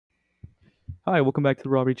Hi, welcome back to the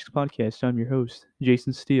Raw Reaches podcast. I'm your host,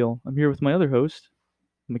 Jason Steele. I'm here with my other host,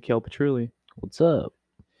 Mikhail Petrilli. What's up?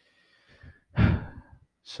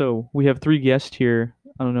 So we have three guests here.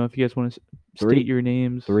 I don't know if you guys want to Three? state your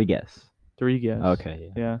names. Three guests. Three guests.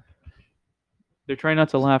 Okay. Yeah. They're trying not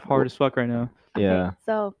to laugh hard as fuck right now. Yeah. Okay,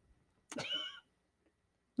 so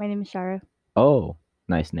my name is Shara. Oh,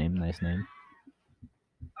 nice name. Nice name.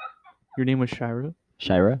 Your name was Shira.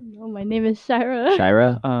 Shira. No, my name is Shara.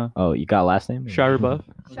 Shira. Oh, you got a last name? Shira Buff.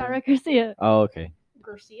 Shara Garcia. Oh, okay.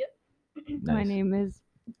 Garcia. Nice. My name is.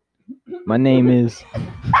 My name is.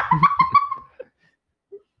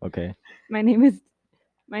 Okay. My name is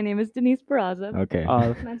Denise Peraza. Okay.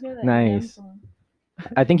 Reminds me of that nice. Eminem song.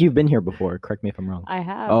 I think you've been here before. Correct me if I'm wrong. I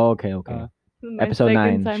have. Oh, okay. Okay. My episode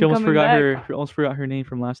second 9. time She almost coming forgot back her name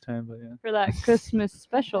from last time, but yeah. for that Christmas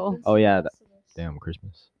special. Oh yeah. Damn,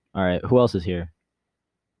 Christmas. All right. Who else is here?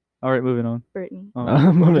 All right, moving on. Brittany.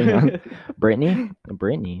 Moving on. Brittany.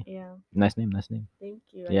 Brittany. Yeah. Nice name. Nice name. Thank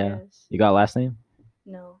you. Yeah. You got a last name?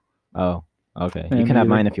 No. Oh. Okay. Yeah, You can have me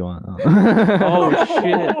mine if you want. Oh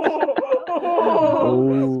shit.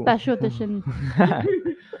 Oh. Special edition.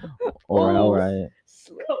 All right.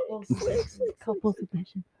 Couples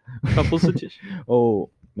edition. Couples edition. Oh,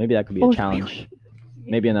 maybe that could be a Oh, challenge.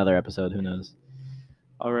 Maybe another episode. Who knows?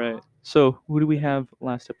 All right. So who do we have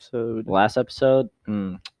last episode? Last episode.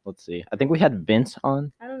 Let's see. I think we had Vince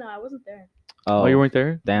on. I don't know. I wasn't there. Oh, you weren't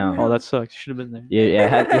there? Damn. Oh, that sucks. You should have been there.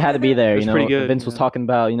 Yeah, you had to be there. It was pretty good, Vince was yeah. talking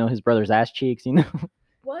about his brother's ass cheeks.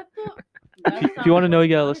 What the? If you want to know, you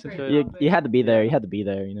gotta listen to it. You had to be there. You had to be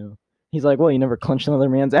there. He's like, well, you never clenched another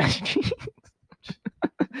man's ass cheek.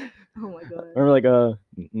 Oh my god. And we're like,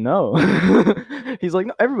 no. He's like,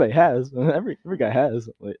 no, everybody has. Every guy has.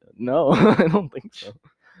 Like, no, I don't think so.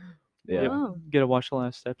 Yeah, Oh. Gotta watch the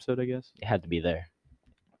last episode, I guess. you had to be there.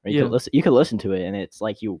 Or Yeah. you could listen to it, and it's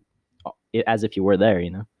like as if you were there.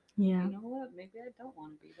 Yeah. You know what? Maybe I don't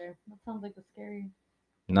want to be there. That sounds like a scary.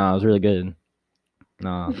 No, it was really good.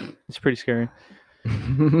 No. It's pretty scary.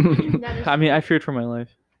 That is- I mean, I feared for my life.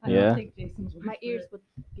 I Yeah. don't take Jason's word My for ears it. would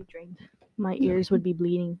be drained. My ears would be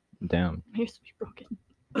bleeding. Damn. My ears would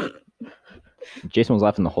be broken. Jason was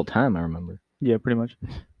laughing the whole time. I remember. Yeah, pretty much.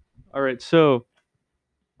 All right, so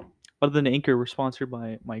other than Anchor, we're sponsored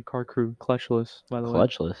by my car crew, Clutchless, by the way.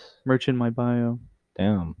 Clutchless. Merch in my bio.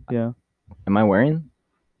 Damn. Yeah. Am I wearing?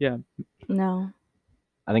 No.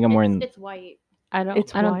 I think I'm wearing. It's white. I don't.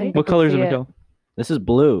 It's I don't white. think. What I color is could it, see Mikhail? This is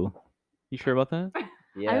blue. You sure about that?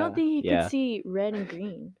 Yeah. I don't think you yeah. could see red and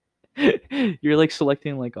green. You're like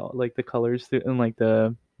selecting like all like the colors in like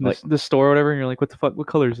the Like- the store or whatever, and you're like, what the fuck? What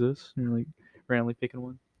color is this? And you're like randomly picking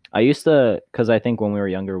one. I used to, because I think when we were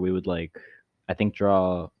younger, we would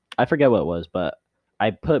draw. I forget what it was, but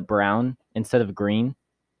I put brown instead of green,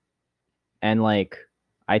 and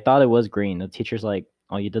I thought it was green. The teacher's like,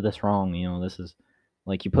 "Oh, you did this wrong. This is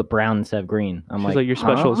like you put brown instead of green." I'm She's like, you're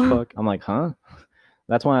special huh? as fuck. I'm like, huh?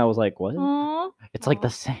 That's when I was like, what? Aww. It's like the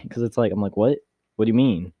same, because it's like I'm like, what? What do you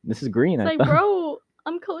mean? This is green. It's I like, thought- bro,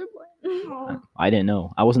 I'm colorblind. I didn't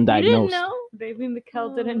know. I wasn't You diagnosed. didn't know? Baby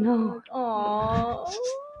Mikkel didn't know. Aww.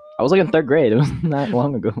 I was like in 3rd grade. It wasn't that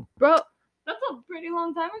long ago. Bro, That's a pretty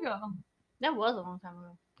long time ago. that was a long time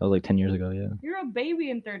ago. That was like 10 years ago. Yeah. You're a baby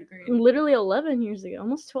in 3rd grade. Literally 11 years ago.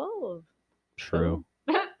 Almost 12. True.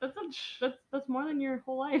 That's more than your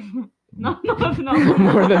whole life. No.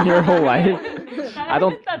 More than your whole life? I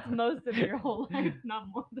don't- think that's most of your whole life, not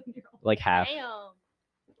more than your whole Like half. Damn.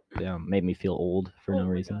 Damn, made me feel old for no Oh my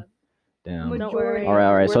reason. God. Damn. Don't worry. All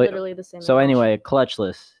right. We're So- literally the same So age. anyway,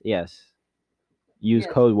 Clutchless. Yes. Use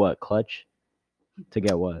Yes. code what? Clutch to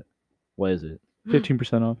get what? What is it?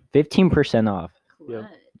 15% off. 15% off. Yeah.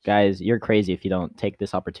 Clutch. Guys, you're crazy if you don't take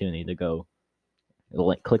this opportunity to go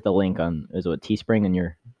click the link on Teespring in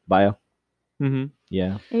your bio. Mm-hmm.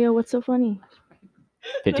 Yeah. Hey, yo, what's so funny?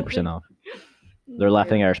 50% off. They're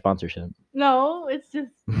laughing at our sponsorship. No, it's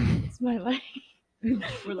just, it's my life.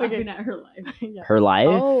 We're laughing at her life. Yeah. Her life?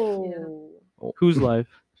 Oh. Whose life?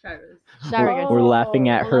 Shira's. Shara We're laughing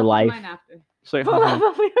at her We'll laugh life. at mine after.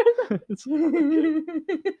 It's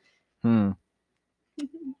like, Hmm.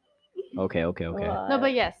 Okay. No,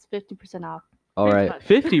 but yes, 50% off. All right.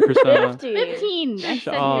 50% off. 15. I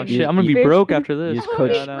said Oh you- shit! I'm gonna be 50. broke after this. Use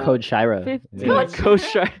Oh, code Shira. 50. Yeah. Code Coach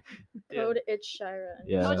Shira. Code it's Shira.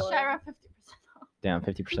 Yeah. Code Enjoy. Shira 50% off. Damn,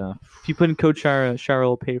 50% off. If you put in code Shira, Shira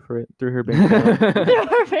will pay for it through her bank account. Through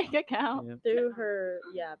her bank account. Yeah. Through her,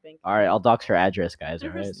 bank. All right, I'll dox her address, guys. All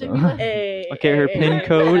Through her right. So. stimulus. Hey, Okay, her hey, PIN hey.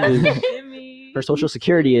 code is- Jimmy. Her social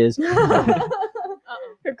security is. Uh-oh.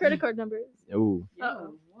 Her credit card number is. Ooh.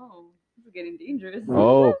 Uh-oh. Whoa. This is getting dangerous.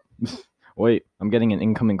 Oh. Wait, I'm getting an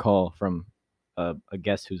incoming call from a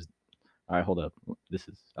guest who's All right, hold up.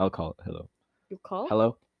 I'll call it. Hello. You call?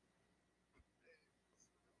 Hello.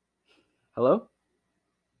 Hello.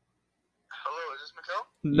 Hello, is this Mikkel?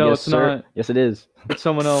 No, Yes, it's sir. not. Yes, it is. It's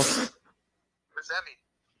someone else. It's Emmy.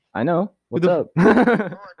 I know. What's the- up? Oh, I didn't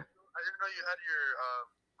know you had your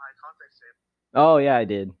my contact saved. Oh yeah, I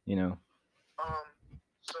did. You know.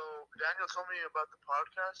 So Daniel told me about the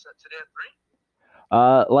podcast at today at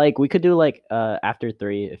 3. Like we could do like after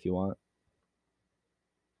 3 if you want,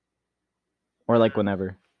 or like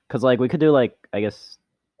whenever. Cause like we could do like I guess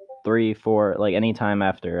 3, 4, like any time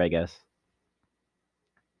after I guess.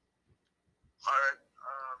 All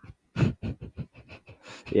right.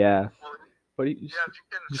 Yeah. Well, What do you? yeah, if you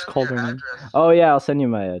can Just send call me your their name. address. Oh yeah, I'll send you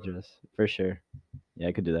my address for sure. Yeah,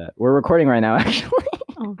 I could do that. We're recording right now actually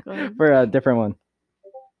Oh god. for a different one. A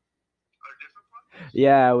different one?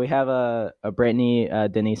 Yeah, we have a Brittany,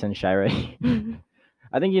 Denise, and Shira.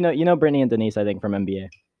 I think you know Brittany and Denise. I think from MBA. Yeah.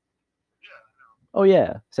 Oh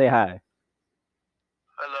yeah, say hi.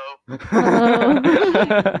 Hello. Hello. Are you on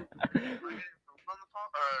the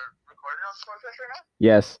recording on the podcast right now?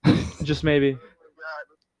 Yes. Just maybe. Yeah.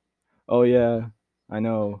 Oh yeah, I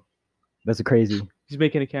know. That's crazy. He's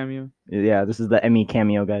making a cameo. Yeah, this is the Emmy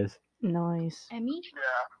cameo, guys. Nice. Emmy?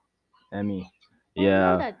 Yeah. Emmy. Oh, I know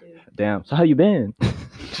Yeah. that dude. Damn. So how you been?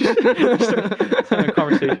 Having a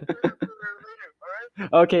conversation.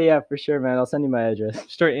 Alright? Okay, yeah, for sure, man. I'll send you my address.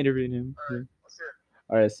 Start interviewing him. Yeah. I'll see you.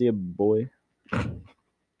 All right, see you, boy.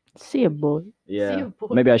 See ya, boy. Yeah. you,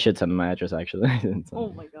 boy. Maybe I should send my address actually. I didn't send Oh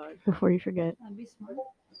it. my god. Before you forget. That'd be smart.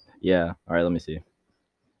 Yeah. All right, let me see.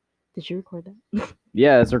 Did you record that?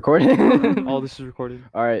 Yeah, it's recording. All this is recorded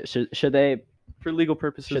All right. Should they for legal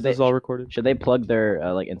purposes. Should This is they- all recorded. should they plug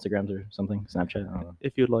their like Instagrams or something? Snapchat. I don't know.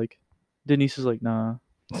 If you'd like. Denise is like, nah.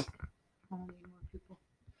 I don't need more people.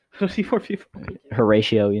 I don't need more people.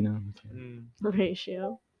 Horatio, you know. Mm.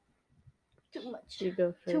 Ratio. Too much. You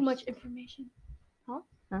go first. Too much information. Huh?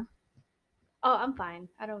 Huh? Oh, I'm fine.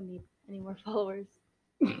 I don't need any more followers.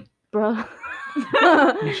 Bruh.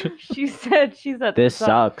 She said she's at This the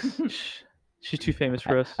top. sucks. She's too famous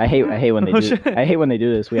for us. I hate when they Oh, do. shit. I hate when they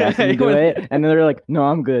do this. We ask them to hate do when- it, and then they're like, "No,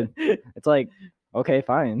 I'm good." It's like, okay,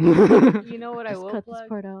 fine. You know what I Just will cut plug? this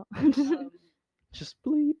part out. Just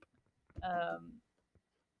bleep.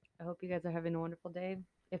 I hope you guys are having a wonderful day.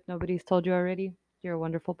 If nobody's told you already, you're a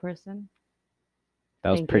wonderful person.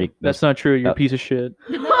 That was Thank you. pretty. That's not true. You're a that- piece of shit.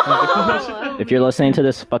 If you're listening to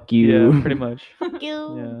this, fuck you. Yeah, pretty much. Fuck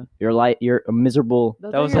you. Yeah. You're a miserable,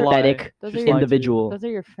 Those That are was a your- lie. pathetic Those Just are your- lied to you. individual. Those are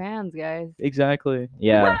your fans, guys. Exactly.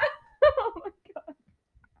 Yeah. Oh my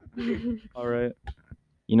god. All right.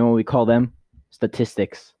 You know what we call them?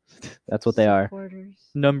 Statistics. That's what they are. Supporters.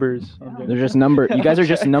 Numbers. Yeah. They're just number. You guys are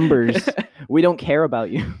just numbers. We don't care about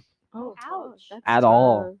you. Oh, Ouch. That's At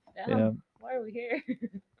all. tough. Damn, Yeah. Why are we here?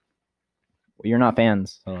 You're not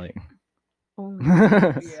fans. So like. Oh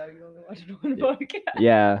yeah, Yeah, you only watch one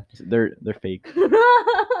podcast. they're fake.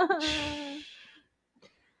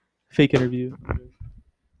 Fake interview.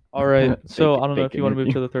 All right. So Fake- I don't know if fake you want to move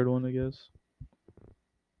interview. to the third one. I guess.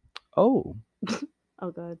 Oh.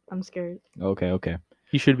 Oh god, I'm scared. Okay.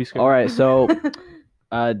 You should be scared. All right. So,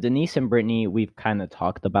 Denise and Brittany, we've kind of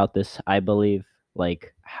talked about this, I believe,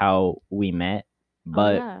 like how we met.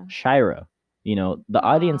 But yeah. Shira, you know, the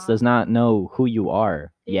audience Aw. does not know who you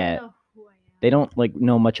are They don't yet. know who I am. They don't like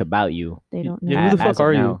know much about you. They don't know. Yeah, who the as fuck of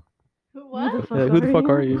are you? now. Who What? what? Yeah, who the fuck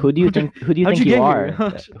are you? Who do you think? Who do you How'd think you you get are?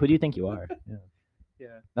 here? Who do you think you are? Yeah. Yeah.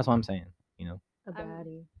 That's what I'm saying. You know. A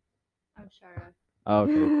baddie. I'm Shara. Oh,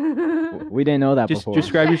 okay. We didn't know that Just before.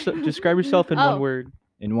 describe yourself. Describe yourself in Oh. one word.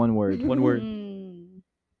 In one word. One word.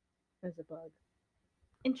 There's a bug.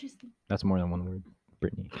 Interesting. That's more than one word.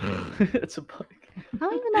 Brittany. It's a bug. I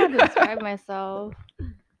don't even know how to describe myself.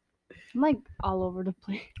 I'm like all over the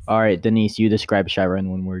place. All right, Denise, you describe Shira in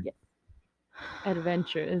one word.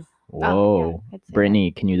 Adventures. Whoa. I'd say that.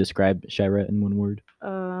 Brittany, can you describe Shira in one word?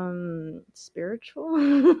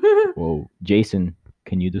 Spiritual. Whoa. Jason,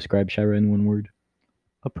 can you describe Shira in one word?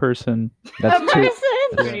 A person. That's A two. person?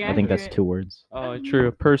 that's- Pretty I think that's accurate. 2 words. Oh, true.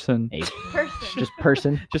 A person. Hey, Person. just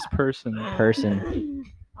person. Just person. Person.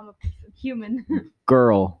 I'm a person. Human.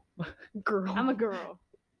 Girl. Girl. I'm a girl.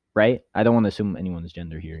 Right? I don't want to assume anyone's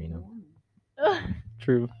gender here, you know.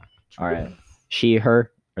 True. All right. She,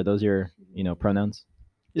 her. Are those your, pronouns?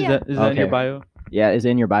 Is Yeah. that is that in your Okay. bio? Yeah, is it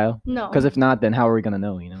in your bio? No. Because if not, then how are we going to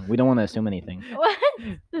know, We don't want to assume anything. What?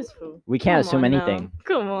 This fool. We can't Come assume on now. anything.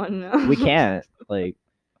 Come on now. We can't. Like,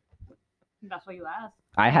 That's what you asked.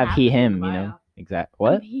 I have Have he, to be in him, the you know? bio. Exact.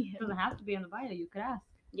 What? It doesn't have to be in the bio. You could ask.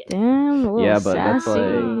 Damn. A little Yeah, but that's sassy.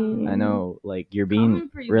 like, I know, like, you're being Coming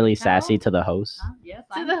for you, really Michelle. sassy to the host. Huh? Yes,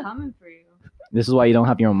 To I'm the- coming for you. This is why you don't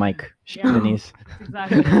have your own mic, Yeah. Denise.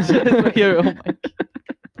 Exactly. Here, oh my-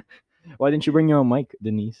 Why didn't you bring your own mic,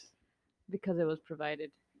 Denise? Because it was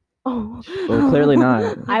provided. Oh. Well, clearly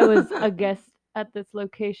not. I was a guest at this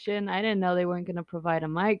location. I didn't know they weren't gonna provide a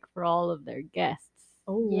mic for all of their guests.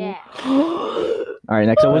 Oh. Yeah. All right,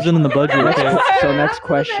 next It wasn't in the budget. okay. So next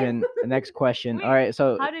question. Next question. All right,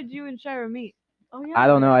 so How did you and Shira meet? Oh yeah. I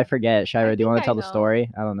don't know. I forget. Shira, do you think want to I tell the know. story?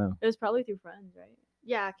 I don't know. It was probably through friends, right?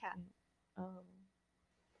 Yeah, cat.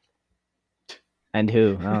 And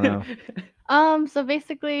who? I don't know. So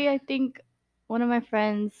basically, I think one of my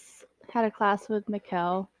friends had a class with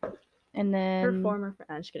Mikkel, and then Her former friend.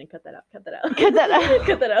 I'm just kidding. Cut that out. Cut that out. Cut that out.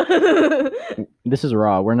 Cut that out. This is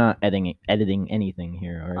raw. We're not editing anything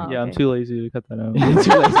here. All right. Oh. Yeah, I'm Okay. too lazy to cut that out.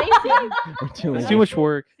 Too lazy. We're too It's lazy. too much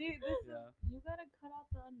work. See, you gotta cut out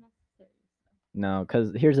the unnecessary. No,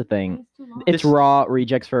 because here's the thing. It's too long. It's This- raw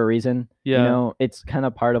rejects for a reason. Yeah. You know, it's kind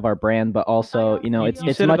of part of our brand, but also, you know, You- it's you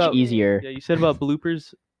it's said much about- easier. Yeah, you said about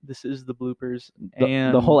bloopers. This is the bloopers. The,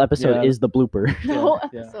 and the whole episode yeah. is the blooper. the Yeah, whole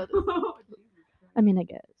yeah. episode. I mean, I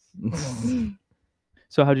guess.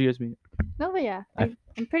 So how'd you guys meet? No, but yeah, I-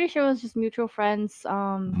 I'm pretty sure it was just mutual friends.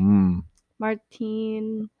 Mm.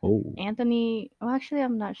 Martine, Oh. Anthony. Well, actually,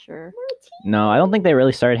 I'm not sure. No, I don't think they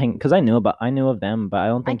really started hanging because I knew of them, but I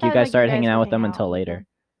don't think you thought, guys like, you started guys hanging out would with them hang out until with later.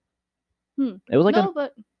 them. It was like No,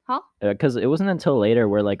 but because it wasn't until later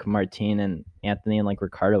where like Martine and Anthony and like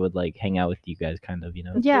Ricardo would like hang out with you guys, kind of, you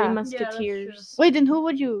know. Yeah. Three Musketeers. wait, then who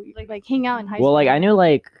would you like hang out in high school? Well,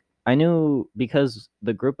 like I knew because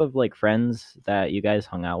the group of like friends that you guys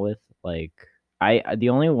hung out with, like the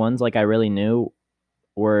only ones like I really knew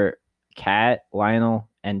were Kat, Lionel,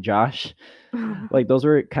 and Josh. Like those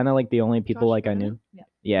were kind of like the only people Josh like I Freeman? knew. Yeah.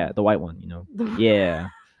 Yeah, the white one, you know. Yeah,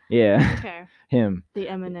 yeah, Okay. him. The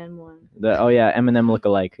Eminem one. Oh yeah, Eminem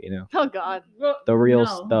look-alike, you know. Oh God. The real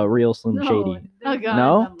Slim Shady. Oh, God.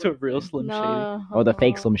 No? It's a real Slim Shady. No. Oh, the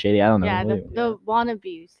fake Slim Shady. I don't know. Yeah, Wait. the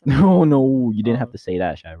wannabes. No, no, you didn't have to say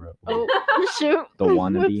that, Shiro. Oh shoot. The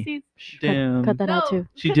wannabe. Whoopsies. Damn. Cut that out too.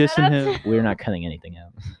 She dissing him. We're not cutting anything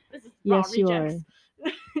out. This is Yes, you are.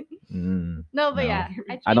 Mm. No, but No. yeah.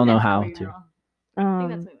 I don't know think that's how what we to. were on. I think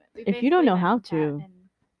that's what we if you don't basically know met how Kat to, and-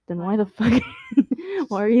 then why the fuck?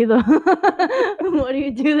 Why are you the? Why do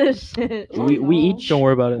you do this shit? We each Don't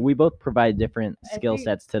worry about it. we both provide different I skill think-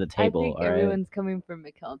 sets to the table. I think all right. everyone's coming for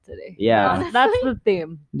Mikkel today. Yeah. That's the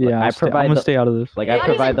theme. Yeah, I I'm provide gonna the- stay out of this. Like I Not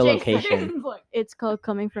provide the even Jason. location. It's called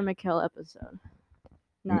Coming for Mikkel episode.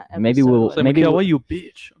 Not Maybe we'll- episode. maybe Mikhail, we'll- what you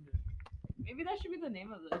bitch? Maybe that should be the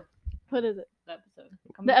name of What is it? the episode.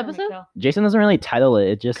 The episode? Jason doesn't really title it.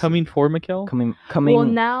 It just Coming for Mikhail? coming Well,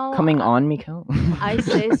 now coming on Mikhail. I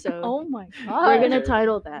say so. Oh my God. We're gonna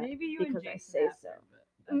title that Maybe you because and I Jason say after,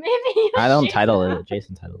 so. Maybe you I don't Jason. title it.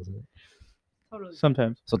 Jason titles it. Totally.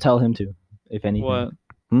 Sometimes. So tell him to, if anything. What?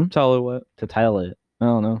 Hmm? Tell her what? To title it. I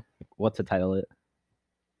don't know what to title it.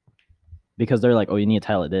 Because they're like, oh, you need to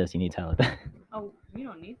title it this. You need to title it that. Oh, you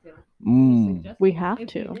don't need to. Mm. Suggest We it have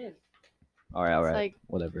if you to. did. All right, all It's right, like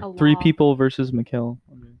whatever. a Three law. people versus Mikhail.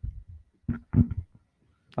 I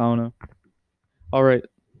don't know. All right.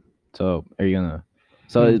 So are you gonna?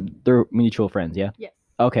 So they're mutual friends, yeah. Yes.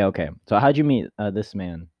 Okay, okay. So how'd you meet this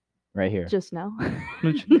man right here? Just now.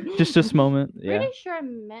 Just this moment. Yeah. Pretty sure I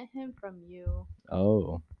met him from you.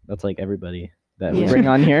 Oh, that's like everybody that we Yeah. bring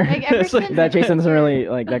on here. Like, ever It's like since that Jason doesn't we were- really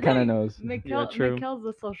like. That kind of knows. true. Mikkel's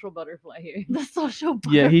the social butterfly here. The social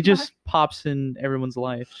Yeah, he butterfly. just pops in everyone's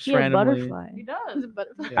life just He a randomly. butterfly. He does. He's a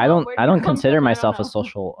butterfly. Yeah. I don't. Where do I you don't come consider from? I don't myself a know.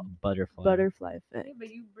 social butterfly. Butterfly Yeah, effect. but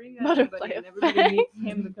you bring out Butterfly everybody and everybody effect.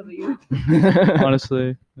 meets him because of you.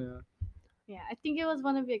 Honestly. Yeah. Yeah, I think it was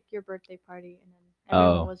one of your birthday party, and then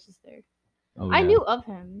everyone Oh. was just there. Oh, I yeah. knew of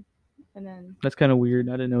him, and then That's kind of weird.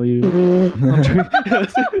 I didn't know you.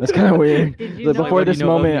 That's kind of weird. Did you Like, know before what do this you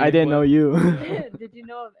know of moment, me? I didn't What? know you. Did you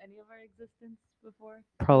know of any of our existence before?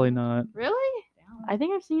 Probably not. really, I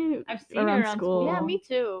think I've seen you I've seen you around around school. school. yeah, me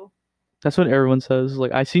too. That's what everyone says.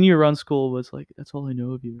 Like, I seen you around school, but it's like, that's all I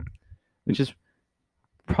know of you. Which is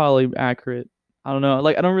probably accurate. I don't know.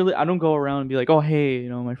 Like, I don't go around and be like, oh, hey, you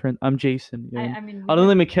know, my friend, I'm Jason. You know? I mean, Other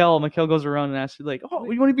than Mikhail goes around and asks you, like, oh,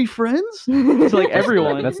 you want to be friends? It's like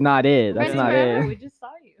everyone. That's not it. That's Friends not forever. we it. just saw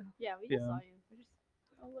you. Yeah, we just Yeah. saw you. We just,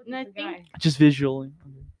 oh, look, And I it's a think- guy. Just visually.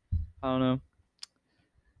 I don't know.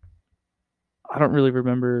 I don't really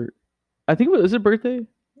remember. I think is it birthday?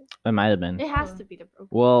 It might have been. It has to be the bro.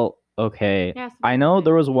 Well, okay. It has to be I the know birthday.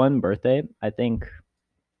 there was one birthday. I think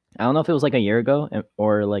I don't know if it was like a year ago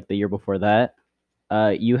or like the year before that.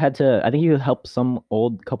 You had to. I think you helped some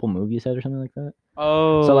old couple movie set or something like that.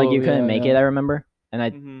 Oh. So like you couldn't make it. I remember. and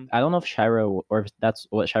I don't know if Shira or if that's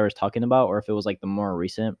what Shira's talking about, or if it was like the more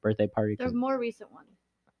recent birthday party. They're 'cause more recent ones.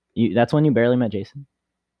 that's when you barely met Jason.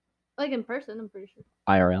 Like in person, I'm pretty sure.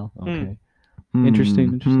 IRL. Okay.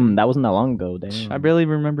 Interesting, interesting. That wasn't that long ago. Damn. I barely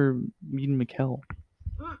remember meeting Mikkel.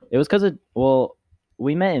 It was because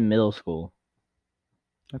we met in middle school.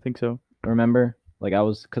 I think so. Remember? Like I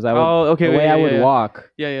would, Oh, okay. the way yeah, I would yeah.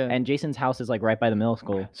 walk, Yeah, yeah. and Jason's house is like right by the middle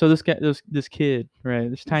school. So this guy, this kid, right?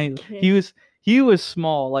 This tiny. kid. He was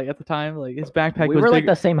small. Like at the time, like his backpack We was were like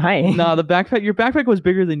bigger. the same height. No, your backpack was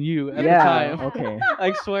bigger than you at yeah. the time. Okay.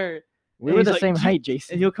 I swear. We And were he's the like, same "Do you-" height,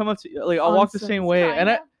 Jason. And he'll come up to like I'll On walk the some- same way, and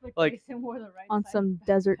I like- on some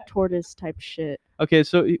desert tortoise type shit. okay.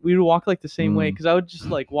 So we would walk like the same way Mm. because I would just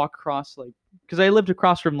like walk across like because I lived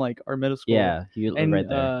across from like our middle school. Yeah, he lived And right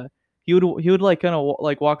there. he would like kind of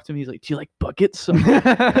like walk to me. He's like, "Do you like buckets?" I'm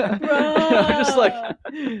just like,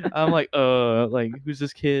 I'm like who's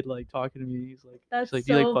this kid like talking to me? He's That's like,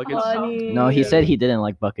 "Do you like buckets?" funny. No, he Yeah. said he didn't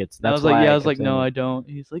like buckets. And I That's was like, why yeah. I was kept like, no, saying I it. don't.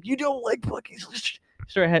 He's like, you don't like buckets.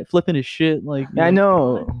 Started flipping his shit like. Yeah, I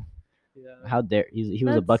know. Yeah. How dare he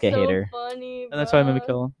was a That's bucket so hater. Funny, And that's why I met bruh.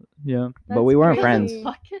 Mikkel. Yeah. But we weren't crazy.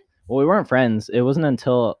 friends. Well, we weren't friends. It wasn't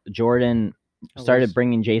until Jordan I started was-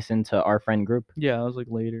 bringing Jason to our friend group. Yeah, I was like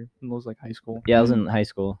later. It was like high school. Yeah, I was in high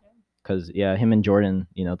school. Cause him and Jordan,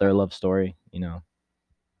 their love story,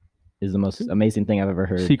 is the most amazing thing I've ever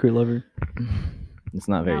heard. Secret lover. It's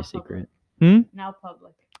not very Now secret. Now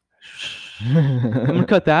public. I'm gonna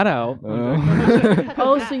cut that out.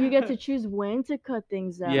 Oh, so you get to choose when to cut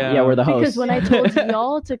things out. Yeah. Yeah, we're the Because hosts. when I told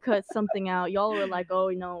y'all to cut something out, y'all were like, "Oh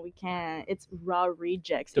no, we can't. It's raw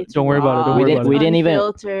rejects. It's Don't worry about it, don't raw, worry it's about it. We didn't even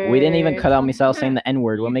unfiltered." cut out Misael saying the N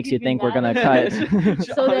word. What You makes you keeping think we're that gonna in? cut?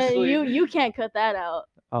 So then Honestly. you can't cut that out.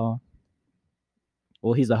 Oh,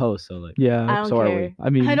 Well, he's the host, so like, I yeah. don't so are we. care. I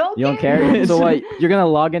mean, I don't you don't care. care. So what? You're gonna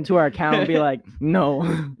log into our account and be like, no.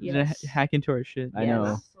 you're gonna Yes. hack into our shit. I know.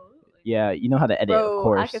 Absolutely. Yeah, you know how to edit, Bro, of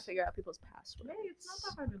course. I can figure out people's passwords. Hey, it's not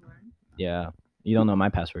that hard to learn. Yeah, you don't know my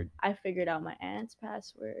password. I figured out my aunt's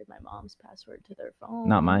password, my mom's password to their phone.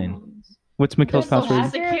 Not mine. What's Mikkel's That's so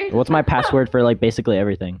password? secure. What's my password for like basically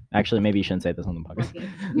everything? Actually, maybe you shouldn't say this on the podcast. Yeah,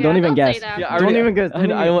 don't even don't say guess. that. Yeah, I Don't already- even guess. I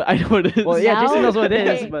know what it is. Well, yeah, Jason Now- knows what it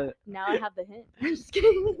is, okay. but Now I have the hint. I'm just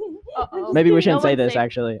kidding. Uh-oh. maybe we No shouldn't say one this say-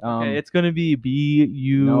 actually. Okay, it's gonna be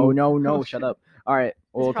B-U. No, shut up. All right.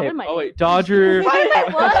 Well, It's okay. probably my Oh wait, Dodger.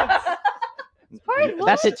 What? It's probably what?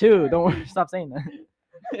 That's it too. Don't worry. Stop saying that.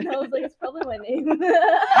 I was like, it's probably my name.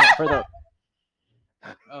 For the,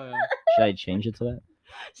 Oh, yeah. should I change it to that?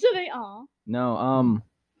 Should I? Aw. No.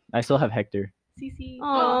 I still have Hector. CC.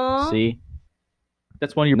 Aw. See,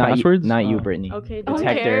 That's one of your not passwords. You, not you, Oh. Brittany. Okay, It's don't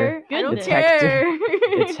Hector. care. I don't It's care.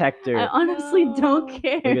 It's Hector. I honestly don't No.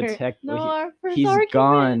 care. Look, it's Hector. No, our first He's argument.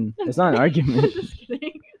 gone. It's not an argument. Just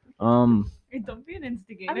kidding. Hey, don't be an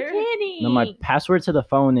instigator. I'm kidding. No, my password to the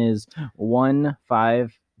phone is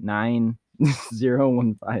 159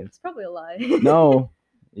 015. It's probably a lie. No,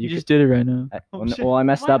 You just did it right now. well, I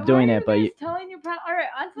messed up doing it, but you telling your all right,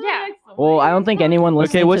 on to the Yeah. next one. well, Why I are don't you think telling- anyone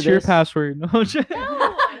listening. Okay, what's to your this- password? No.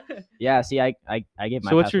 No. Yeah, see, I gave my.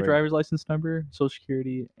 So what's your password. driver's license number, social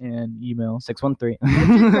security, and email? 613.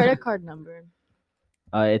 What's your credit card number?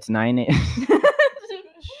 It's 98.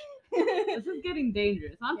 This is getting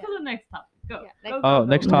dangerous. On to the next topic. Go. Yeah, Go, next go, Oh, go,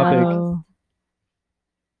 next go. topic. No.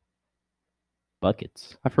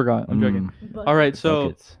 Buckets. I forgot. I'm joking. Mm, All right, so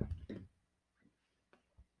buckets.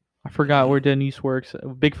 I forgot where Denise works.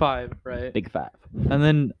 Big Five, right? Big Five. And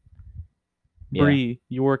then Yeah. Bree,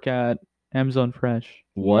 you work at Amazon Fresh.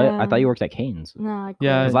 What? I Yeah. thought you worked at Canes. No, I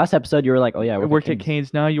Yeah. Because last episode you were like, oh yeah, I I worked at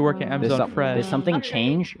Canes. Now you work at Oh. Did, Amazon some- Fresh. did something Okay.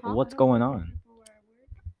 change? Huh? What's I don't going know on? people where I work.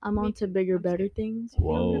 I'm on to bigger, better things.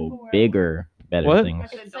 Whoa, bigger, better What? I things.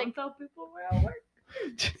 said, don't tell people where I work.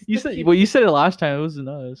 You said well. You said it last time. It wasn't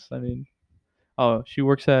us. I mean, oh, she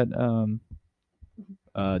works at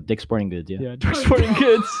Dick's Sporting Goods, yeah. yeah, Dick's Sporting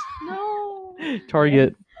Goods, No.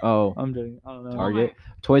 Target. Oh, I'm joking. I don't know. Target.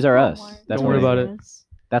 Toys R Us. Walmart. That's Don't worry what about it.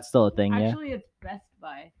 That's still a thing, yeah. Actually, it's Best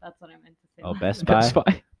Buy. That's what I meant to say. Oh, last Best time.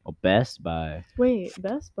 Buy. Best Buy. Oh, Best Buy. Wait,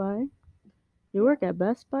 Best Buy? You work at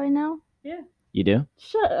Best Buy now? You do?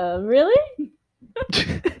 Shut up. Really?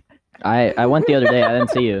 I went the other day. I didn't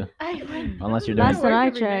see you. I went. Unless you're doing Last it. time I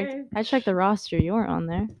Work every checked, day. I checked the roster. You weren't on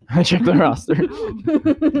there. I checked the roster.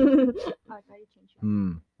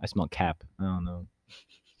 Oh. I smell cap. I don't know.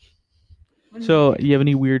 So, you have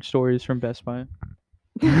any weird stories from Best Buy?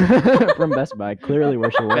 From Best Buy. Clearly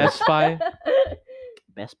where she works. Best Buy.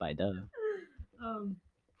 Best Buy, duh. Um,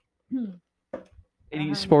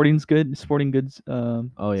 Any sporting goods?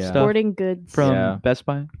 Oh yeah. Stuff Sporting goods. from Yeah. Best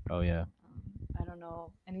Buy. Oh yeah. I don't know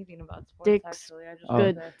know anything about sports. Dick's Actually, I just Oh. work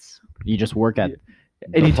Good. there. You just work at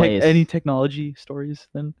the Any place. any technology stories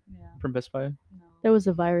then Yeah. from Best Buy? No. There was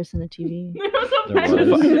a virus in the TV. There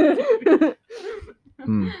was.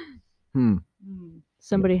 Hmm. Hmm. Mm.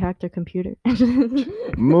 Somebody hacked their computer.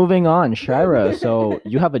 Moving on, Shira. So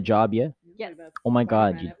you have a job yet? Yes. Oh my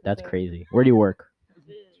God, that's crazy. Where do you work?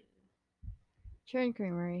 Churn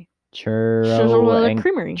Creamery. Churro and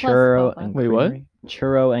Creamery. Plus churro boba. and Wait, what? creamery?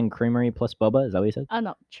 Churro and creamery plus boba. Is that what you said? Oh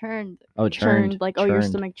no, churned. Oh, churned. Churned. Like, oh, your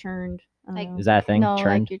churned. stomach churned. I don't Like- know. Is that a thing? No,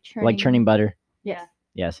 churned. like you're churning. Like churning butter. Yes.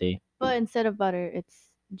 Yeah. See. But instead of butter, it's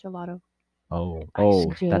gelato. Oh. Oh.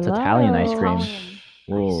 Ice That's Italian ice cream. Italian.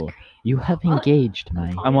 Whoa. You have engaged,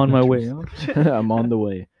 my. I'm on my way. I'm on the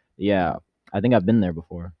way. Yeah. I think I've been there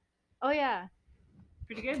before. Oh yeah.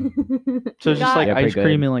 Pretty good. So it's just got- like Yeah, pretty ice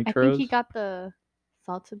cream good. and like I churros. think he got the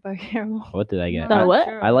salted bar caramel. What did I get? The I, what?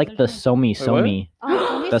 I like the somi Wait, what? somi.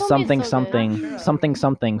 Oh, The Somi something is so good. something Churro. something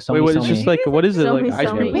something somi Wait, what? It's somi. just like what is it Somi, like ice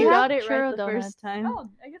somi. cream? We We got have it right churro the donuts. first time. Oh,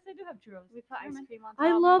 I guess I do have churros. We put ice cream on top.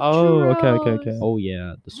 I love Oh, okay, churros. okay, okay. Oh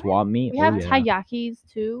yeah, the swap meat. We Oh, have yeah. taiyakis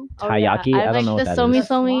too. Oh, yeah. Taiyaki. I I don't like know the what that somi is.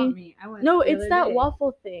 somi. No, it's that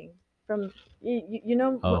waffle thing from you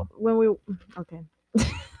know Oh. when we okay.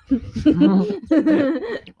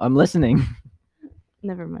 I'm listening.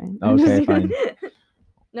 Never mind. Okay, fine.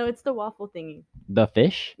 No, it's the waffle thingy. The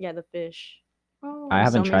fish? Yeah, the fish. Oh, I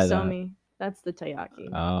haven't Somi tried that. somi. That's the taiyaki.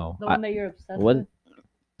 Oh. the one that you're obsessed what- with.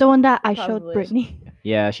 The one that I showed Probably. Brittany.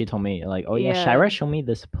 Yeah, she told me like, oh yeah, Yeah. Shira, show me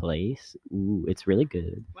this place. Ooh, it's really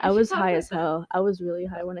good. Why I did she was talk high like as that? hell. I was really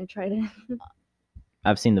high when I tried it.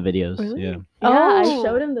 I've seen the videos. Really? Yeah. Yeah, I Oh.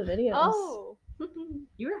 showed him the videos. Oh.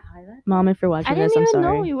 You were high that. Mom, if you're watching I didn't this, I'm even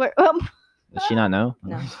sorry. know you were. Does she not know?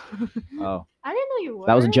 No. Oh, I didn't know you were.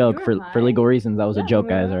 that was a joke were for high? legal reasons. That was a Yeah, joke,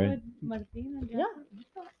 we were guys. out All right. with Martin and Yeah.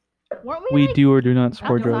 Jessica. Weren't We like- do or do not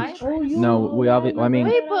support Outside? drugs. Oh, you No, we obvi- I mean,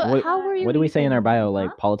 Wait, but what- how were you? What do we say in our bio? Like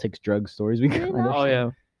Huh? politics, drugs, stories. We I didn't kind of- Oh yeah,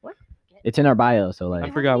 It's in our bio, so I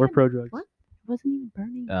like, forgot we're pro drugs. What? It wasn't even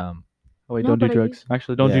burning. Oh wait, No, don't do but I drugs.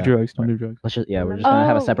 Actually, don't Yeah. do drugs. Don't do drugs. let's just we're just gonna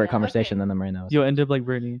have a Oh, separate yeah, conversation okay. than them right now. You'll end up like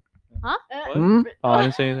Brittany. Huh? Hmm? Oh, I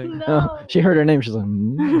didn't say anything. No. She heard her name. She's like,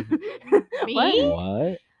 Me?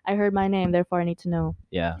 what? I heard my name, therefore I need to know.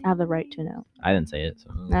 Yeah, I have the right to know. I didn't say it. So.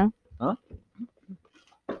 No? Huh?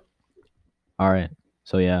 All right.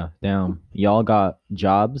 So yeah, damn. Y'all got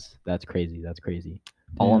jobs. That's crazy. That's crazy.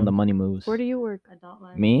 All on Damn. the money moves. Where do you work? Adult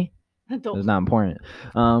life. Me? Don't. It's not important.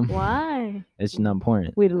 Why? It's not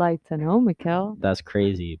important. We'd like to know, Mikkel. That's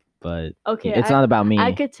crazy, but Okay, it's I, not about me.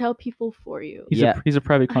 I could tell people for you. He's a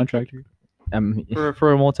private contractor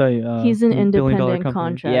for a multi. He's an billion-dollar independent company.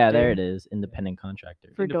 contractor. yeah, there it is. Independent contractor.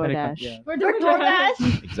 For Independent DoorDash. yeah. We're For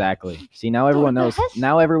DoorDash. Exactly. See, now everyone knows. DoorDash?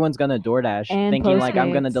 Now everyone's gonna DoorDash, And thinking like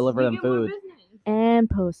I'm gonna Postmates. deliver them food. And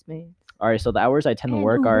Postmates. All right. So the hours I tend to And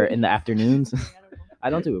work are Uber in the Eats. afternoons. I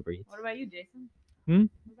don't do Uber Eats. What about you, Jason? Hmm?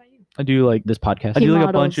 What about you? I do like This podcast. I He do like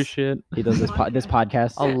a bunch of models. shit. He does this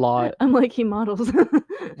podcast. A lot. I'm like, he models.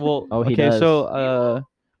 Well, Oh, he okay, does. so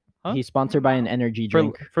huh? He's sponsored by an energy for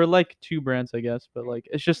drink. for like 2 brands, I guess, but like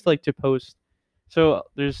it's just like to post. So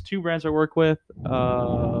there's 2 brands I work with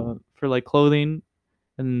for like clothing,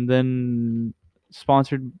 and then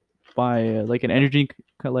sponsored by like an energy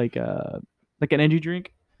like an energy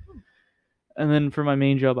drink. And then for my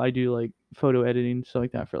main job, I do like photo editing, stuff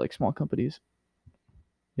like that for like small companies.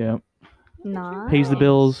 Yeah, Nice. pays the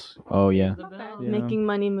bills. Oh yeah. The bill. Yeah. Making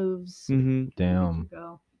money moves. Hmm. Damn.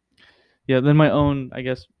 Go. Yeah, then my own, I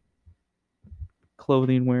guess,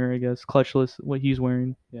 clothing wear, I guess, clutchless, what he's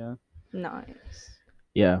wearing. Yeah, Nice.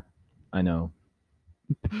 Yeah. I know.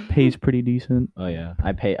 pays pretty decent. Oh yeah.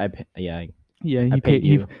 I pay. Yeah. Yeah, I he paid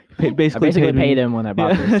you. basically, I basically me. paid him when I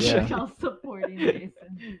bought Yeah. this. Yeah. Y'all supporting Jason.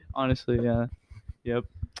 Honestly, yeah. Yep.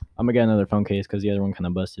 I'm gonna get another phone case because the other one kind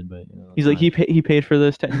of busted. But you know, He's it's like he paid for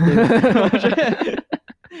this technically.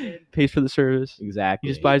 Pays for the service. fine. Exactly.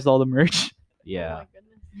 He just buys all the merch. Yeah.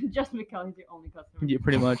 Just Mikkel is your only customer. Yeah,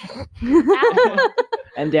 pretty much.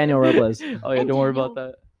 And Daniel Robles. Oh yeah, don't worry about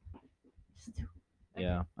that.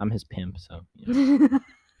 Yeah. I'm his pimp. So yeah.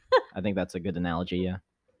 I think that's a good analogy. Yeah.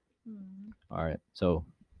 All right. So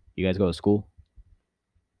you guys go to school?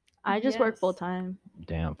 I just work Yes. full time.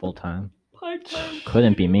 Damn. Full time. Part-time.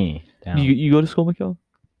 Couldn't be me. Damn. You go to school, Mikhail?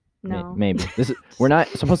 No. Maybe. We're not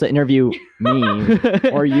supposed to interview me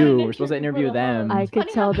or you. We're supposed to interview them. I could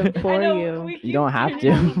funny tell how- them I for know, you. we You keep don't have doing to.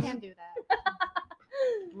 it. You can't do that.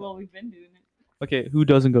 Well, we've been doing it. Okay, who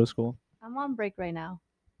doesn't go to school? I'm on break right now.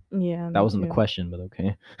 Yeah. That me wasn't the too. question, but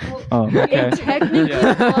okay. Oh, okay. It technically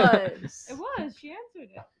Yeah. was. It was. She answered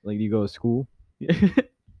it. Like, do you go to school?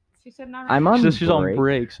 She said not. I'm right on now. She's on break.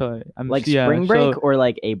 break, so I'm Like yeah, spring break so- or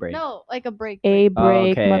like a break? No, like a break. A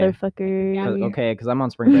break. break, okay. motherfucker. Yeah. Okay, because I'm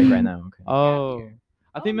on spring break right now. Okay. Oh,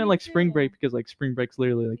 I think Oh, meant me like spring too. break because like spring break's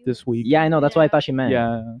literally like this week. Yeah, I know. That's what I Yeah. thought she meant.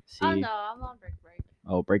 Yeah. See. Oh no, I'm on break.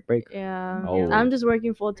 Oh, break. Yeah. Oh. I'm just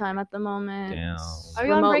working full time at the moment. Damn. Are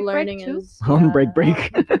you on Remote break learning too? is On yeah. break.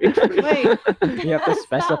 Wait. You have to Stop.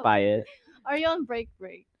 specify it. Are you on break?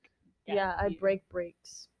 Yeah, I break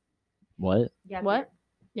breaks. What? Yeah, What?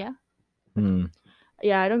 Hmm.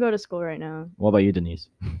 Yeah, I don't go to school right now. What about you, Denise?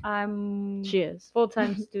 I'm She is.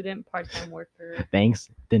 full-time student, part-time worker. Thanks,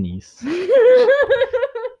 Denise.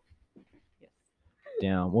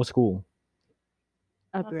 Damn. What school?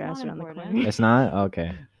 Up That's your ass not around the important. corner. It's not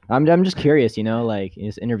okay. I'm just curious. You know, like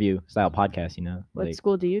it's interview style podcast. You know, What like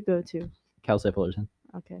school do you go to? Cal State Fullerton,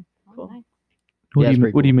 Okay. Oh, Cool. nice. What Yeah, do it's you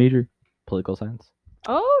pretty What do you cool. major? political science.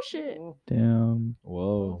 Oh shit. Damn.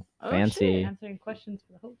 Whoa, Oh, fancy. Answering questions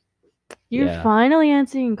for the host. You're Yeah. finally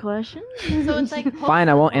answering questions. So it's like Fine,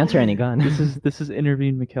 I won't answer any gun. This is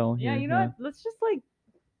interviewing Mikkel. Yeah, here, you know what? Let's just like.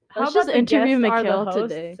 Let's just interview Mikkel hosts,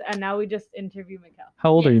 today. and now we just interview Mikkel. How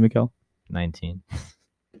old are you, Yes. Mikkel? 19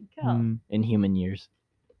 Mikkel. Hmm. in human years.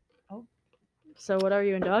 So what are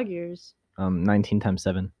you in dog years? 19 times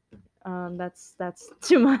 7. That's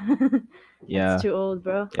too much. Yeah. That's too old,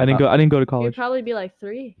 bro. I didn't go to You'd college, probably be like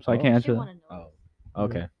 3. so I can't Oh. answer that. Oh.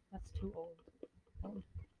 Okay. That's too old.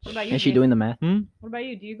 What about you? Is she Jason? doing the math? What about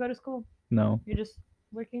you? Do you go to school? No. You're just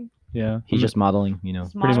working. Yeah. He's just modeling. You know,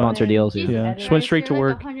 Just Pretty much. sponsor deals. Jesus Yeah. Yeah. Just went Christ, straight to you're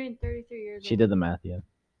like work. 133 years She old. did the math. Yeah.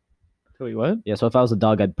 Wait, what? Yeah. So if I was a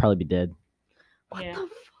dog, I'd probably be dead. Yeah.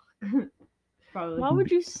 Probably. Why would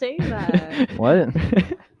you say that? What?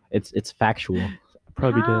 It's factual.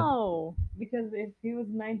 Probably did. How? Because if he was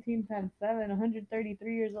 19 times 7,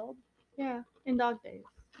 133 years old. Yeah, in dog days.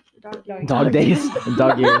 Dog Dog years. Dog days.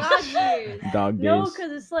 Dog years. Dog years. Dog days. No,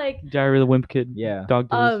 because it's like Diary of the Wimp Kid. Yeah. Dog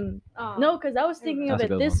days. Oh. no, because I was thinking of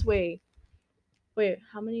That's a it good this way. Wait,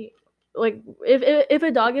 how many? Like, if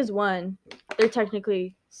a dog is 1, they're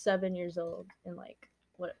technically 7 years old in like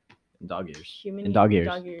what Dog years. human In dog years.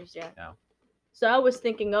 Dog years, yeah. Yeah. So I was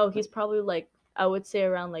thinking, oh, he's probably like I would say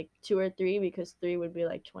around like 2 or 3 because 3 would be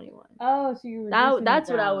like 21. Oh, so you were. That's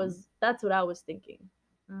what I was thinking.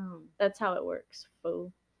 Oh, That's how it works,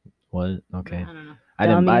 fool. What? Okay. I don't know. I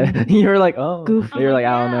didn't buy. Dummy. You were like, oh. Goof. You were like,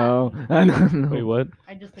 I don't know. I don't know. Wait, what?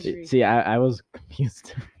 I just agree. See, I was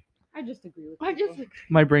confused. I just agree with. I just people.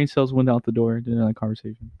 My brain cells went out the door during that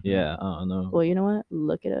conversation. Yeah, I don't know. Well, you know what?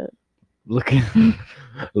 Look it up. Look it,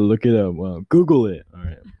 look it up. Wow. Google it. All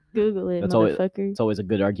right. Google it, That's always- motherfucker. It's always a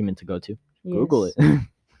good argument to go to. Google Yes.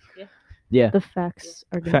 it. Yeah. The facts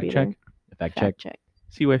are gonna Fact be check. there. Fact check. check.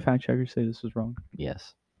 See why fact checkers say this is wrong.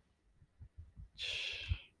 Yes.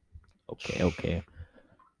 Okay.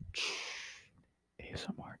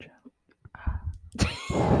 ASMR channel.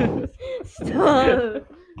 Stop.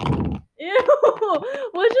 Ew.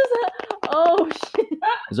 What just oh shit.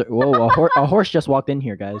 Is there, whoa, a horse just walked in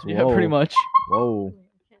here, guys. Whoa. Yeah, pretty much. Whoa.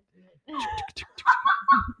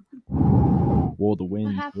 Whoa, the What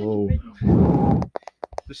wind. happened? Whoa.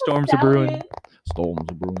 The storms are brewing. Storms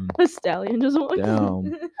are brewing. A stallion just walked in.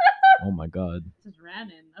 Damn. Oh my god. Just ran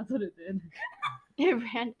in. That's what it did. It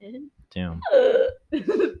ran in. Damn. This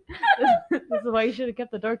is why you should have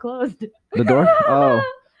kept the door closed. The door? Oh.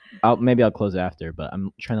 Maybe I'll close it after, but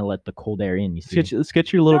I'm trying to let the cold air in, you see. Let's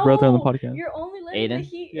get your little brother on the No, podcast. You're only letting the Aiden?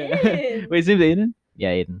 heat Yeah. in. Wait, his name's Aiden? Yeah,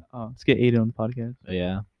 Aiden. Oh, let's get Aiden on the podcast.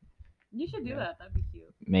 Yeah, You should do Yeah. that. That'd be cute.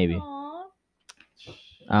 maybe. Aw,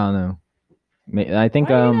 I don't know. I think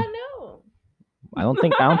why do you not know? I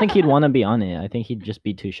don't think he'd want to be on it. I think he'd just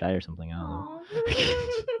be too shy or something. I don't know.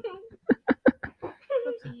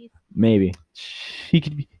 Oopsies. Maybe. He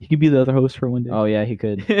could be the other host for one day. Oh yeah, he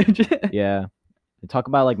could. Yeah. Talk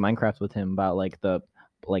about like Minecraft with him about like the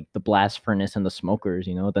blast furnace and the smokers,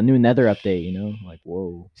 you know, the new Nether update, you know, like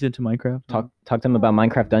whoa. He's into Minecraft. Talk to him about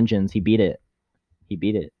Minecraft Dungeons. He beat it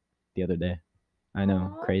the other day. I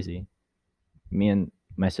know, Aw. crazy. Me and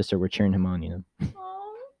my sister were cheering him on, you know.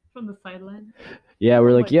 Aw. From the sideline. Yeah,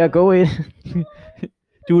 we're Oh like, my yeah, God. go in.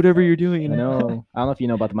 Do whatever you're doing. I know. I don't know if you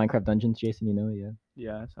know about the Minecraft Dungeons, Jason. You know, yeah.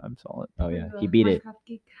 Yeah, I'm solid. Oh yeah, The he beat it. Minecraft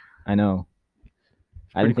geek. I know.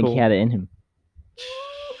 I didn't pretty think he cool. had it in him.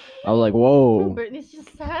 I was like, whoa. Brittany's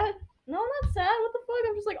just sad. No, I'm not sad. What the fuck?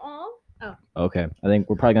 I'm just like, aw. Okay, I think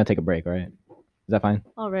we're probably gonna take a break. All right? Is that fine?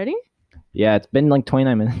 Already? Yeah, it's been like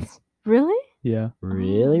 29 minutes. Really? Yeah.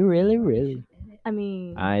 Really, really, really. I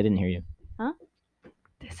mean, I didn't hear you.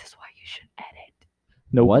 this is why you should edit.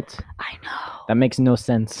 Nope. What? I know. That makes no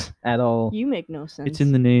sense at all. You make no sense. It's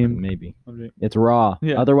in the name. Maybe of it. it's raw.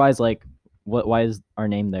 Yeah. Otherwise, like, what? Why is our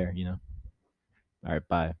name there? You know. All right.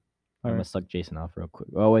 Bye. I'm gonna Alright. suck Jason off real quick.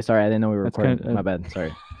 Oh wait, sorry, I didn't know we were That's recording. kinda- My bad.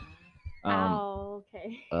 Sorry. Ow.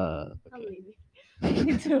 Okay. I'll Okay. leave you.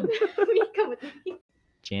 Me too. You come with me.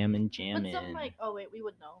 Jamming, What's jamming. up, like? Oh wait, we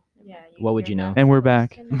would know. Yeah. What would you know? And we're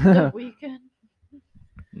back. The weekend.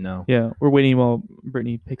 No. Yeah, we're waiting while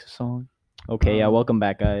Brittany picks a song. Okay, yeah. Um, Welcome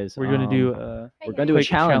back, guys. We're gonna do We're gonna do a quick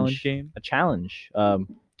challenge. game. A challenge. A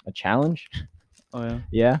challenge. Oh yeah.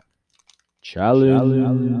 Yeah.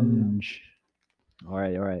 Challenge. All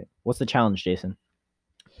right. What's the challenge, Jason?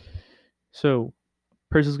 So,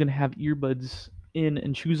 person's gonna have earbuds in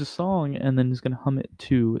and choose a song, and then is gonna hum it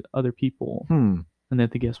to other people, and they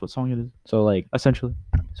have to guess what song it is. So like, Essentially,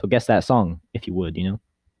 so guess that song if you would.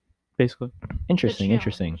 basically.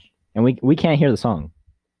 Interesting. And we can't hear the song.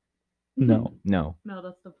 No. No. No,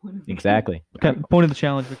 that's the point of Exactly. Point of the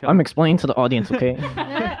challenge. Mikhail. I'm explaining to the audience. Okay.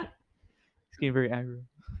 It's getting very aggro.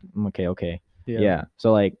 Okay. Yeah.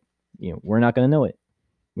 So like, we're not gonna know it.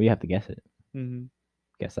 We have to guess it. Mm-hmm.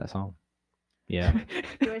 Guess that song. Yeah.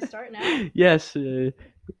 Do I start now? Yes. Do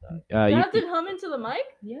I You, have to hum into the mic?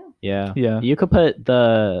 Yeah. yeah. Yeah. You could put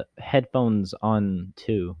the headphones on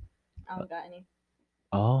too. I don't got any.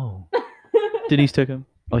 Oh. Denise took him.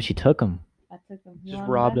 Oh, she took them. I took them. Just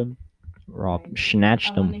robbed him.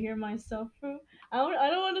 Snatched I want to them. hear myself. I don't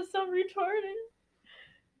want to sound retarded.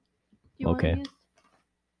 You wanna Okay. use-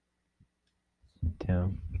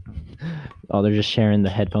 Damn. Oh, they're just sharing the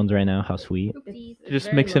headphones right now. How sweet. Oopsies.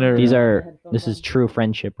 Just mixing it These around. are. This is true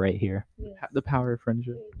friendship right here. The power of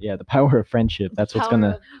friendship. Yeah, the power of friendship. That's what's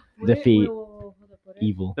gonna defeat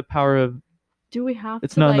evil. The power of. Do we have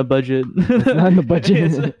It's to not in the like, budget. It's not in the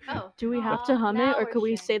budget. Oh. do we have to hum it Now or we're could we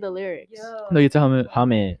sharing. say the lyrics? No, you have to hum it.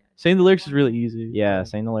 Hum it. Saying the lyrics is really easy. Yeah,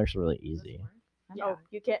 saying the lyrics are really easy. Oh,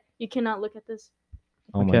 you cannot look at this.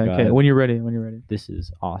 Oh Okay. my god. Okay. When you're ready. This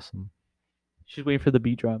is awesome. She's waiting for the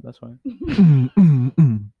beat drop. That's why.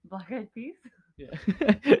 Black Eyed Peas. Yeah.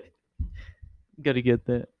 Gotta get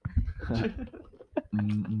that. Fuck,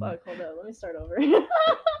 hold on. Let me start over.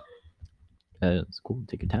 It's cool.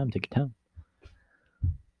 Take your time.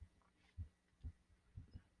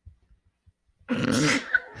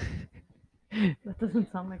 That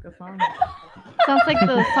doesn't sound like a song. Sounds like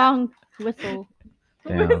the song whistle.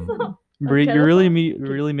 Damn. Brie, Okay, you're really let's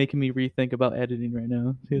really making me rethink about editing right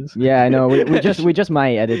now. Yes. Yeah, I know. We just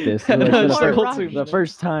might edit this. I know, For it's the, like first, the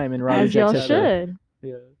first time in Raw As y'all Rejects history. should.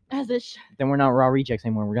 Yeah. As it should. Then we're not Raw Rejects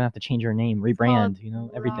anymore. We're gonna have to change our name, rebrand.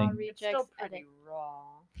 Everything. Raw It's still Rejects pretty raw.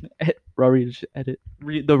 Rory, just edit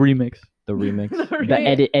the remix. The remix, The the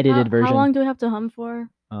remix. edited version. How long do we have to hum for?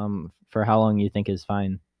 For how long you think is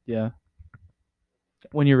fine? Yeah.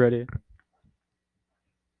 When you're ready.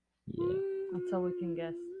 Yeah. That's all we can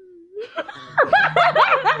guess. You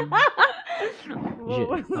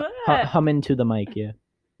What should was that? hum into the mic. Yeah.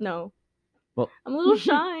 No. Well- I'm a little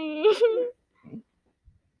shy.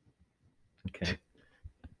 Okay.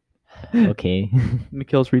 Okay.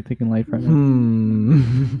 Mikhail's rethinking life right now.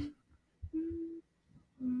 Hmm.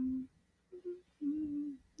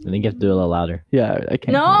 I think you have to do it a little louder. Yeah, I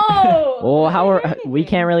can't. No. Oh, how are we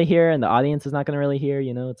can't really hear, and the audience is not gonna really hear.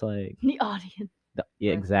 It's like The audience.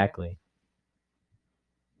 yeah, exactly.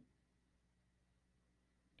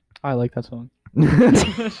 I like that song. Is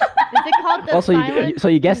it called the Also, silent? so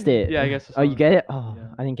you guessed it. Yeah, I guess. Oh, you get it? Oh, Yeah.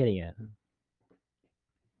 I didn't get it yet.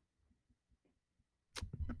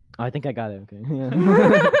 Oh, I think I got it. Okay. Yeah.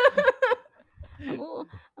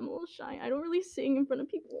 I'm a little shy. I don't really sing in front of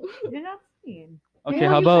people. You're not singing. Okay, Yeah,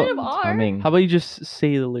 how you about kind of are. Humming. how about you just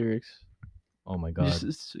say the lyrics? Oh my god.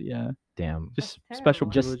 Yeah, Damn. just That's special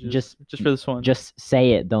terrible. privileges. Just for this one. Just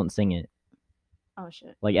say it. Don't sing it. Oh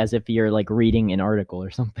shit. Like as if you're like reading an article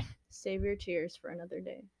or something. Save your tears for another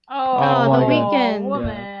day. Oh The my God. Weeknd.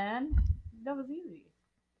 Woman. That was easy.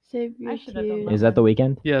 Save I your should've done tears. that. Is that the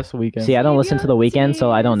weekend? Yeah, it's the weekend. See, I don't listen to the weekend,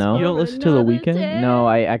 so I don't know. You don't listen to The Weeknd? No,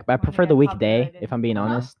 I prefer the weekday. copyrighted. If I'm being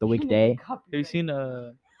honest, the weekday. Have you seen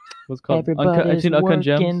what's it called Have you Everybody's seen Uncut working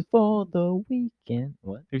Gems? for the weekend.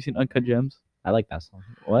 What? Have you seen Uncut Gems? I like that song.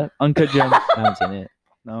 What? Uncut Gems. I haven't seen it.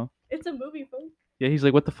 No. It's a movie, folks. Yeah, he's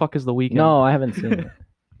like, what the fuck is the weekend? No, I haven't seen it.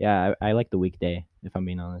 Yeah, I like the weekday. If I'm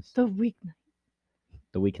being honest, The weeknight.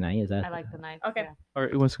 the weeknight is that? I like the night. Okay. Yeah. All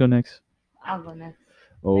right, who wants to go next? I'll go next.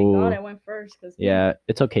 Thank God I Oh, went first. Cause yeah.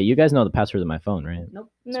 It's okay. You guys know the password of my phone, right?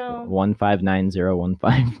 No.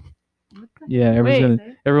 159015. What the Yeah, Wait.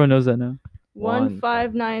 everyone knows that now.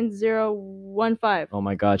 159015. Oh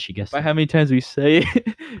my God, she guessed. By it. how many times we say it,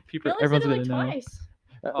 You people, only everyone's said gonna it know. like twice.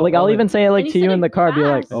 Like I'll Oh, even say it like And to you you said in it the car. Be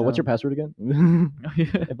like, fast. oh, what's your password again? Yeah.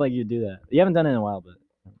 If like you do that, you haven't done it in a while, but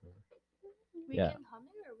We Yeah. can hum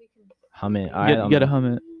it or we can. hum it. You gotta hum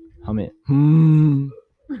it. Hum it.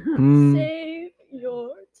 Save your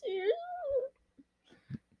tears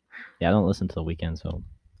Yeah, I don't listen to the weekend, so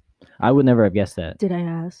I would never have guessed that. Did I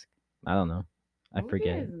ask? I don't know. I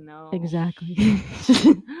forget. No. Exactly.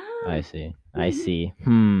 I see. I see.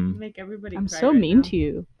 Hmm. Make everybody. I'm cry so right mean now. to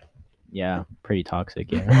you. Yeah, pretty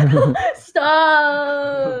toxic. Yeah.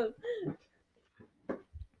 Stop.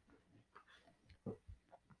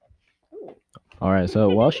 All right. So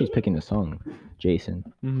while she's picking the song, Jason,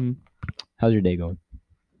 Mm-hmm. how's your day going?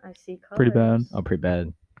 I see colors. Pretty bad. Oh, pretty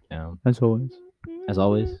bad. As always. As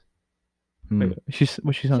always. Hmm. Wait,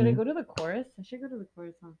 what's she Should I saying? go to the chorus? I should go to the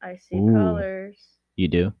chorus. Huh? I see Ooh. colors. You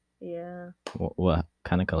do? Yeah. What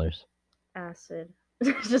kind of colors? Acid.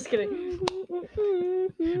 Just kidding.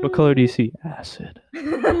 What color do you see? Acid.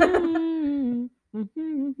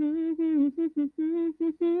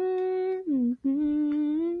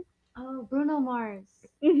 Oh, Bruno Mars.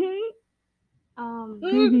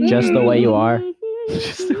 Just the way you are.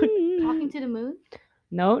 Talking to the moon.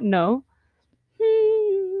 No, no.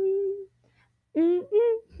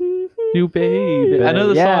 You baby. I know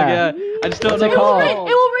the Yeah. song. Yeah. I just don't What's know. it the called? song.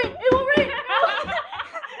 It will rain. It will rain.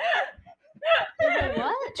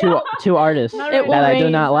 What? Two artists Not that really. I do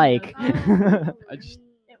Rain. not like. I just.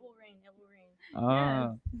 It will rain. It will rain.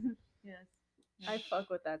 Ah. Yes. I fuck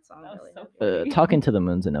with that song That was really. so heavy. funny. Talking to the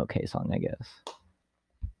Moon's an okay song, I guess.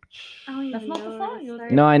 I don't That's even not the know song, where to it was-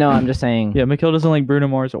 start. No, I know. I'm just saying. Yeah, Mikhail doesn't like Bruno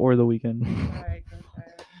Mars or The Weeknd. Alright, go for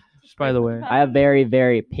it. Just by the way, I have very,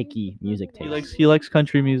 very picky music taste. he likes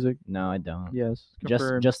country music. No, I don't. Yes,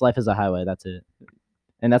 confirmed. Just life is a highway. That's it.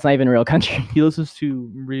 And that's not even real country. he listens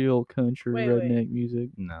to real country Wait. redneck music.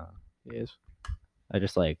 No, Yes. I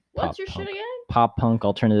just like pop What's your punk. shit again? Pop punk,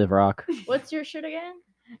 alternative rock. What's your shit again?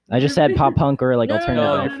 I just said pop punk or like No, no, alternative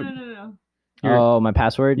no, rock. No. Your- Oh, my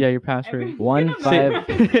password. Yeah, your password.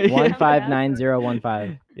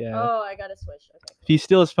 159015. Yeah. Oh, I gotta switch. Okay. If you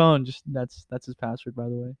steal his phone, just that's his password, by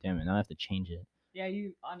the way. Damn it! Now I have to change it. Yeah,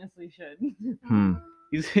 you honestly should. Hmm.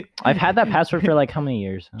 He's I've had that password for like how many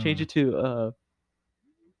years? I don't change know. it to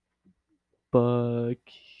Buck.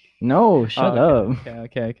 No, shut Oh, up.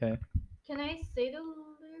 Okay. Can I say the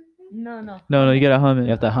lyrics? No. No, you gotta hum it. You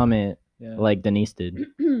have to hum it Yeah. like Denise did.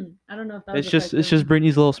 I don't know if that was it's just effective.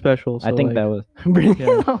 Brittany's little special. So I think like, that was.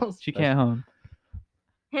 yeah. She can't hum.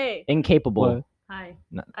 Hey, Incapable. What? Hi.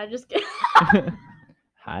 I just get.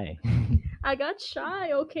 Hi. I got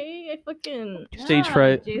shy. Okay, I fucking. Stage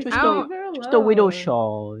fright. Jason, Just a- leave her Just a widow alone.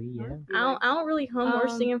 shawl. Yeah. I don't really hum or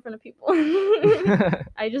sing in front of people.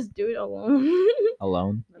 I just do it alone.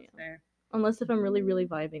 Alone. That's fair. Unless if I'm really, really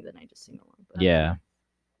vibing, then I just sing along. But Yeah.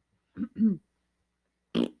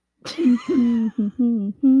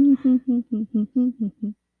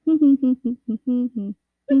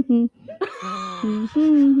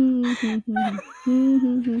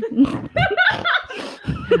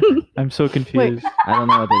 I'm so confused. I don't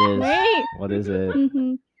know what it is. Wait. What is it?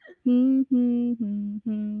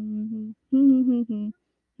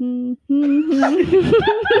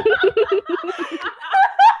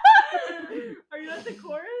 Are you at the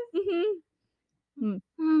chorus?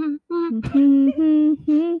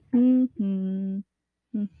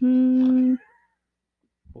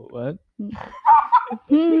 What? I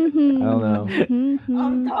don't know.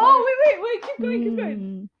 Oh, wait. Keep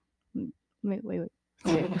going. Wait. wait.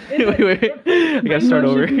 I gotta start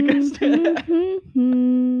over. It's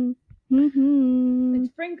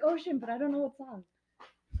Frank Ocean, but I don't know what song.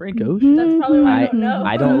 Frank Ocean. That's probably why I I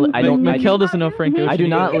don't know. I don't. Mikhail doesn't know Frank Ocean. I do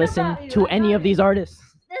not either. listen to any of these artists.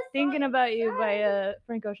 Thinking About You by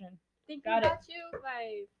Frank Ocean. Thinking Got it. About You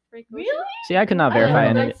by Frank Ocean. Really? See, I could not I don't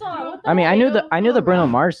verify know any. that song. What the I mean, I knew heck? the Bruno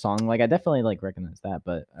Mars song. Like, I definitely like recognize that,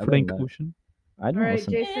 but other than Frank that, Ocean. I don't Alright,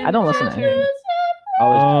 listen. Jason, I don't listen it's to your him. turn.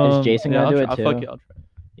 Oh, is Jason yeah, gonna do I'll it too? fuck it, I'll try.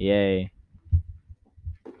 Yay!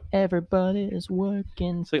 Everybody's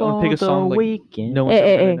working like, I'll for pick a song, the like, weekend. no one's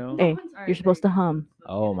Hey, ever hey, gonna know. hey. Alright, You're supposed to hum.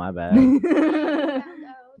 Oh my bad.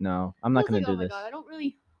 No, I'm not gonna do Oh my this. god, I don't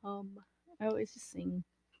really I always just sing.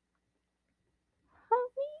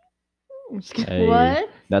 Hey, What?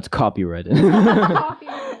 That's copyrighted. Wait, what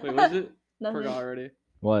was it? Nothing. Forgot already.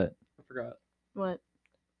 What? I forgot. What?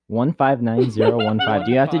 159015.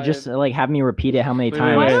 Do you have to just like have me repeat it how many Wait,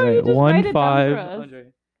 times? Why don't you just write it down for 15. us? Andre.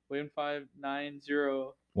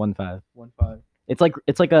 159015. 15.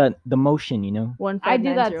 It's like the motion, you know. I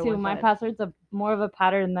do that too. My password's more of a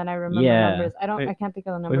pattern than I remember Yeah. numbers. I Wait. can't think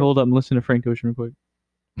of the numbers. Wait, hold up. I'm listening to Frank Ocean real quick.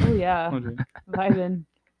 Oh yeah, Andre. vibing.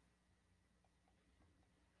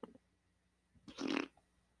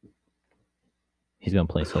 He's gonna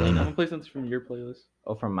play I'm Selena. gonna play something from your playlist.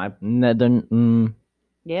 Oh, from my. Then,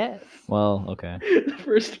 Yes. well, okay.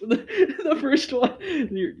 the first one,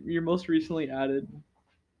 your most recently added.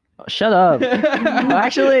 Shut up.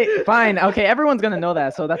 Actually, fine. Okay, everyone's gonna know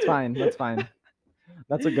that, so that's fine. That's fine.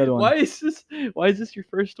 That's a good one. Why is this your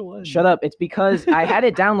first one? Shut up. It's because I had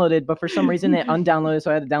it downloaded, but for some reason it undownloaded,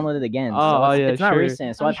 so I had to download it again. Oh, So it's, yeah, it's not sure.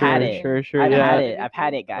 recent, so I'm I've had Sure, it. sure, I've yeah. had it. I've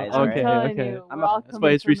had it, guys. Okay, alright? telling okay. you, I'm we're a- all That's why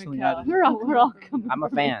coming it's for recently Mikkel. added. We're all coming I'm a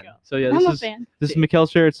for fan. Mikkel. So yeah, I'm this a is fan. this is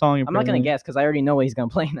Mikkel's favorite song. I'm not gonna apparently. guess because I already know what he's gonna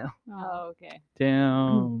play now. Oh, okay.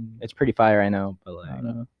 Damn. It's pretty fire, I know, but I like, don't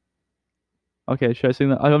know. Okay, should I sing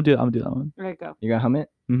that? I'm gonna do that one. All right, go. you gonna hum it?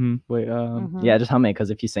 Mm-hmm. Wait. Mhm. Yeah, just hum it, because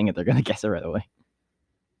if you sing it, they're gonna guess it right away.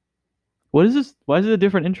 What is this? Why is it a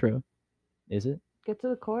different intro? Is it? Get to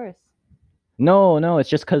the chorus. No, it's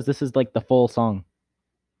just because this is like the full song.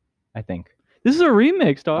 I think. This is a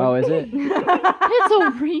remix, dog. Oh, is it? It's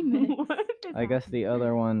a remix. What is I guess the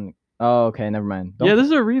other one. Oh, okay, never mind. Yeah, this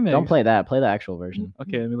is a remix. Don't play that. Play the actual version.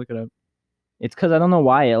 Okay, let me look it up. It's because I don't know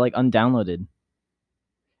why it like undownloaded.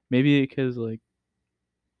 Maybe because like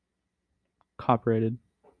copyrighted.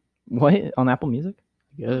 What on Apple Music?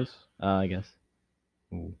 I guess. I guess.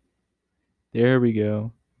 There we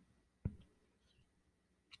go.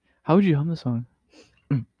 How would you hum the song?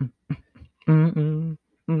 Yeah,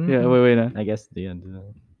 wait. No. I guess the end.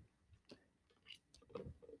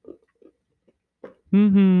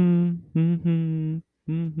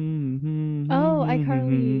 Oh,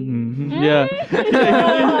 iCarly. Yeah.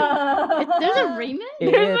 There's a remix?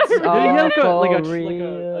 It's They have all like a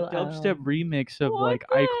real. dubstep remix of What like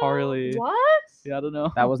the iCarly. What? Yeah, I don't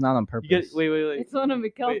know. That was not on You purpose. get wait. It's one of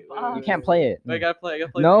Mikkel's Wait, box. You can't play it. I gotta play.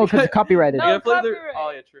 No, because it's copyrighted. No. You gotta play their. copyright. Oh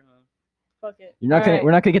yeah, true. Huh? Fuck it. You're not gonna. Alright.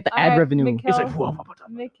 We're not gonna get the ad Alright, revenue. Mikkel, It's like whoa, whoa, whoa.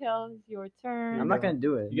 Mikkel, your turn. I'm not gonna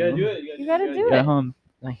do it. You gotta do it. You gotta do You gotta it. hum.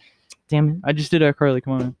 Damn it. I just did iCarly.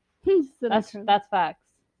 Come on. That's facts.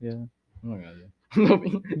 Yeah. Oh my god.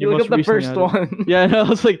 you You look must up the recently first added- one. Yeah, no, I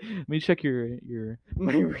was like, let me check your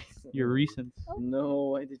My recent. recent No,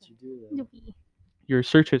 why did you do that? your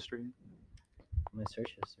search history. My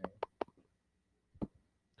search history.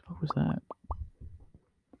 What was that?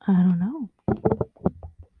 I don't know.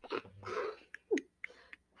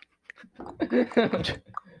 I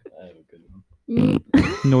have a good one.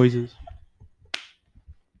 Noises.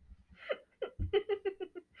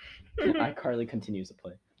 iCarly continues to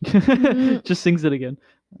play. Just sings it again.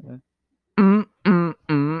 Oh,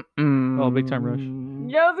 Big Time Rush.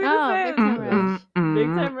 Yeah, I was Oh, gonna Big Time Rush. Big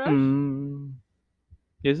Time Rush?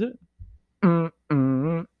 Is it? You're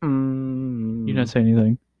You didn't say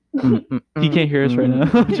anything. He can't hear us right now.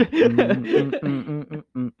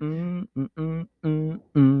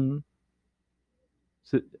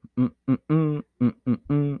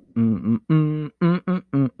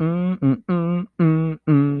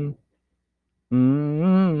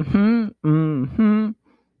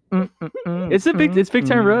 Is it- It's Big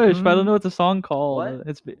Time Rush, but I don't know what the song called. What?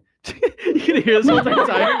 It's big. You can hear us all the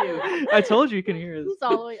time. I told you you can hear us. It's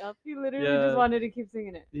all the way up. You literally Yeah. just wanted to keep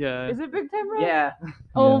singing it. Yeah. Is it Big Time Rush? Yeah. Oh Yeah.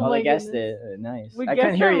 Oh, my they guessed goodness. it. Nice. We I couldn't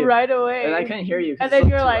guessed hear it you. right away. And I couldn't hear you. 'cause And it's then so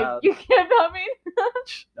you're too like, loud. you can't help me.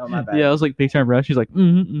 Oh, my bad. Yeah, I was like Big Time Rush. She's like,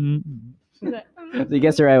 They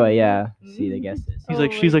guessed it right away. Yeah. See, they guessed it. He's Oh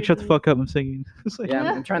like, my she's like, shut the goodness. fuck up, I'm singing. It's like, Yeah,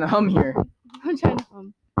 I'm trying to hum here. I'm trying to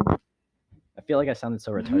hum. I feel like I sounded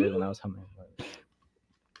so retarded when I was humming. But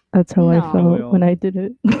That's how No. I Oh, felt when I did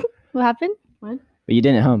it. What happened? you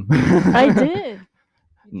didn't hum. I did.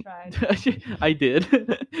 You tried. I did.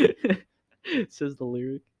 Says the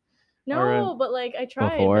lyric. No, Alright. but like I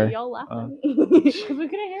tried, Before. but y'all laughed Uh, at me. Because we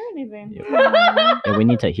couldn't hear anything. Yeah, we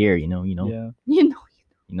need to hear. You know. Yeah. You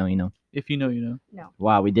know. If you know, you know.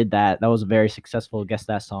 Wow, we did that. That was a very successful Guess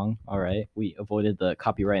That Song. All right. We avoided the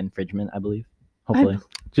copyright infringement, I believe. Hopefully.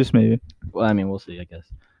 Just maybe. Well, I mean, we'll see, I guess.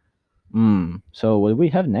 So what do we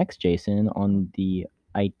have next, Jason, on the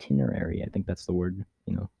itinerary? I think that's the word.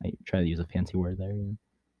 I try to use a fancy word there.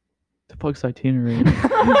 The fuck's itinerary?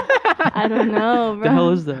 I don't know, bro. the hell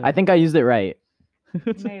is that? I think I used it right.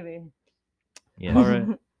 Maybe. Yeah. All right.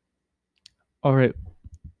 All right.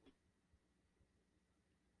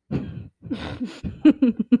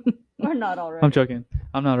 We're not already. I'm joking.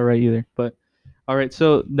 I'm not alright either. But all right.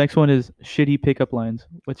 So next one is shitty pickup lines.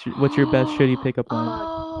 What's your best shitty pickup line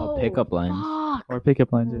Oh, pickup lines. Fuck. or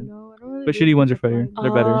pickup lines? Oh, Yeah. no, I don't really But do shitty ones are pickup better. lines.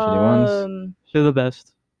 They're better. Shitty ones. They're the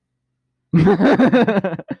best.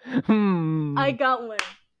 I got one.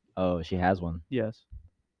 Oh, she has one. Yes.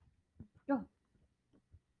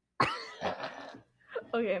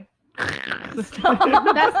 Okay. That's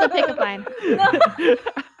the pickup line.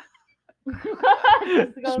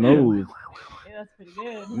 Just go- Smooth. Yeah, that's pretty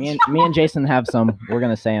good. Me and Jason have some. We're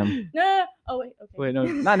gonna say them. No. Oh wait. Okay. Wait, no.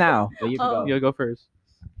 Not now, but you can Oh. go. You gotta go first.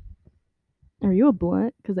 Are you a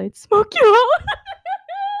blunt? Because I'd smoke you out.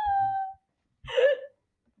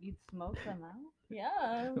 You'd smoke them out?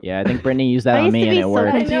 Yeah. Yeah, I think Brittany used that I on used me to and be it so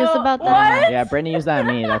worked. confused I know. about that. What? Yeah, Brittany used that on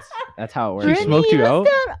me. That's how it She works. smoked you used out?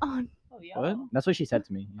 that on- Oh yeah. What? That's what she said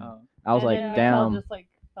to me. yeah. Oh. I was And like, then Mikhail damn. just like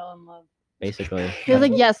fell in love. Basically, He was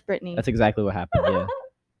like, yes, Brittany. that's exactly what happened. Yeah.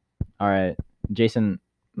 All right, Jason.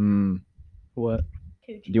 What?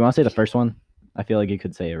 Do you want to say the first one? I feel like you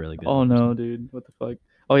could say it really good. Oh no, dude. What the fuck?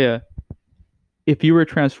 Oh yeah. If you were a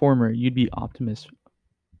Transformer, you'd be Optimus.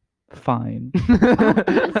 Fine.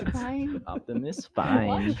 Optimus Prime. Optimus Watch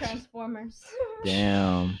fine. Transformers.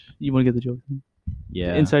 Damn. You want to get the joke? Then?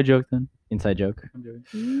 Yeah. Inside joke then. Inside joke. I'm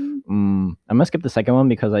joking. Mm. I'm gonna skip the second one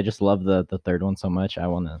because I just love the third one so much. I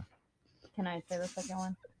wanna. Can I say the second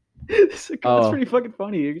one? That's Oh. pretty fucking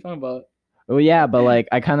funny. What are you talking about? Well, yeah, but like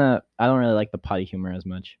I don't really like the potty humor as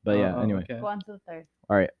much. But yeah, Oh, anyway. okay. Go on to the third.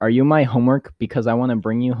 All right. Are you my homework because I want to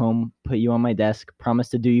bring you home, put you on my desk, promise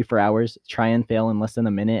to do you for hours, try and fail in less than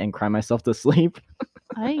a minute, and cry myself to sleep?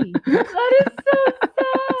 Hi. That is so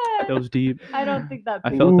sad. That was deep. I don't think that. I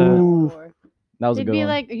people felt that. did Ooh. before. That was a They'd good be one.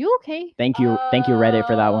 like, are you okay? Thank you, Reddit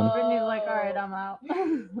for that one. Brittany's like, all right, I'm out.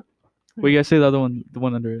 Well, you guys say the other one, the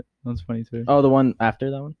one under it. That one's funny too. Oh, the one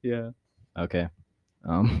after that one. Yeah. Okay.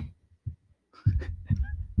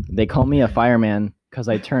 They call me a fireman because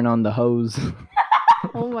I turn on the hose.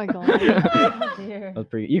 Oh my god. Oh, dear. That's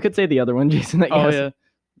pretty. You could say the other one, Jason. That you Oh have- yeah.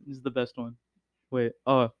 This is the best one. Wait.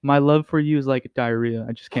 Oh, my love for you is like diarrhea.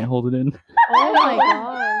 I just can't hold it in. Oh my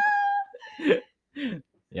god.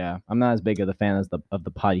 Yeah, I'm not as big of a fan as of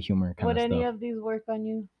the potty humor kind Would of any stuff. of these work on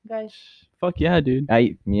you guys? Fuck yeah, dude.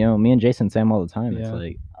 Me and Jason say them all the time. It's Yeah.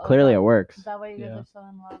 like Oh, clearly that- it works. Is that why you guys Yeah. are so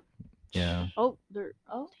in love? Yeah. Oh, they're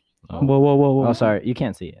Oh, Oh. Whoa. Oh, sorry, you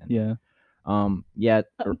can't see it. Yeah. Yeah.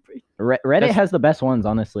 Reddit That's- has the best ones,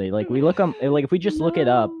 honestly. Like we look them, like if we just look it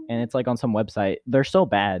up and it's like on some website, they're so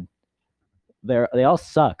bad. They all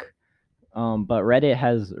suck. But Reddit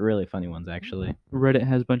has really funny ones actually. Reddit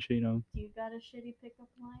has a bunch of You got a shitty pickup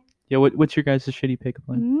line? Yeah. What's your guys' shitty pickup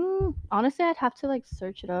line? honestly, I'd have to like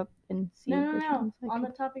search it up and see. No. which ones I On the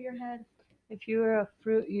could- top of your head. if you were a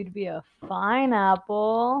fruit, you'd be a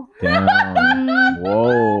pineapple. Damn. Mm,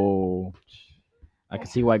 Whoa. I can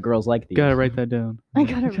see why girls like these. Gotta write that down. I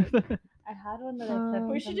gotta write. I had one that I Um, said.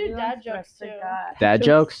 We should do dad jokes, too. Dad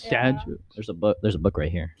jokes. Dad Yeah. jokes. There's a book. There's a book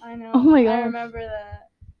right here. I know. Oh my I gosh. remember that.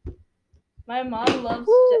 My mom loves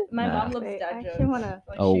Woo. my Nah. mom loves Wait, I dad actually jokes. wanna-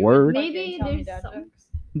 Like, A she would word? fucking Maybe tell me there's dad some- jokes.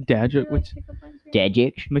 Dad Do you joke. like What's pickup lines, Ray? Dad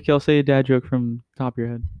jokes. Mikhail, say a dad joke from the top of your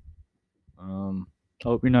head. Oh,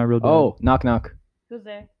 Oh, you're not a real dad. knock knock. Who's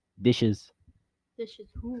there? Dishes. This is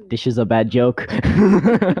who? Dish is a bad joke.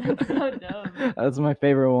 That's so dumb. That's my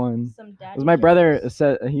favorite one. Some daddy Because my brother jokes.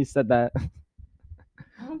 said that.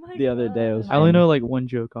 Oh my the other day, it was God. I only know like one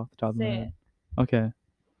joke off the top of my Say head. it. Okay.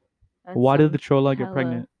 That's Why did some the Chola get hella-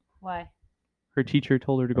 pregnant? Why? Her teacher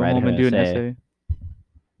told her to go Write home her and do an essay. essay.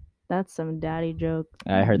 That's some daddy joke.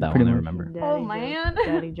 I heard that Pretty one. I much. remember. Daddy Oh joke, man.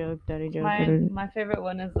 Daddy joke. Daddy joke. My favorite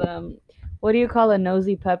one is what do you call a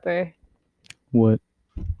nosy pepper? What?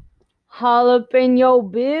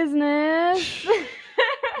 Jalapeno business.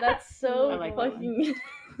 That's so I like that one. fucking.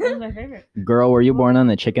 That's my favorite. Girl, were you born on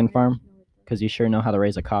a chicken farm? Because you sure know how to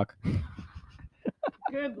raise a cock.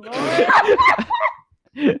 Good lord.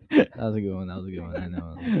 That was a good one. I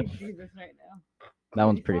know. I need Jesus right now. That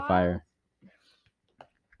one's pretty fire.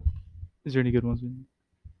 Is there any good ones? You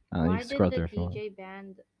Why can did scroll the through if you want. DJ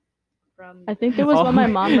band from I think it was what my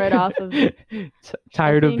mom read off of.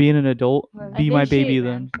 Tired of think- being an adult? I Be think my she- baby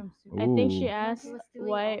then. I think she Ooh. asked was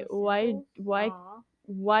stealing all the why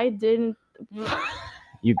samples? didn't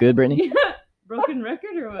You good, Brittany? Broken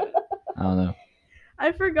record or what? I don't know.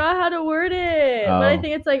 I forgot how to word it. But I Oh.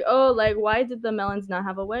 think it's like why did the melons not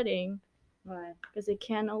have a wedding? Why? Because they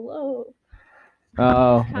can't elope.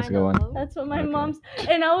 Oh, that's a Kinda good one. low. That's what my Okay. mom's.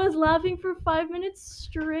 And I was laughing for 5 minutes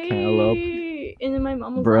straight. elope. And then my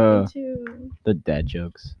mom was Bruh. laughing too. The dad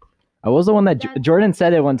jokes. I was the one that Dad Jordan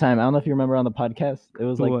said it one time. I don't know if you remember on the podcast. It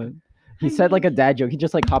was like What? he said like a dad joke. He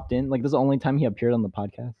just like hopped in. Like this is the only time he appeared on the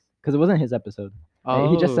podcast because it wasn't his episode.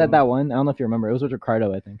 He just said that one. I don't know if you remember. It was with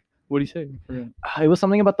Ricardo, I think. What do you say? I forgot. It was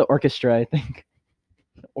something about the orchestra, I think.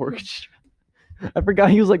 Orchestra. I forgot.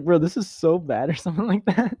 He was like, "Bro, this is so bad," or something like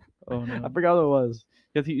that. Oh no. I forgot what it was.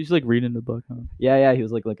 You have to usually like read in the book, huh? Yeah. He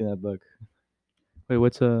was like looking at a book. Wait,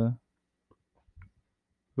 what's the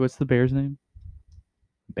bear's name?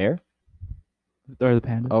 Bear? Or the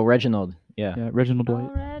panda? Oh, Reginald. Yeah, Yeah, Reginald Dwight.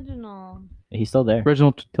 Oh, Reginald. he's still there.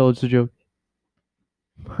 Reginald, tell us a joke.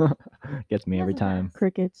 Gets me every has a time.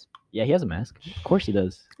 Crickets. Yeah, he has a mask. Of course he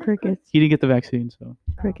does. Crickets. He didn't get the vaccine, so.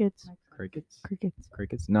 Crickets. Crickets. Crickets.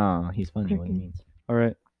 Crickets. No, he's funny. What do you mean? All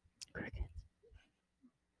right. Crickets.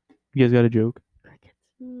 You guys got a joke? Crickets.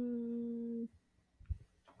 Hmm.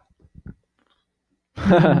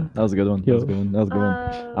 That was a good one. That was a good one. That was a good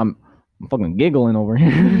one. I'm fucking giggling over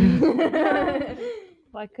here.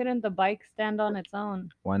 Why couldn't the bike stand on its own?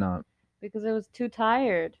 Why not? Because it was too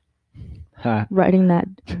tired. Ha. Writing that.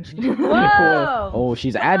 Whoa! Oh,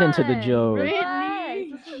 she's adding to the Fun. joke.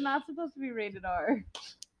 Brittany, this is not supposed to be rated R.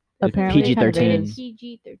 Apparently PG-13.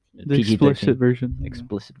 PG-13. The PG-13. explicit version.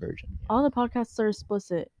 Explicit version. All the podcasts are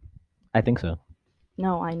explicit. I think so.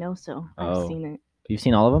 No, I know so. Oh. I've seen it. You've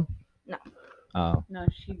seen all of them? No. Oh, No,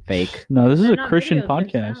 she. fake. No, this is They're a not Christian videos,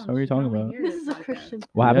 they're podcast. sounds. What are you She can talking only about? hear This the is a podcast. Christian.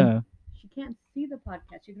 What happened? Yeah. She can't see the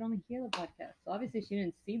podcast. She can only hear the podcast. So obviously she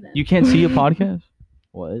didn't see them. You can't see a podcast?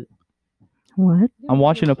 What? What? I'm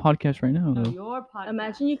watching a podcast right now. No, though. your podcast.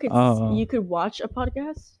 Imagine you could Oh. you could watch a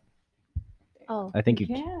podcast. Oh. I think you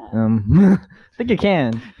can. I think you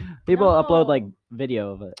can. People upload like No.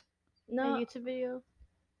 video of it. A No. YouTube video.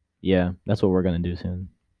 Yeah, that's what we're gonna do soon.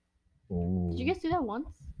 Ooh. Did you guys do that once?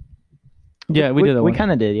 Yeah, we did that We one.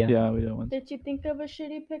 kind of did, yeah. Yeah, we did one. Did you think of a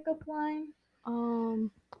shitty pickup line?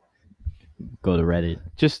 Go to Reddit.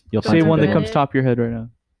 Just You'll say find one that something. comes top of your head right now.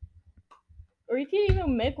 Or you can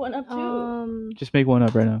even make one up too. Just make one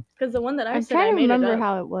up right now. Because the one that I I'm said, I trying to made remember it up.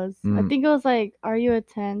 how it was. I Mm. think it was like, "Are you a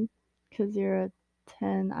 10? Because you're a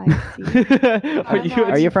 10 IC." Are don't you? know.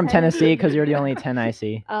 Are you from 10? Tennessee? Because you're the only 10 I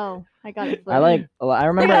see. Oh, I got it. I like. I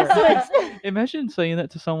remember. Imagine saying that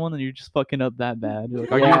to someone and you're just fucking up that bad. You're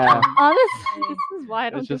like, are Yeah. you? Honestly, this is why I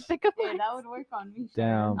don't It's do just- pickup Yeah, lines. that would work on me.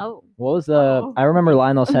 Damn. Oh. What was the? Uh-oh. I remember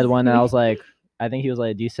Lionel said I'm one, and I sorry. was like, I think he was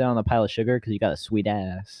like, "Do you sit on a pile of sugar? Because you got a sweet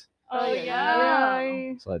ass." Oh yeah.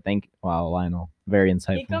 yeah. So I think, wow, Lionel, very He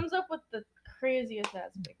insightful. comes up with the craziest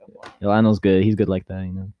ass pickup line. Yeah, Lionel's good. He's good like that,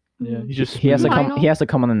 you know. Yeah, he just. He has to smooth. come. Lionel? He has to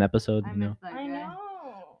come on an episode, I you know. miss that I guy. know.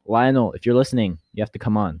 Lionel, if you're listening, you have to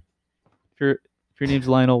come on. If your name's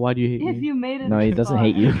Lionel, why do you hate If me? you made it. No, he this doesn't far.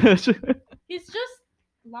 hate you. He's just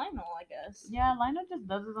Lionel, I guess. Yeah, Lionel just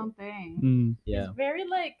does his own thing. Mm, Yeah. He's very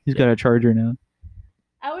like. he's got a charger now.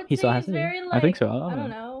 I would He say still has he's to, yeah. very like. I think so. I don't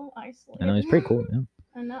know. Isolated. I know he's pretty cool. Yeah.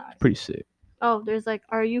 I know. Pretty sick. Oh, there's like,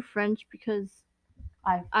 "Are you French?" Because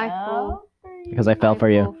I I fell fall for you. Because I fell for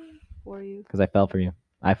you. For you. Because I fell for you.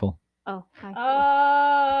 Eiffel. Oh, hi. Uh,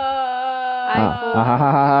 Eiffel. Ha ha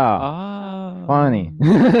ha ha. Ah. Funny. Do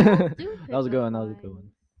That was a good pickup one. That was a good one.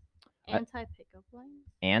 lines. Anti-pickup lines.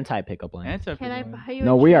 Anti pickup line. Answer Can I for buy you?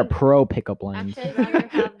 No, a we are drink? pro pickup lines. Actually, I'd rather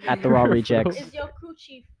have At the Raw Pro. Rejects. Is your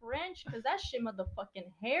coochie French? Because that shit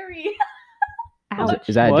motherfucking hairy.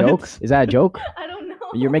 Is that a What? joke? Is that a joke? I don't know.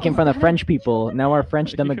 You're making fun of French people. Now our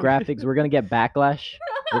French You- demographics, we're gonna get backlash.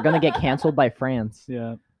 We're gonna get canceled by France.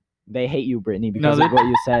 Yeah, They hate you, Brittany, because they- of what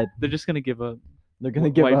you said. they're just gonna give up. They're gonna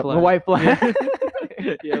Wh- give white up flag. the white flag.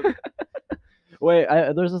 Yep. Wait,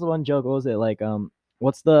 there's this one joke. What was it like?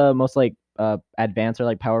 What's the most like advanced or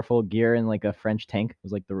like powerful gear in like a French tank? It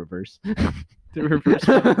was like the reverse. The reverse.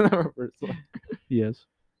 The reverse one. Yes.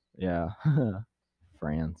 Yeah.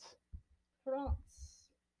 France. France.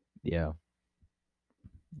 Yeah.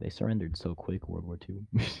 They surrendered so quick, World War II.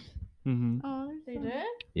 Mm-hmm. Oh, They did?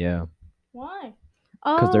 yeah. Why?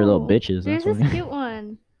 Because they're little Oh, bitches. There's That's this what. cute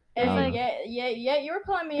one. It's Um, like, yeah, you were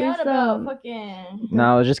calling me There's, out about um, fucking.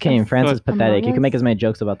 No, I was just kidding. That's France is Among pathetic. You can make Us. as many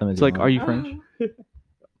jokes about them as It's you like, want. are you French?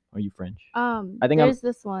 Are you French? I think I'm- there's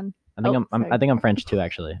this one. I think Oh, I sorry. think I'm French too,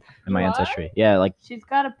 actually, in my You are? ancestry. Yeah, like She's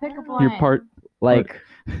got a pickup line. You're part like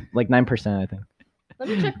 9%, I think. Let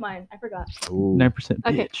me check mine. I forgot. Ooh, 9%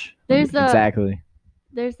 Okay. bitch. There's the exactly.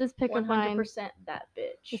 there's this pickup 100% line. that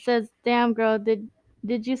bitch. It says, "Damn girl, did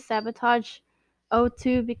you sabotage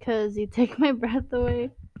O2 because you take my breath away?"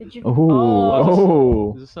 Did you? Oh,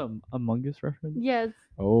 oh, Is this a Among Us reference? Yes.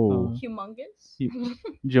 oh. Humongous.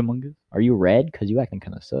 Jamungus? Are you red? Cause you acting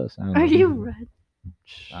kind of sus. I don't know. Are you red?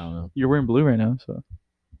 I don't know You're wearing blue right now, so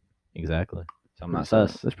exactly. So I'm not pretty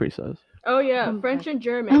sus. That's pretty sus. Oh yeah, I'm French back. and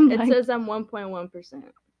German. I'm It back. says I'm 1.1%.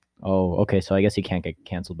 Oh, okay. So I guess you can't get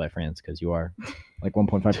canceled by France because you are like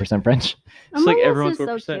 1.5% French. It's like Among Us everyone's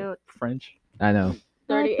is so 4% cute. French. I know.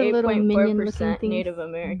 I like the little minion-looking 38.4% things. Native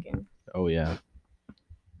American. Oh yeah.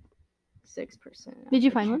 6%. Did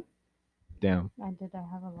you find one? Damn. I did. I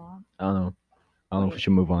have a lot. I don't know. I don't know if we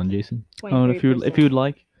should move on, Jason. Oh, and if you'd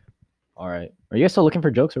like. All right. Are you guys still looking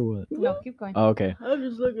for jokes or what? No, keep going. Oh, okay. I'm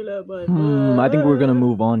just looking at my. I think we're gonna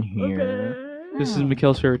move on here. This is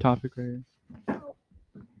Mikhail's favorite topic right here.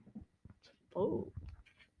 Oh.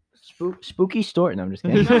 Spooky story. No, I'm just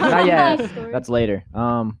kidding. Not yet. Story. That's later.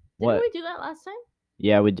 What? Didn't we do that last time?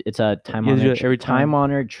 Yeah, it's a time You guys do honored it every time.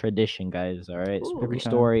 time-honored tradition, guys. All right, Ooh. spooky Every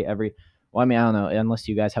time. story every. Well, I mean, I don't know, unless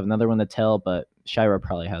you guys have another one to tell, but Shira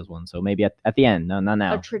probably has one, so maybe at the end. No, not A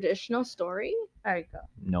now. traditional story? There you go.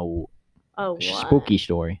 No. Oh, what? Spooky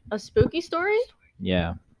story. A spooky story?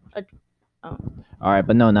 Yeah. Oh. All right,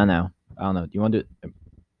 but no, not now. I don't know. Do you want to do it?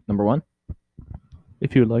 Number one?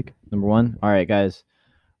 If you would like. Number one? All right, guys.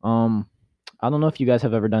 I don't know if you guys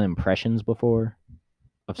have ever done impressions before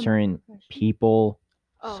of certain people,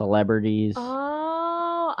 Oh. celebrities,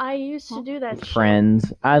 Oh, I used to do that. shit.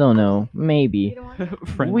 friends. I don't know. Maybe.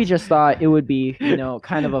 Friends. We just thought it would be,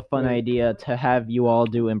 kind of a fun idea to have you all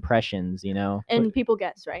do impressions, And people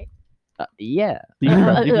guess, right? Yeah. You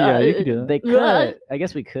can, you can do that. They could. I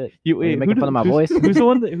guess we could. You, Are you wait, making who fun of my who's- voice? Who's the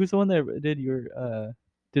one that did your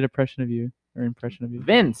did impression of you or impression of you?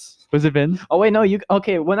 Vince. Was it Vince? Oh wait, no,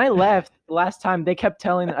 okay, when I left last time they kept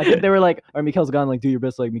telling, I think they were like, or Mikhail's gone, like do your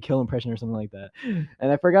best like Mikhail impression or something like that.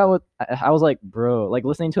 And I forgot what I was like, bro, like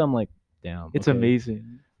listening to him like, damn. It's okay.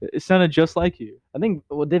 amazing. It sounded just like you. I think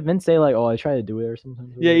did Vince say like, oh, I try to do it or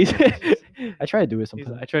something? Yeah, he said. I try to do it He's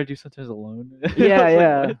sometimes. like, I try to do sometimes alone. I Yeah, was like,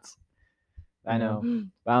 yeah. what? I know.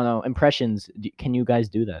 I don't know. Impressions. Can you guys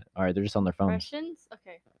do that? All right, they're just on their phones. Impressions?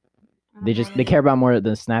 Okay. They care about more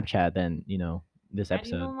than Snapchat than this How do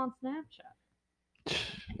you know episode. I'm on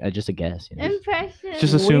Snapchat? Just a guess. Impressions.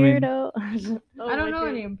 Just assuming. Weirdo. I don't know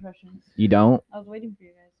any impressions. You don't? I was waiting for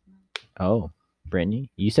you guys. Oh,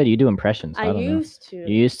 Brittany, you said you do impressions. I don't know. used to.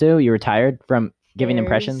 You used to? You retired from giving There's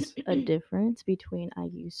impressions? a difference between I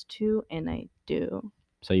used to and I do.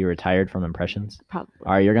 So you retired from impressions? Probably.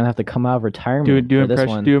 All right, you're gonna have to come out of retirement Do for this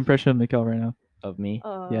impression. one Do impression of Mikhail right now. of me.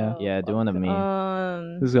 Yeah. Yeah, do one of me.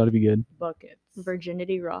 This has got to be good. Buckets.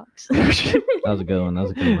 Virginity rocks. That was a good one. That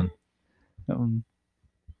was a good one.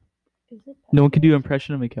 No one can do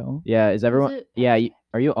impression of Mikhail. Yeah, is everyone? it Yeah,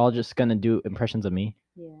 are you all just gonna do impressions of me?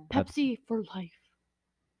 Yeah. Pepsi for life.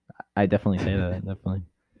 I definitely say that. Definitely.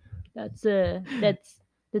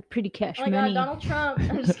 That's pretty cash Oh my money. god, Donald Trump.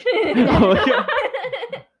 I'm just kidding. Oh, yeah.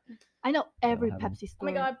 I know every happened? Pepsi Oh store.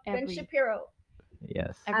 my god, Ben every, Shapiro.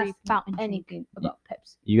 Yes. every Ask me fountain. drink. anything about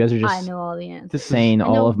Pepsi. You guys are I just know all the answers. This is saying I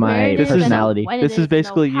all know of where my it is, I know personality. when it this is, is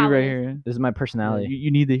basically know you how it right is. here. This is my Yeah, personality.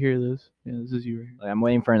 you need to hear this. Yeah, this is you right here. Like, I'm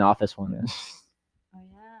waiting for an office one. Yeah. Oh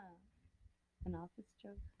yeah. An office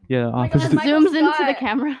joke. Yeah, my office. God, Is the, Michael Zooms into the Scott.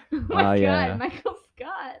 camera. Oh my Oh, yeah. god, Michael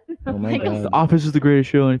Scott. Oh my Like, god. the office is the greatest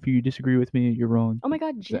show, and if you disagree with me, you're wrong. Oh my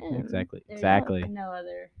god, Jim. Exactly. There's Exactly. No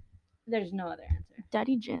other. There's no other answer.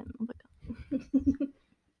 Daddy Jim. Oh my god.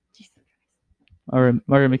 Jesus Christ. All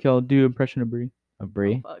right, Mikhail, do impression of Brie. Of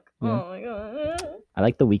Brie. Fuck. Yeah. Oh my god. I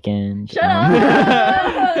like the weekend. Shut up.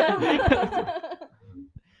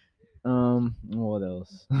 What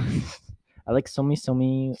else? I like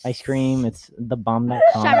Somi ice cream. It's the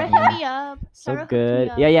bomb.com. Shara hit me up. So Shara hooked good.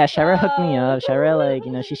 me up. Yeah, Shara hooked me up. Shara,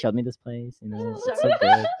 like, she showed me this place. It's so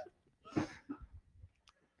good.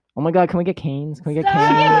 Oh my god, can we get canes? Can we get Stop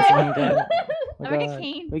canes? it! Oh my god. Oh my Can we get god.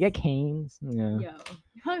 canes? Can we get canes? Yeah. Yo.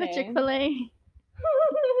 Hung a Okay. Chick-fil-A.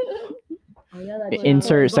 Oh yeah, that's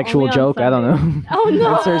Insert but sexual only on joke. I don't Sunday. know. Oh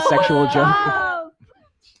no! Insert sexual joke. Stop!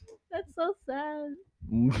 That's so sad.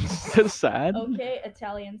 That's sad. Okay,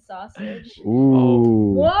 Italian sausage.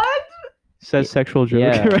 Ooh. What? Says sexual joke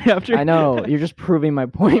Yeah. right after. I know. You're just proving my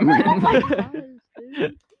point. Oh my man. gosh,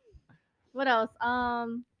 dude. What else?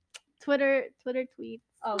 Twitter tweets.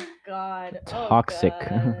 Oh god. Oh, Toxic.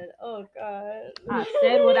 God. Oh god. I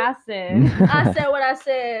said what I said. I said what I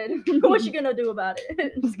said. What you gonna do about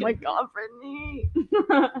it? Just My kidding. God, Brittany.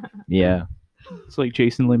 Yeah. It's like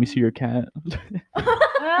Jason, let me see your cat.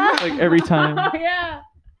 Like every time. Yeah.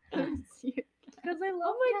 Because I love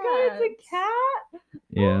Oh my god, it's a cat.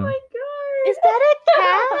 Yeah. Oh my god. Is that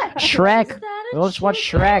a cat? Shrek. Is that a Let's watch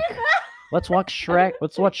chicken? Shrek. Let's watch Shrek.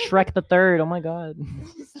 Let's watch Shrek the Third. Oh my god.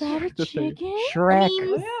 Is that a The thing. chicken? Shrek.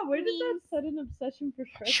 Oh yeah, where did that sudden obsession for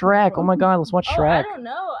Shrek? come Shrek. Oh from? my god. Let's watch Oh, I Shrek. don't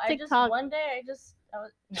know. I just TikTok. one day I was.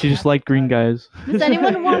 She just liked green guys. Does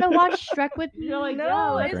anyone want to watch Shrek with me? You're like, No, yeah,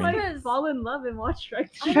 let's it's like because- fall in love and watch Shrek.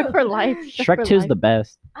 I Shrek don't- for life. Shrek for 2 is life. the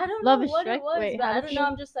best. I don't Love know is what Shrek? it was, Wait, but how I does don't she- know.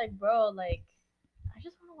 I'm just like, bro, like, I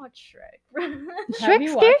just want to watch Shrek. Have Shrek you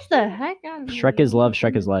scares watched the it? heck out of me. Shrek is love.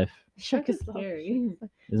 Shrek is life. Shrek is scary.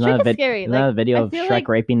 Isn't Shrek that a, is scary, isn't that a like, video I of feel Shrek like-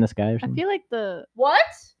 raping this guy or I something? feel like the What?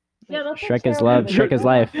 Yeah, that's a Shrek is terrible love. video. Shrek is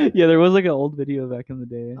life. Yeah, there was like an old video back in the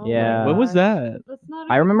day. Oh Yeah. When was that? That's not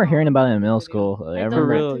a I remember good hearing one. about it in middle Video. school. Like, I don't remember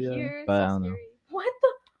real, want to yeah. hear, But I so don't know. scary. What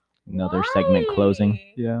the? another segment closing.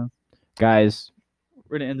 Why? Yeah. Guys,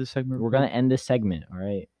 We're gonna end this segment. we're gonna end this segment. All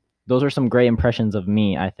right. Those are some great impressions of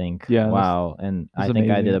me. I think. Yeah, that's- Wow. And I that's think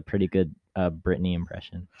I did amazing. a pretty good Britney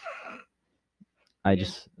impression. I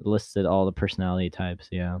just listed all the personality types.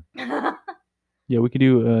 Yeah. Yeah, we could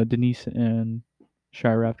do Denise and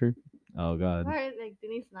Shire after. Oh God. Alright, like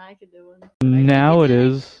Denise and I could do one. Now it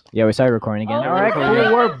is. Yeah, we started recording again. Oh all right. my Cool.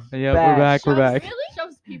 God. We're Yeah, back. we're back. Really?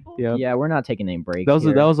 Shows people. Yeah. Yeah, we're not taking any breaks. That was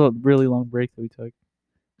here. that was a really long break that we took.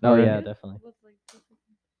 Oh Alright. yeah, definitely.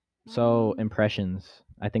 So impressions.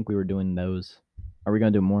 I think we were doing those. Are we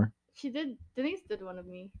gonna do more? She did. Denise did one of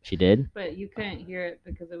me. She did. But you couldn't hear it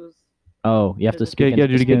because it was. Oh, you have to speak, Yeah,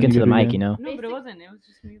 do it speak again, into you the gotta do it mic. You again. know. No, but it wasn't. It was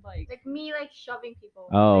just me like Like me, like shoving people.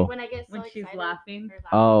 Oh. Like when I get so when she's excited laughing. or laughing.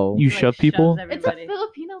 Oh, You she, shove shoves people? It's a Everybody.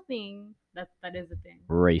 Filipino thing. That is a thing.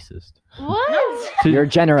 racist. What? You're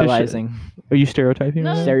generalizing. Are you stereotyping?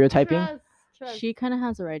 No, right now? Stereotyping? trust. She kind of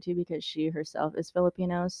has a right to because she herself is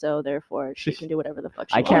Filipino, so therefore she She's- can do whatever the fuck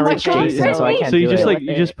she I wants. can't Oh my reach God, Jason, so I really? can't So you do just it. like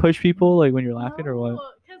you just push people like when you're laughing or what?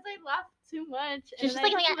 Because I laugh too much. She's and just then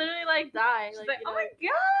like, I just literally like die. She's Like, like, you oh know,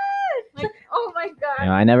 my god! like, oh my god. You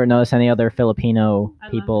know, I never noticed any other Filipino I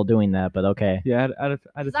love people doing that, but okay. Yeah, I had a 'Cause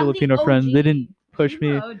I'm the Filipino friend. They OG. didn't push She's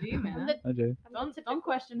me. the OG, man. Okay. Don't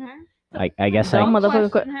question her. I guess Dumb I.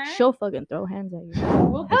 motherfucker. question her. She'll fucking throw hands at you.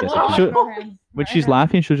 We'll I guess we'll Should- throw hands When right she's now.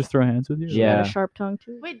 laughing, she'll just throw hands with you. She got Yeah. a sharp tongue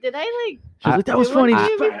too. Wait, did I like? She's like, that was do one funny.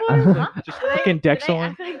 to you before? Huh? Just Did I- fucking deck did I someone.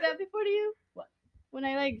 act like that before to you? What? When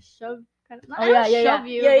I like shove kind of. Oh yeah, yeah, yeah, shove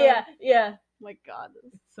you. yeah, but- yeah. Oh my god.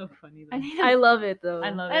 It's so funny. I Though. need I love it though. I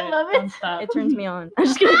love I it. love it. Don't stop. It turns me on. I'm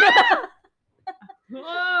just kidding.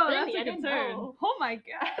 Whoa, Really? that's I a didn't good turn. know. Oh my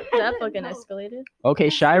god. That fucking No. escalated. Okay,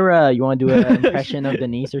 Shira, you want to do an impression of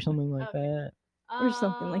Denise or something like Okay. that? Or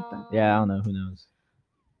something like that. Yeah, I don't know. Who knows?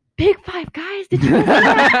 Big five, guys. Did you guys see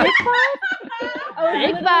that? Big five? I was Big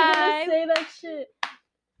literally five. gonna say that shit.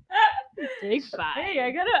 Big five. Hey,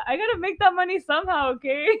 I gotta make that money somehow,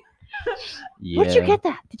 okay? Yeah. Where'd you get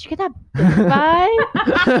that? Did you get that? Big five?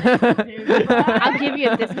 I'll give you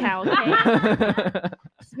a discount, okay?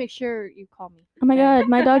 Just make sure you call me. Oh my god,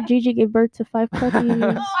 my dog Gigi gave birth to 5 puppies.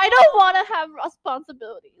 I don't want to have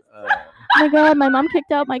responsibilities. Oh my god, my mom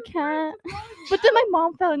kicked out my cat. But then my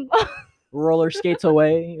mom fell in love. Roller skates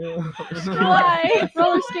away. Why?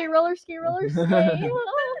 Roller skate, roller skate, roller skate.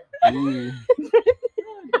 Ooh,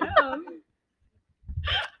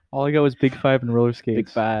 All I got was Big Five and roller skates. Big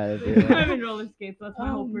five. I'm Yeah. in roller skates. That's my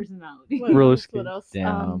whole personality. What Roller else? skate. What else?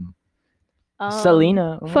 Damn. Um,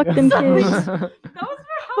 Selena. Oh my fuck God. them kids. That was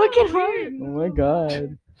for Fucking Halloween. Oh my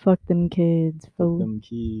god. Fuck them kids. Fool. Them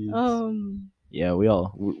kids. Um, Yeah, we're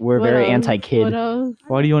what very else? anti-kid. What else?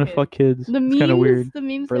 Why do you want to fuck kids? The It's memes. kind of weird. The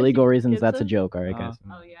memes For that legal she reasons, gives that's a us. joke, alright, guys.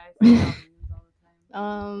 Oh yeah, I see that on memes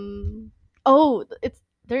all the time. Oh,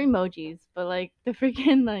 they're emojis, but like the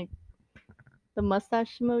freaking like the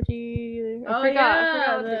mustache emoji. I Oh, forgot. yeah, I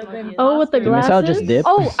forgot what the- the emoji is. Oh, with the Did Michelle glasses? just dip?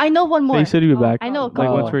 Oh, I know one more. They said you'd be back. I know a Like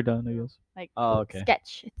couple once more. we're done, I guess. Like Oh, okay.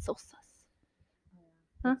 sketch. It's so sus.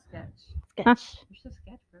 Huh? Sketch. Sketch. You're so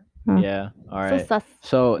sketch, bro. Yeah, So alright. sus.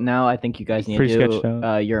 So now I think you guys need Pretty to do sketched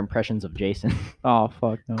out. your impressions of Jason. Oh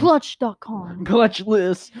fuck no. Clutch.com. Clutch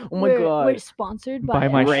list. Oh my god. We're sponsored Buy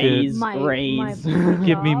by my shit. Raise, my- raise.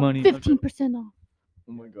 Give me money. 15% off.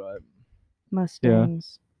 Oh my god.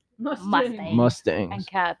 Mustangs. Mustang. Mustangs. And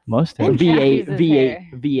cats. Mustang. And V8, Catches his V8, hair.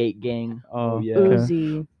 V8 gang. Oh yeah. okay.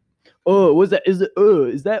 Uzi. Oh, was that? Is it?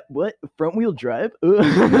 Is that what? Front wheel drive?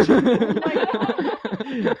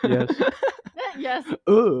 Yes. Yes.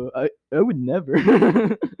 I would never.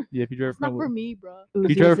 Yeah, if you drive a It's not front for wheel, me, bro. if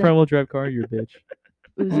you drive a Uzi's front wheel drive car, you're a bitch.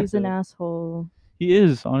 Uzi's an asshole. He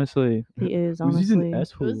is honestly. He is, Uzi's honestly. an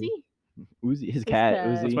asshole. Uzi? Uzi, his cat. cat.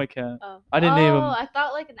 Uzi. That's my cat. Oh. I didn't name him. I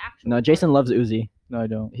thought like an actual. No, Jason loves Uzi. No, I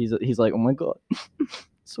don't. He's like, oh my god,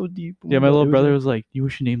 so deep. Oh Yeah, my God, little Uzi." brother was like, "You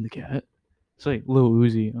should name the cat." It's like Lil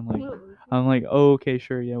Uzi. I'm like, oh, okay,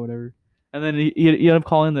 sure, yeah, whatever. And then he ended up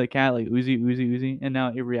calling the cat like Uzi, Uzi, Uzi, and now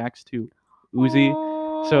it reacts to Uzi.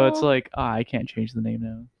 So it's like, I can't change the name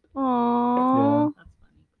now. Aww. That's funny.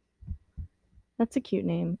 That's a cute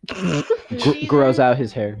name. Grows out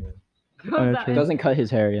his hair. Oh, true. Doesn't cut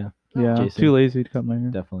his hair. Yeah, Yeah, I'm Jason. too lazy to cut my hair.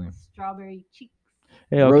 definitely. Strawberry cheeks.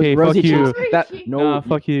 Hey, okay, Rosy fuck you. cheeks. That no, Nah,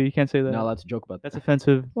 fuck you. You can't say that. Not allowed to joke about That's that.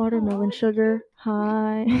 offensive. Watermelon sugar.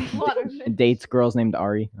 Hi. Watermelon. Dates girls named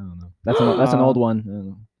Ari. I don't know. That's an old one. I don't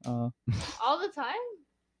know. All the time?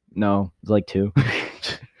 No, it's like 2.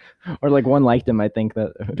 Or like one liked him. I think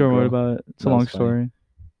that. Don't worry girl. about it. It's a That long was funny. story.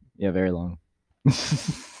 Yeah, very long.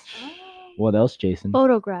 What else, Jason?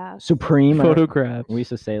 Photographs. Supreme. Photographs. We used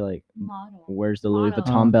to say like, Model. "Where's the Louis Model.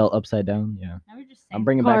 Vuitton belt upside down?" Yeah, Now we're just I'm saying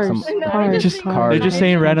bringing back some. Cars. No, Cars. Just Cars. cars. They're just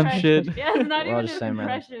saying random shit. Yeah, it's not We're all even just his saying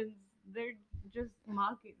random. impressions. They're just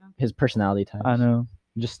mocking them. His personality types. I know.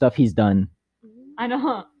 Just stuff he's done. I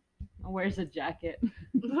know. Where's a jacket?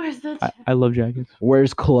 Where's the I love jackets.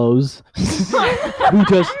 Wears clothes. Who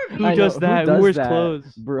does who I know, does that? Who wears that?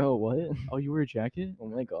 clothes? Bro, what? Oh, you wear a jacket? Oh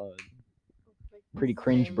my god. Pretty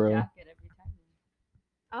cringe, Same bro. jacket every time.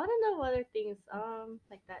 I want to know what other things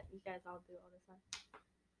like that you guys all do all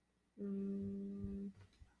the time.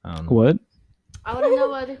 I don't know. What? I want to know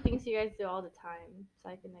what other things you guys do all the time, so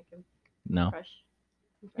I can No.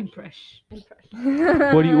 impress.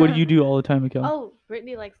 What do you do all the time, Mikhail? Oh,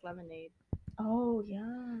 Brittany likes lemonade. Oh yeah.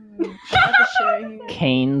 I have to share here.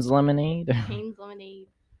 Cane's lemonade. Cane's lemonade.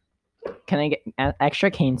 Can I get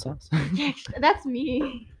extra cane sauce? That's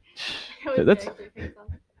me. I always That's- get extra cane sauce.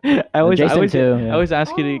 I always Jason too, yeah. I always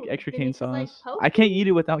ask you to Oh, extra then cane it's just like sauce. I can't poke? eat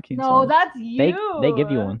it without cane No, sauce. that's you. They give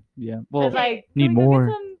you one. Yeah. Well, It's like, need can we go more.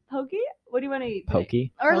 Get some pokey? What do you want to eat?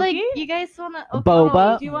 Pokey. Or like Pokey? you guys wanna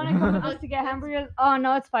Boba. Do you want to come with us to get hamburgers? Oh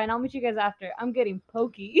no, it's fine. I'll meet you guys after. I'm getting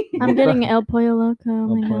pokey. I'm getting El Pollo Loco.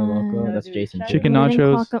 Oh my El Pollo Loco. god. That's dude, Jason. check too. Chicken I'm getting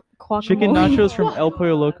nachos. guacamole. Chicken nachos from Oh El my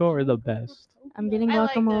Pollo gosh. Loco are the best. I'm getting I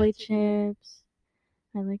like the guacamole chicken. chips.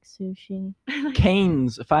 I like sushi.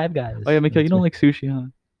 Canes. Five Guys. Oh yeah, Mikhail, you don't like sushi, huh?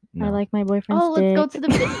 No. I like my boyfriend's Oh, let's go dick.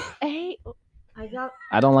 to the hey. I got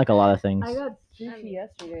I don't like a lot of things. I got sushi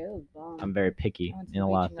yesterday. It was bomb. I'm very picky I went to in the a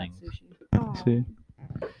lot beach of and got things. sushi.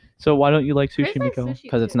 I see. So why don't you like Chris sushi, likes Mikhail? sushi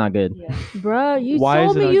Because it's too. not good. Yeah. Bruh, you Why is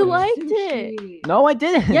told it me not you good? liked it. Sushi. No, I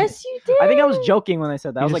didn't. Yes, you did. I think I was joking when I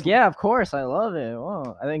said that. I You was just- like, yeah, of course, I love it.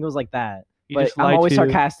 Whoa. I think it was like that. You But just I'm lied always to-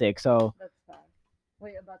 sarcastic, so That's fine.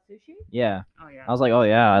 Wait, about sushi? yeah. Oh yeah. I was like, oh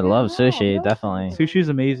yeah, I love Yeah, sushi, no, definitely. Sushi is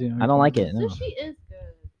amazing. I don't like it. No. Sushi is good.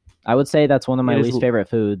 I would say that's one of my It is least l- favorite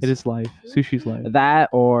foods. It is life. Sushi's life. That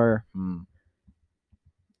or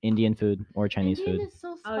Indian food or Chinese Indian food. is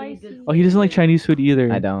so Oh, you spicy. did Oh, he doesn't like Chinese food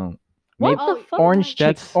either. I don't. What Maybe the fuck? orange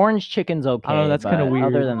That's- orange chicken's okay. I don't know, that's kinda but weird.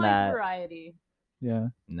 Other I than like that, variety. Yeah.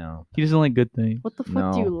 no. He doesn't like good things. What the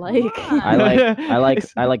fuck do No. you like? I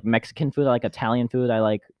like Mexican food. I like Italian food. I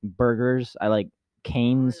like burgers. I like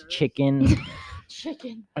canes, chicken.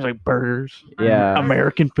 Chicken. I like burgers. Yeah.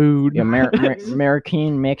 American food. Yeah, American,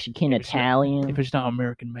 Mexican, If it's not- Italian. If it's not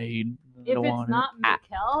American made, I If don't it's want not Ah.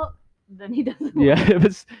 Mikkel, then he doesn't. it. Yeah, like it. if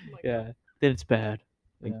it's Oh my God. yeah, then it's bad.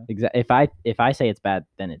 Yeah. If I say it's bad,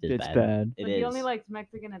 then it is It's bad. bad. It But he is. only likes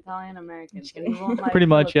Mexican, Italian, American. Just So he kidding. won't like Pretty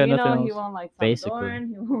much, yeah, nothing Filipino, He else. won't like Basically. Salvadoran.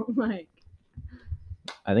 He won't like.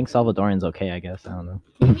 I think Salvadorian's okay. I guess I don't know.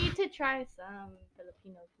 You need to try some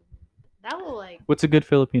Filipino food. That will like. What's a good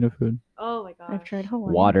Filipino food? Oh my god. I've tried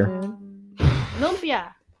Hawaiian Water. food.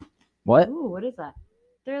 Lumpia. What? Ooh, what is that?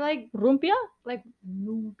 They're like Rumpia? Like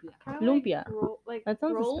lumpia. kind of Lumpia. Like, like That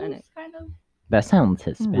sounds rolls, Hispanic. kind of. That sounds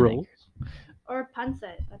Hispanic. Rolls? Or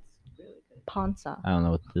pancit. That's really good. Panza. I don't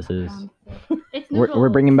know what this is. It's We're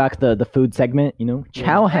noodles. bringing back the food segment. You know, Yeah.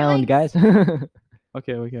 Chow They're Hound, like guys.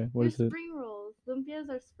 Okay, okay. What They're is it? spring rolls. Lumpias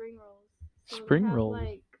are spring rolls. So they Spring have, rolls?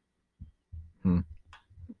 Like, Hmm.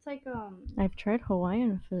 It's like I've tried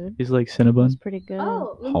Hawaiian food. He's like Cinnabon. It's pretty good.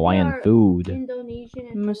 oh lumpia Hawaiian are food. Indonesian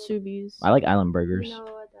and Musubis. I like island burgers.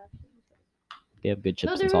 Filipino adaptations. They have good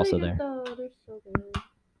No, chips they're and really salsa good there. though. They're so good.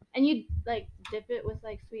 And you like dip it with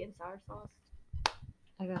like sweet and sour sauce.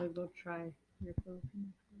 I gotta go try your Filipino.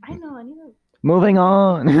 I know. I need to. Moving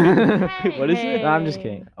on. Hey, What is it? No, I'm just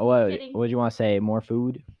kidding. Oh, what? Kidding. What do you want to say? More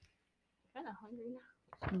food? Kind of hungry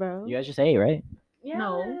now. Bro. You guys just ate, right? Yeah.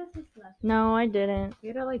 No. this is left. No, I didn't. We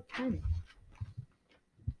had like 10.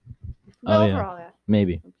 No, Oh, yeah. overall, yeah.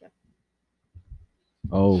 Maybe. Okay.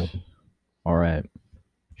 Oh. All right.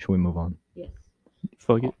 Should we move on? Yes.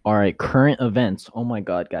 Fuck it. All right. Current events. Oh my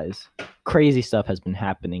God, guys. Crazy stuff has been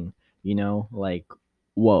happening. You know, like,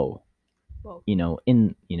 whoa. Whoa. You know,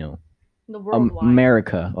 The worldwide.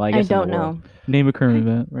 America. Well, I I guess in the don't world. know. Name a current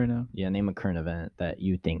event right now. Yeah, name a current event that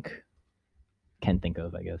you can think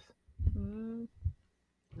of, I guess. Mm,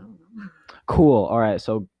 I don't know. Cool. All right.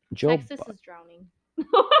 So Joe Texas is drowning.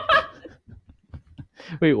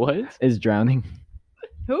 Wait, what? is drowning.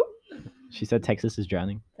 Who? She said Texas is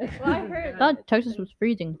drowning. Well, I heard I thought Texas was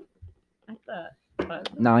freezing. I thought.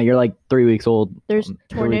 Nah, you're like 3 weeks old. There's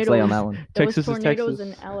 3 weeks late on tornadoes. that one. There Texas is was tornadoes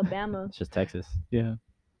Texas. in Alabama. It's just Texas. Yeah.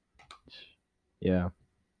 Yeah.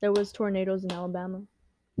 There was tornadoes in Alabama.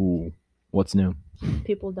 Ooh. What's new?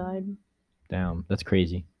 People died. Damn, that's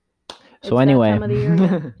crazy. It's So that anyway, time of the year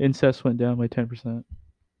again. Incest went down by 10%.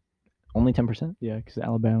 only 10%? Yeah, because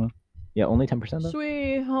Alabama. Yeah, only 10% though.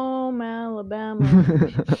 Sweet home Alabama.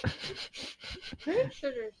 Pretty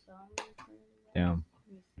sure there's some. Damn.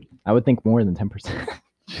 I would think more than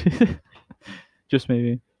 10%. Just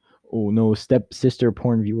maybe. Oh no, stepsister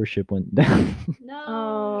porn viewership went down. No.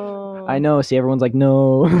 Oh. I know. See, everyone's like,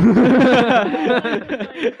 no.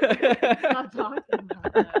 Stop talking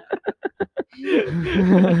about that.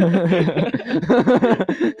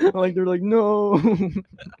 Like they're like, no.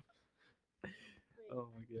 Oh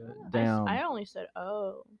my god. Damn. I only said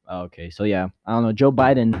oh. Okay, so yeah, I don't know. Joe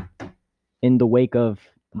Biden, in the wake of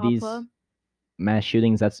these Papa. mass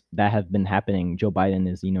shootings that have been happening, Joe Biden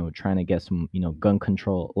is, trying to get some, gun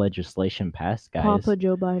control legislation passed, guys. Papa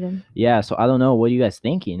Joe Biden. Yeah, so I don't know. What do you guys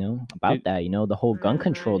think, about Dude. that? The whole gun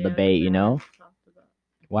control debate,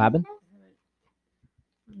 What happened?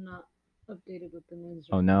 I'm not updated with the news.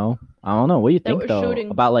 Oh no, I don't know. What do you There think were though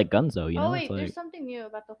shootings. about like guns though? Oh wait, it's like, there's something new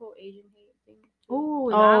about the whole Asian hate thing.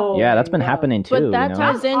 Oh, yeah, that's been happening too. But that you know?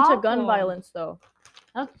 ties That's into gun awful. violence, though.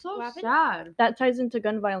 That's so What happened? sad. That ties into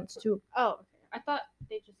gun violence too. Oh, okay. I thought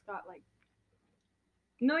they just got like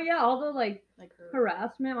No, yeah, all the like her.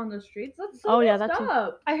 harassment on the streets. That's so Oh, yeah, messed that too.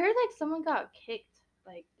 up. I heard like someone got kicked,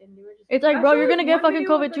 like, and they were just. It's like, I bro, saw you're this gonna get one fucking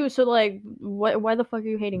video COVID of, too. like- So like, why the fuck are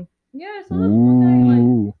you hating? Yeah, I saw this one guy like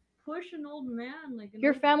Ooh. push an old man. Like an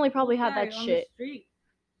Your old- family probably old had that guy on shit. The street.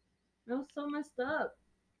 That was so messed up.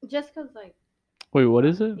 just because like Wait, what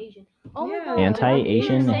is it? Asian. Oh my Yeah. god.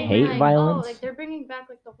 Anti-Asian they were saying, hate like, violence? Oh, like they're bringing back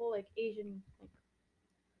like the whole like Asian like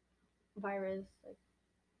virus. Like,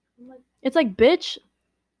 I'm like, It's like, bitch,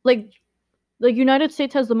 like United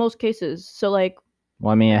States has the most cases. So like,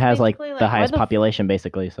 Well, I mean, it has like Basically, like, the why highest the f- population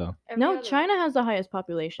basically. So every no, other- China has the highest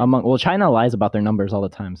population. well, China lies about their numbers all the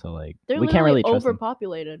time. So like, They're we can't really literally trust them.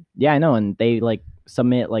 overpopulated. Yeah, I know, and they like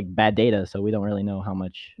submit like bad data, so we don't really know how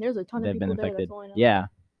much There's a ton of they've people been there. infected. That's all I know. Yeah,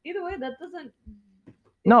 Either way, that doesn't.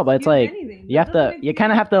 No, but it's excuse like, anything. you That have doesn't to, you excuse-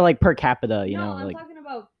 kind of have to like per capita, No, I'm like. talking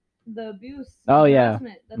about the abuse. Oh, and yeah.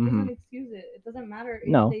 harassment. That Mhm. doesn't excuse it. It doesn't matter if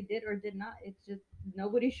No. they did or did not. It's just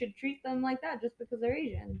nobody should treat them like that just because they're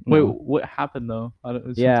Asian. Wait, No. what happened though? It's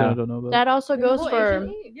something Yeah. I don't know about. That also There's goes a for. whole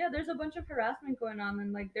Asian- yeah, there's a bunch of harassment going on,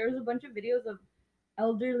 and like there's a bunch of videos of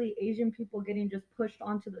elderly Asian people getting just pushed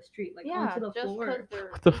onto the street, like yeah, onto the just floor. because they're.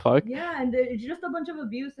 What the fuck? Yeah, and it's just a bunch of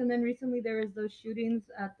abuse. And then recently there was those shootings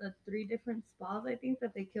at the 3 different spas. I think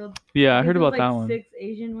that they killed. Yeah, I think heard it was, about that like, one. 6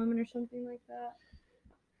 Asian women or something like that.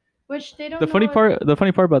 Which they don't. The know funny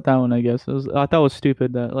if- part about that one, I guess, I thought it was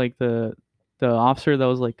stupid that like the officer that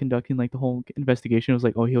was like conducting like the whole investigation was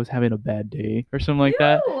like, oh, he was having a bad day or something like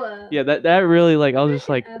that. Ew! Yeah, that really like I was just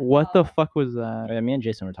like, Freaking F what the off. fuck was that? Yeah, me and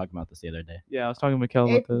Jason were talking about this the other day. Yeah, I was talking to Mikkel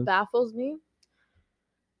It about this. baffles me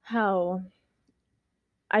how.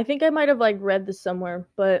 I think I might have like read this somewhere,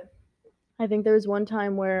 but I think there was one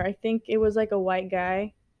time where I think it was like a white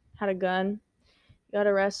guy had a gun, got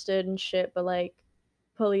arrested and shit, but like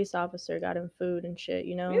police officer got him food and shit,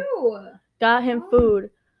 you know? Ew! Got him Oh. food.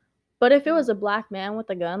 But if it was a black man with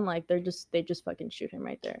a gun, like they just fucking shoot him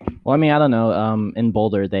right there. Well, I mean, I don't know. In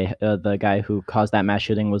Boulder, they the guy who caused that mass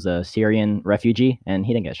shooting was a Syrian refugee, and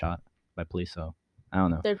he didn't get shot by police. So I don't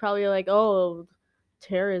know. They're probably like, oh,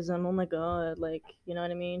 terrorism, oh my god, like, you know what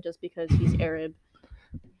I mean? Just because he's Arab.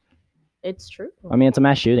 It's true. I mean, it's a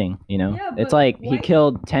mass shooting. Yeah, It's but like he white-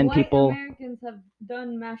 killed 10 White people. Americans have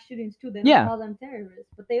done mass shootings too. They don't Yeah. call them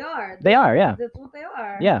terrorists, but they are. They are, yeah, That's what they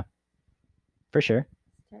are. yeah, for sure.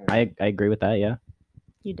 Terrorists. I agree with that. Yeah,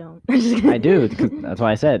 You don't. I do. 'Cause that's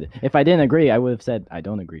why I said. If I didn't agree, I would have said I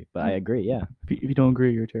don't agree. But I agree. Yeah. If you don't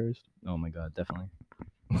agree, you're a terrorist. Oh my god, definitely,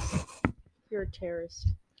 You're a terrorist.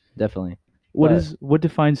 definitely. What But-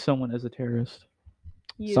 defines someone as a terrorist?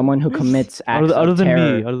 You. Someone who commits acts Other of than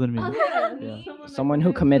terror. me, other than me. Yeah, Someone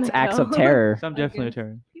who commits acts of Mikkel. terror. So I'm definitely a Against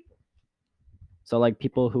terrorist. people. So like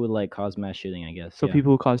people who would like cause mass shooting, I guess. So yeah.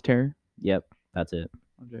 people who cause terror. Yep, that's it.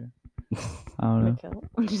 Okay. I don't know. Mikkel.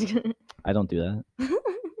 I'm just kidding. I don't do that.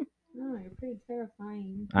 No, you're pretty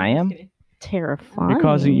terrifying. I I'm just am? kidding. Terrifying.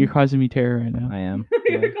 You're causing me terror right now. I am.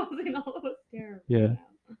 You're causing all of us terror. Yeah.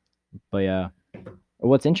 But yeah,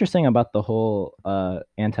 what's interesting about the whole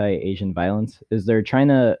anti-Asian violence is they're trying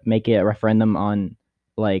to make it a referendum on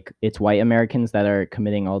like it's white Americans that are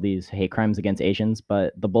committing all these hate crimes against Asians,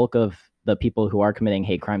 but the bulk of the people who are committing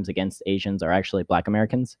hate crimes against Asians are actually Black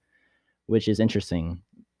Americans, which is interesting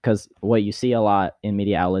because what you see a lot in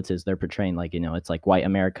media outlets is they're portraying like it's like white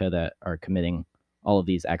America that are committing all of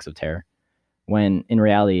these acts of terror, when in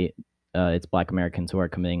reality it's Black Americans who are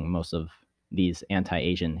committing most of these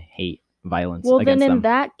anti-Asian hate violence Well, then against in them.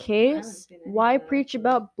 that case, seen any why of that, preach so-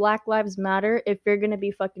 about Black Lives Matter if you're gonna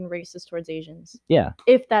be fucking racist towards Asians? Yeah,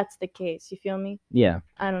 If that's the case, you feel me? yeah.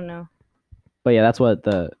 I don't know. But yeah, that's what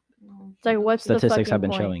the No, It's like, what's the statistics fucking have been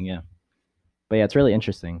point? showing. Yeah. But yeah, it's really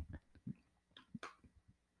interesting.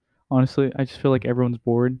 Honestly, I just feel like everyone's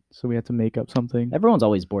bored, so we have to make up something. Everyone's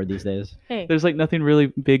always bored these days. Hey, There's like nothing really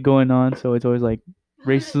big going on, so it's always like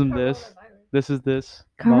racism. This is this.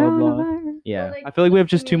 Blah blah blah. coronavirus. Yeah. I feel like we have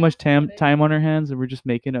just too much time on our hands, and we're just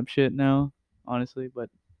making up shit now. Honestly, but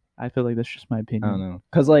I feel like that's just my I opinion. don't know.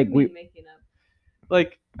 Cause like What do you we mean making up?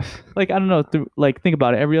 Like I don't know. Like think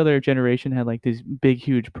about it. Every other generation had like these big,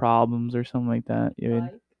 huge problems or something like that. I mean,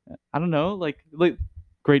 Like, I don't know. Like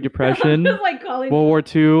Great Depression, I was like calling World War Are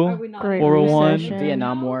II. we not Great in World War I. Recession.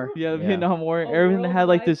 Vietnam War. Yeah, Yeah. Vietnam War. a Everything that had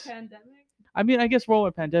like worldwide this. pandemic? I mean, I guess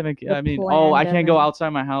worldwide pandemic. The I mean, I can't go plandemic. outside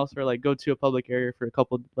my house or like go to a public area for a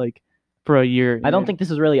couple like for a year. I don't think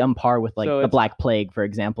this is really on par with like So the it's- Black Plague, for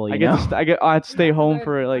example. You I get know. to I had to stay Yeah, home where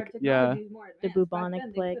for our like technology is more The advanced. Back bubonic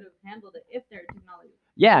then, plague. They could have handled it if their technology.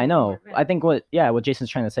 Yeah, I was know. more I advanced. think what Jason's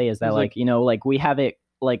trying to say is that It's like, like- you know, like we have it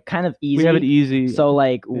like kind of easy. we have it easy. So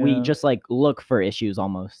like we Yeah. just like look for issues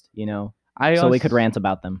almost, you know. I So we could also- rant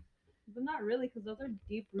about them. But not really, because those are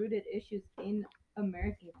deep-rooted issues in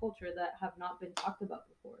American culture that have not been talked about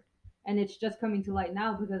before, and it's just coming to light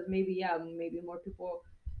now because maybe more people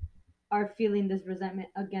are feeling this resentment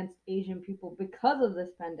against Asian people because of this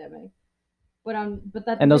pandemic. But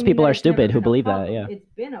that And those doesn't mean people that are it's never stupid who been a believe that, problem. yeah. It's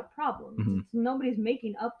been a problem. Mhm. Nobody's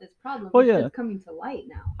making up this problem. Well, it's yeah. just coming to light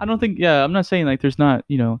now. I don't think. Yeah, I'm not saying like there's not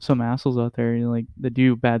some assholes out there like that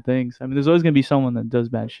do bad things. I mean, there's always gonna be someone that does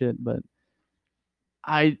bad shit. But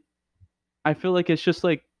I feel like it's just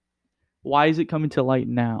like, why is it coming to light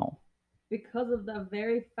now? Because of the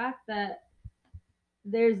very fact that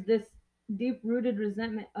there's this deep-rooted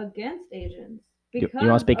resentment against Asians. You Because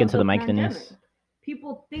wanna speak of into the mic, pandemic. Denise?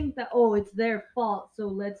 People think that it's their fault, so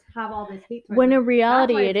let's have all this hate. towards When them. in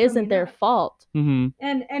reality, why it it's isn't coming their up. fault. Mm-hmm.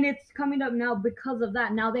 And it's coming up now because of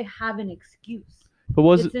that. Now they have an excuse. But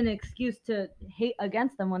was It's an excuse to hate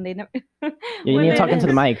against them when they never. Yeah, you need to talk into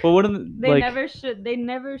the mic. but what in They like never should. They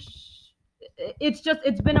never.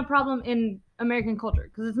 It's been a problem in American culture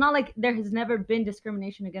because it's not like there has never been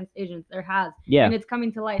discrimination against Asians. There has, Yeah. and it's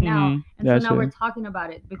coming to light now. Mhm. And Yeah, so now so- we're talking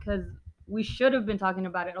about it because we should have been talking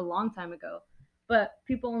about it a long time ago. But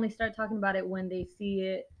people only start talking about it when they see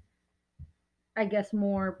it, I guess,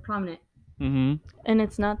 more prominent. Mm-hmm. And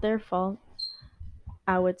it's not their fault.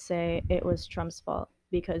 I would say it was Trump's fault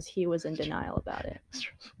because he was in denial about it.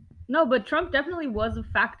 No, but Trump definitely was a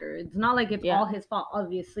factor. It's not like it's Yeah. all his fault.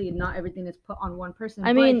 Obviously, not everything is put on one person.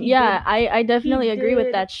 I but mean, he yeah, did- I definitely agree with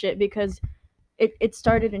did- that shit because it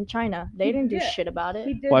started in China. They He didn't do did. shit about he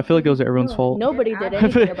it. did- Well, I feel like it was he- everyone's no, fault. he Nobody did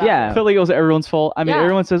absolutely- anything about Yeah. I it. feel like it was everyone's fault. I mean, Yeah.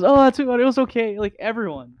 everyone says, "Oh, it was okay." Like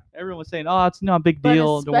everyone was saying, "Oh, it's not a big But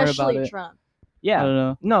deal. Don't worry about especially it." Trump. I Yeah. don't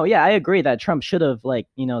know. No, yeah, I agree that Trump should have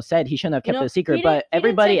said he shouldn't have kept it a secret, but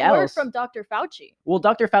everybody take word else from Dr. Fauci. Well,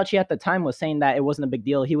 Dr. Fauci at the time was saying that it wasn't a big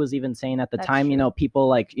deal. He was even saying at the That's time, true.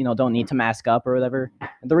 people don't need to mask up or whatever.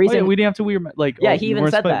 The Oh, reason yeah, we didn't have to wear Yeah, he even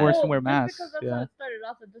said that. Wear Well, masks. Just because that's Yeah. how it started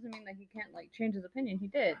off, it doesn't mean that he can't change his opinion. He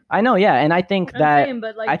did. I know, yeah, and I think I'm that saying,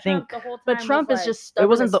 but I Trump, think- the whole time But was Trump is like- just it stubborn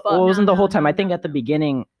wasn't as the fuck. it wasn't the whole time. I no, think no, at the no.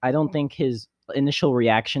 beginning, I don't think his initial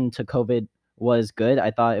reaction to COVID was good.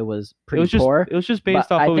 I thought it was It pretty was just poor. it was just based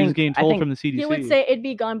But off I what he was think- getting I told think from the CDC. He would say it'd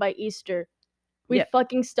be gone by Easter. We Yeah.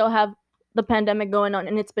 fucking still have the pandemic going on,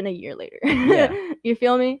 and it's been a year later. Yeah. You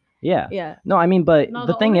feel me? Yeah. Yeah. No, I mean, but No,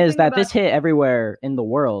 the the thing only is thing that about- this hit everywhere in the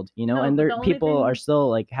world, No, and but there the only people thing- are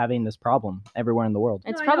still having this problem everywhere in the world.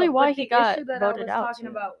 It's No, I probably know, why but he the got issue that voted I out, was talking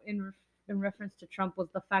too. about in reference to Trump was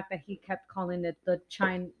the fact that he kept calling it the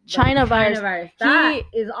China virus. That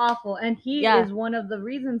is awful, and he Yeah. is one of the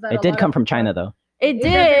reasons that It a did lot come of from people- China though. It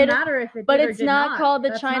doesn't did, matter if it but did or it's did not called the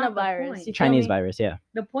That's China not the virus. point. You feel Chinese me? virus, yeah.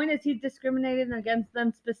 The point is he's discriminating against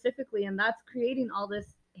them specifically, and that's creating all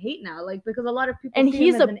this hate now. Because a lot of people And see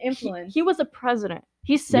he's him as a an influence. he was a president.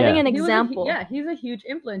 He's setting Yeah. an He was example. he's a huge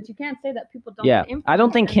influence. You can't say that people don't. Yeah, get I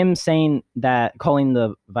don't think influenced. him saying that, calling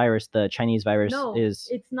the virus the Chinese virus No, is.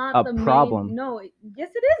 it's not a the main- problem. Yes,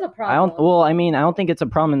 it is a problem. I don't. Well, I mean, I don't think it's a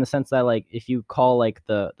problem in the sense that if you call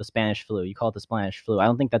the Spanish flu, you call it the Spanish flu. I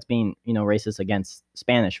don't think that's being racist against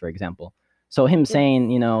Spanish, for example. So him saying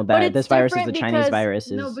that it's this virus is the different Chinese because- virus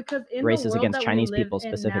is No, because in racist the world against that Chinese we live people in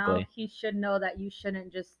now, specifically. he should know that you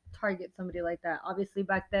shouldn't just target somebody like that. Obviously,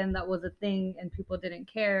 back then that was a thing and people didn't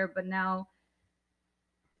care, but now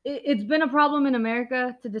it's been a problem in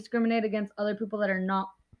America to discriminate against other people that are not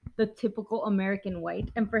the typical American white,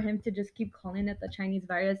 and for him to just keep calling it the Chinese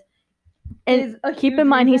virus. is And a keep huge in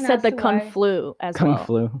mind, he reason said as the to kung why- flu as kung well.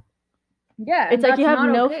 flu. Yeah, It's like you that's have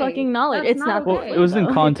not no okay. fucking knowledge. That's It's not Well, okay, it was in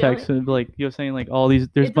though. context of he was saying all these.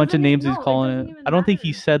 There's a It bunch of doesn't names even- he's no, it calling doesn't it. even I don't think he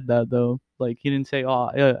matter. said that though. He didn't say,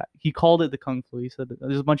 he called it the Kung Flu. He said that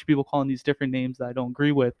there's a bunch of people calling these different names that I don't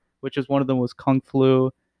agree with, which is one of them was Kung Flu.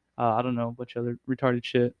 I don't know, a bunch of other retarded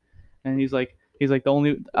shit. And he's like the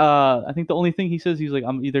only. I think the only thing he says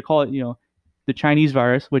I'm either call it the Chinese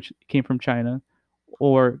virus, which came from China,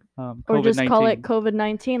 or COVID-19. Or just call it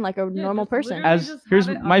COVID-19 like a normal just person. literally As just here's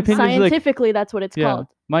have it my on- opinion is Scientifically, that's what it's called.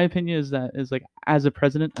 my opinion is as a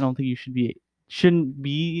president, I don't think you shouldn't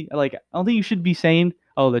be I don't think you should be saying,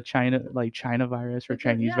 oh, the China virus or Because,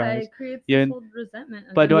 Chinese virus. it creates Yeah, this whole resentment.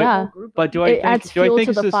 but do against I- the whole Yeah. group of But do I It think adds do I fuel think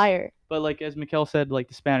to it's the this, fire. But like as Mikhail said, like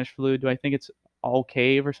the Spanish flu, do I think it's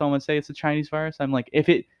okay for someone to say it's a Chinese virus? I'm like, if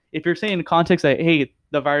you're saying in context that hey,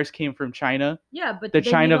 the virus came from China, Yeah, but the then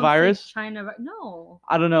you China don't say virus? No.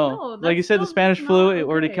 I don't know. No, Like you that's said, the still Spanish not flu,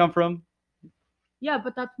 where did it okay. come from? Yeah,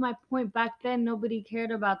 but that's my point. Back then, nobody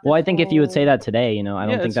cared about. Well, this I think if you would say whole- that today, I don't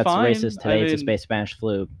Yeah, think it's that's fine. racist I today to mean- say Spanish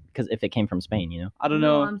flu because if it came from Spain, I don't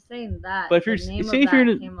No, know. I'm saying that. But if the you're- name say of if you're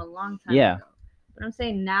that in a- came a long time Yeah. ago. But I'm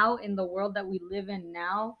saying now in the world that we live in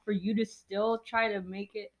now, for you to still try to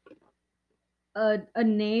make it a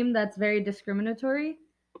name that's very discriminatory,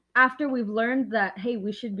 after we've learned that hey,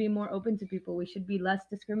 we should be more open to people, we should be less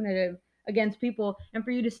discriminative against people, and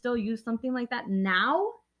for you to still use something like that now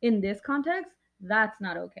in this context, that's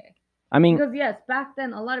not okay. I mean, Because yes, back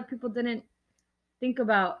then a lot of people didn't think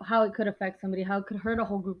about how it could affect somebody, how it could hurt a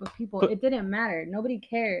whole group of people. But- It didn't matter. Nobody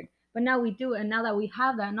cared. But now we do, and now that we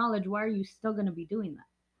have that knowledge, why are you still going to be doing that?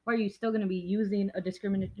 Why are you still going to be using a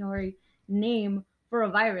discriminatory name for a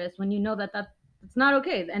virus when you know that it's not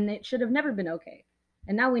okay and it should have never been okay?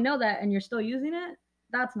 And now we know that, and you're still using it.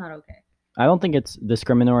 That's not okay. I don't think it's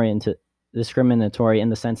discriminatory in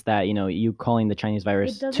the sense that you calling the Chinese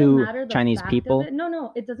virus It doesn't to matter the Chinese fact people. Of it.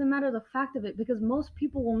 No, it doesn't matter the fact of it because most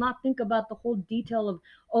people will not think about the whole detail of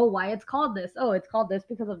why it's called this. Oh, it's called this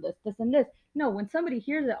because of this, this, and this. No, when somebody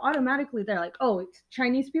hears it, automatically they're like, oh, it's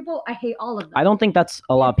Chinese people. I hate all of them. I don't think that's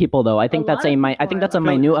a lot of people though. I think that's lot of I people think are that's a like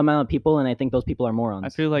that. minute amount of people, and I think those people are morons. I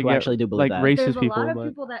feel like who yeah, actually do believe like that. racist There's a people, lot of but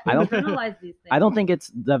people that I don't- internalize these things. I don't think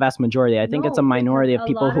it's the vast majority. I think it's a No, minority because of a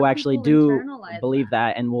people lot who of actually people do internalize believe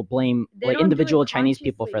that and will blame They like don't do it individual Chinese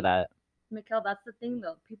people for consciously. that. Mikhail, that's the thing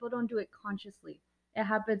though. People don't do it consciously. It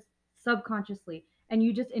happens subconsciously. And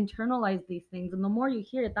you just internalize these things. And the more you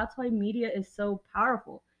hear it, that's why media is so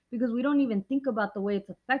powerful. Because we don't even think about the way it's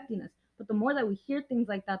affecting us. But the more that we hear things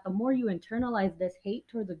like that, the more you internalize this hate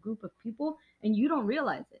towards a group of people and you don't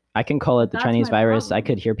realize it. I can call it the That's Chinese my virus. I problem.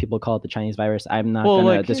 could hear people call it the Chinese virus. I'm not Well, gonna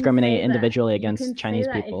like- You can discriminate say that. individually You can against say Chinese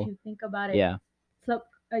that people. If you think about it, Yeah.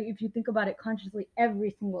 if you think about it consciously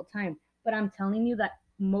every single time. But I'm telling you that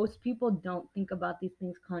most people don't think about these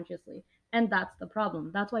things consciously. And that's the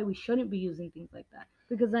problem. That's why we shouldn't be using things like that.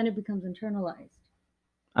 Because then it becomes internalized.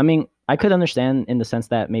 I mean, I could understand in the sense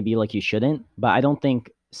that maybe like you shouldn't, but I don't think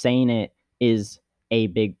saying it is a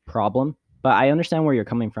big problem. But I understand where you're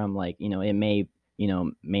coming from. Like, it may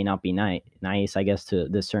not be nice, I guess, to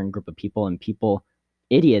this certain group of people, and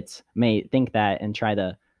idiots may think that and try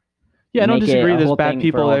to. yeah, I don't make it disagree. a There's whole bad thing for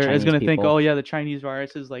people all there is Chinese gonna think, people. oh yeah, the Chinese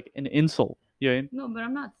virus is like an insult. Yeah, No, but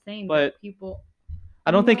I'm not saying But that people. I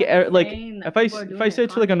don't I'm think not like saying that if I people are if doing I it say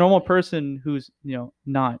to like a normal consciously. person who's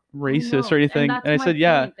not I racist know, or anything, that's and I my said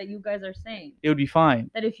yeah, point that you guys are saying. it would be fine.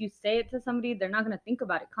 That if you say it to somebody, they're not going to think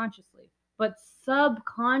about it consciously. But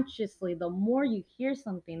subconsciously, the more you hear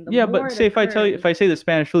something, the Yeah, more but it say if I tell you, occurs. if I say the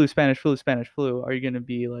Spanish flu, are you gonna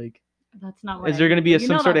be like? That's not what Is there going to be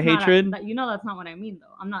some sort of hatred? That's not what I mean,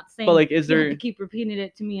 though. I'm not saying. But like, is you have there? to keep repeating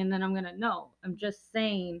it to me, and then I'm gonna know. I'm just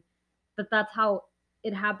saying that that's how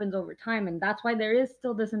it happens over time, and that's why there is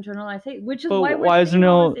still this internalized hate, which is But why why is there saying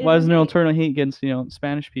all no this why is Asian there no hate. internal hate against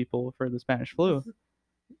Spanish people for the Spanish flu?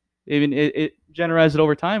 Even it generalized it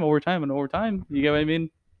over time. You get what I mean?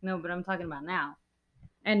 No, but I'm talking about now,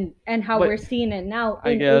 and how But we're seeing it now I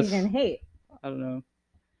in guess- Asian hate. I don't know.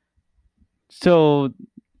 So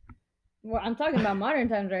Well, I'm talking about modern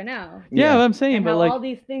times right now. yeah, I'm saying, And but how like all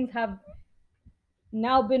these things have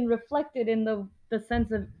now been reflected in the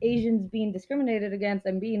sense of Asians being discriminated against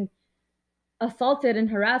and being assaulted and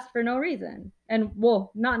harassed for no reason. And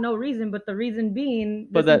well, not no reason, but the reason being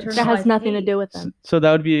But this that's- That has internalized nothing to hate. do with them. so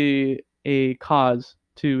that would be a cause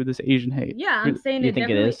to this Asian hate. Yeah, I'm saying You it think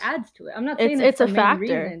it definitely is? adds to it. I'm not It's- saying it's the a main factor.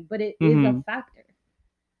 reason, but it is a Mhm. factor.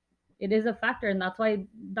 It is a factor, and that's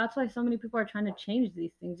why so many people are trying to change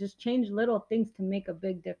these things. Just change little things to make a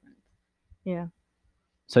big difference.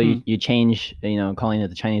 So Hmm. you change, calling it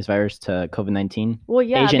the Chinese virus to COVID-19. Well,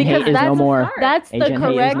 yeah, Asian because hate is no that's more. that's the Asian hate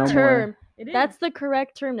is correct no more. term. It is. That's the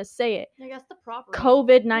correct term to say it. I guess the proper.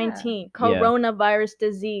 COVID-19, Yeah. coronavirus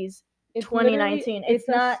disease, It's 2019. literally- It's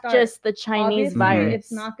a not start. just the Chinese Obviously, virus.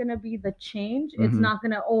 It's not going to be the change. It's Mhm. not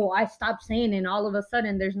going to, I stopped saying it and all of a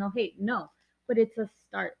sudden there's no hate. No, but it's a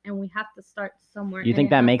start and we have to start somewhere. You and think it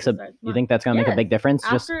that has makes to a? start You small. think that's gonna make a big Yes. difference?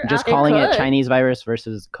 Just After- calling it could. Chinese virus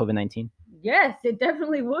versus COVID-19. Yes, it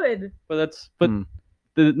definitely would. But Hmm.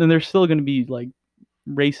 then there's still going to be like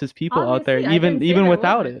racist people out there, Obviously, I didn't say even there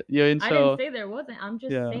without wasn't. it. Yeah, and I so didn't say there wasn't. I'm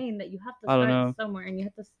just yeah. saying that you have to I don't start know. somewhere and you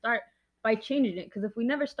have to start by changing it. Because if we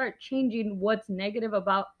never start changing what's negative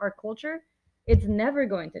about our culture, It's never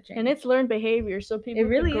going to change. And it's learned behavior, so people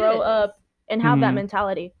really can grow is. up and have that Mhm.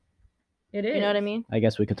 mentality. It is. You know what I mean? I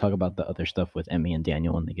guess we could talk about the other stuff with Emmy and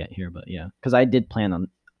Daniel when they get here, but yeah, because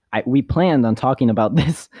we planned on talking about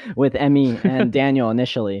this with Emmy and Daniel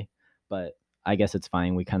initially, but I guess it's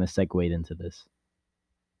fine. We kind of segued into this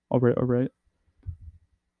All right.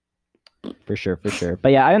 for sure.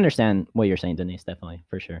 But yeah, I understand what you're saying, Denise. Definitely,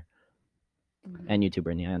 for sure. And you too,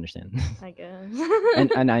 Brittany. I understand. I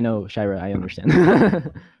guess. and I know Shira. I understand.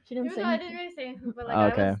 She didn't Even say though I anything. didn't really say anything, but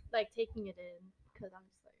like Okay. I was like taking it in because I'm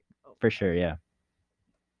just like, oh. For sure, yeah.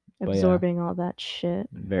 But yeah. Absorbing all that shit.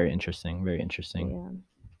 Very interesting.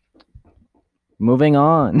 Yeah. Moving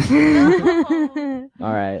on. No.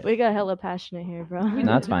 All right. We got hella passionate here, bro. We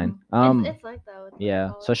No, that's do. fine. It's like that. With Yeah.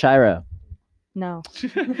 like, So Shira, No.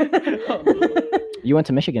 you went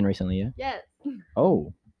to Michigan recently, yeah? Yes.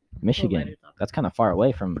 Oh, Michigan. That's kind of far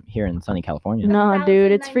away from here in sunny California. No,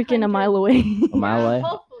 dude, it's freaking a mile away. A mile away?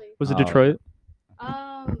 Hopefully. Was it Oh. Detroit?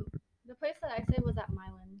 The place that I stayed was at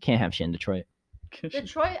Milan. Can't have shit in Detroit.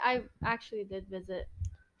 Detroit, I actually did visit.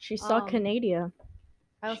 She saw Canada.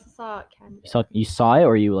 I also saw Canada. You saw it,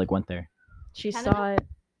 or you like went there? She Canada? saw it.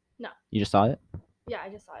 You just saw it? Yeah, I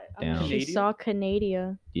just saw it. Damn. She saw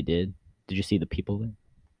Canada. You did? Did you see the people there?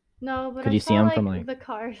 No, but Could I you saw, see 'em like, from, like- the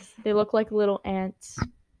cars? They look like little ants.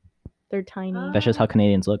 They're tiny. That's just how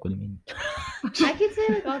Canadians look. What do you mean? I could say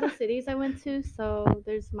like all the cities I went to. So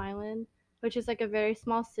there's Milan, which is like a very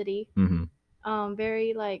small city. Mm-hmm.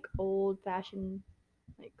 Very like old-fashioned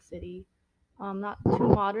like city. Not too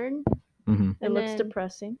modern. Mm-hmm. It And looks then-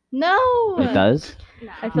 depressing. No. It does?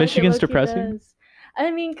 Nah. I feel like it Michigan's low-key depressing? does.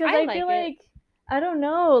 I mean, because I I like feel it. like I don't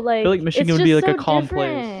know, like like Michigan it's would be just like a so calm place.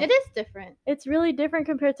 different. It is different. It's really different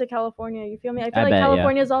compared to California. You feel me? I feel I like bet, yeah.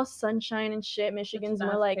 California is all sunshine and shit. Michigan's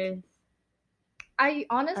more like I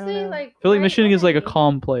honestly know. like. I feel like right Michigan is like a away-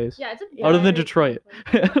 calm place. Yeah, it's a Other than very Detroit.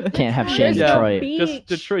 calm place. Can't have shit in There's no Detroit. Just beach.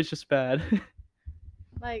 Detroit's just bad.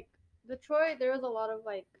 Like Detroit, there was a lot of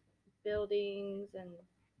like buildings and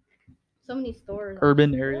so many stores.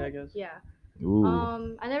 Urban actually. area, I guess. Yeah. Ooh.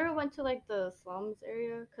 I never went to like the slums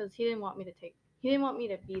area because he didn't want me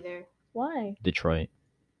to be there. Why? Detroit.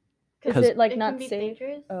 Is 'Cause- it like It not can be safe?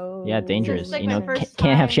 dangerous. Oh, Yeah, dangerous. It's like you my know, first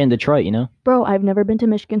can't have shit in time. Detroit. You know. Bro, I've never been to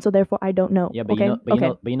Michigan, so therefore I don't know. Yeah, but okay? you know, but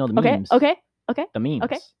you know the okay, memes. okay, The memes.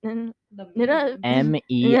 okay. Mm,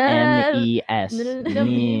 MEMES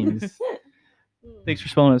memes. Thanks for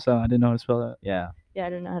spelling us out. I didn't know how to spell that. Yeah. Yeah, I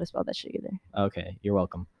don't know how to spell that shit either. Okay. You're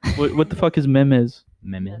welcome. What the fuck is memes?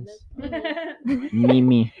 Memes. Mm.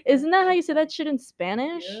 Mimi. Isn't that how you say that shit in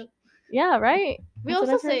Spanish? Yeah, right. We That's what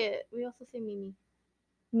also I've heard. say it. We also say Mimi.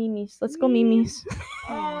 Mimis. Let's go, Mimis.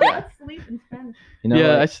 Oh, that's sleep in Spanish. You know,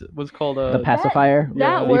 yeah, like, what's called the pacifier.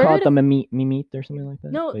 that we call it word- the mimit or something like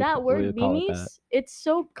that. No, What do you that call- what do word you call it that? mimis, it's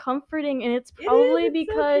so comforting, and it's It is, probably it's so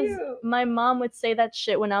because cute. my mom would say that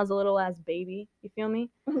shit when I was a little ass baby. You feel me?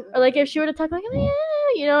 Or like if she were to talk like, yeah,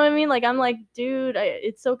 you know what I mean? Like I'm like, dude,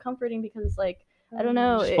 it's so comforting because it's like, I don't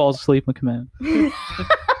know. Just it- falls asleep on command.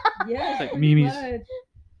 Yes. like memes. Good.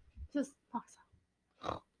 Just knocks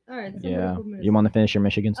All right. Yeah. You want to finish your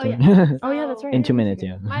Michigan Oh, story? yeah. Oh yeah, that's So, right. In 2 minutes,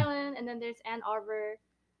 yeah. Milan, and then there's Ann Arbor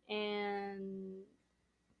and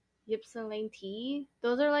Ypsilanti Tea.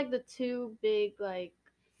 Those are like the two big like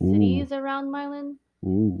Ooh. cities around Milan.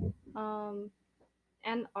 Ooh.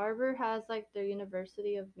 Ann Arbor has like their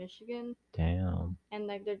University of Michigan Damn. and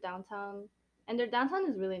like their downtown, and their downtown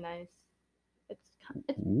is really nice. It's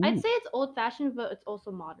Ooh. I'd say it's old fashioned, but it's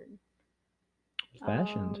also modern.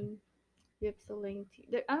 Fashioned. Ypsilanti.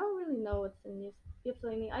 I don't really know what's in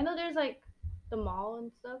Ypsilanti. I know there's like the mall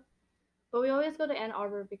and stuff, but we always go to Ann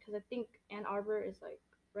Arbor because I think Ann Arbor is like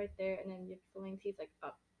right there, and then Ypsilanti is like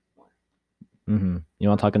up more. Mm-hmm. You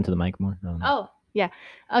want to talk into the mic more? No. Oh yeah,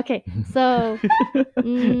 okay. So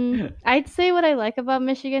I'd say what I like about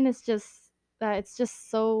Michigan is just that it's just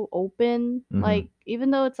so open. Mhm. Like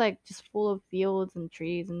even though it's like just full of fields and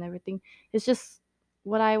trees and everything, it's just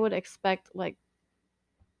what I would expect like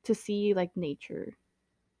to see like nature.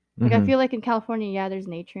 Like I Mhm. feel like in California, yeah, there's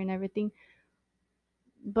nature and everything,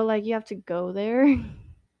 but like you have to go there, and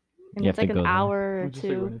You have it's like to an go there. hour or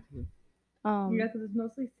two. Yeah, because it's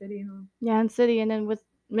mostly city, huh? Yeah, in city, and then with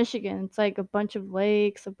Michigan, it's like a bunch of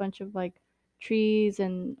lakes, a bunch of like trees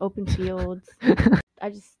and open fields. I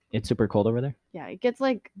just It's super cold over there. yeah, it gets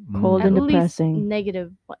like Cold at and least depressing.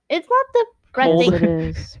 negative. It's not Cold. Yes,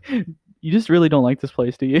 depressing. it is. You just really don't like this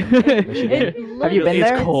place, do you? Michigan. Have you been It's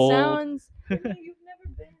there? cold. Sounds. You've never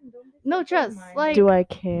been. Don't be No, so trust, close-minded. like- Do I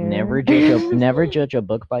care? Never judge a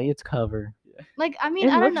book by its cover. Like I mean,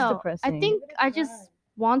 It I don't looks know. I depressing. think Give it a I try. just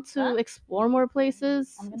want to explore more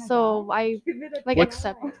places. So I like What's-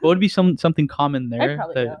 accept. What would be something common there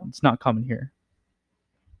probably that go. it's not common here?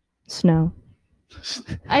 Snow.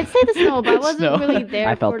 I'd say the snow, but I wasn't Snow. really there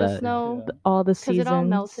I felt for the that. snow All the because seasons. it all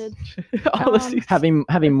melted. All the Um, seasons.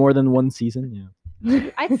 Having more than one season, yeah.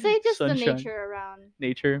 I'd say just the Sunshine. nature around,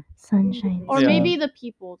 Nature. Sunshine. or Yeah. maybe the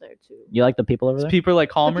people there too. You like the people over Is there? people like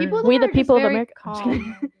The calmer? people We there the are people just of very America. I'm just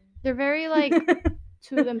kidding. calm. They're very like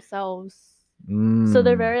to themselves. So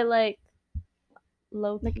they're Mm. very like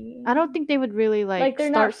low key. I don't think they would really like they're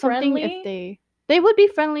start not something friendly? if they would be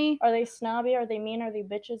friendly. Are they snobby? Are they mean? Are they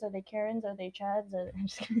bitches? Are they Karens? Are they Chads? Are I'm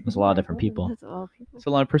just kidding. There's a lot of different people. That's all people. It's a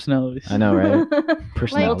lot of personalities. I know, right?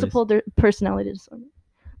 Personalities. Multiple personality disorder.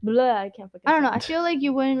 Blah, I can't fucking I don't know. I say. feel like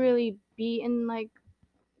you wouldn't really be in like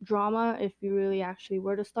drama if you really actually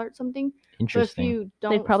were to start something. But if Interesting. you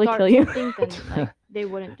don't probably start kill you. something, then like they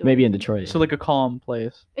wouldn't do Maybe in anything. Detroit. So like a calm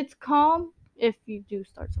place. It's calm if you do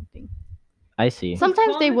start something. I see.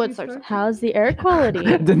 Sometimes calm they if would you start start something. How's the air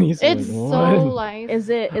quality? Denise. It's like, so what? nice. Is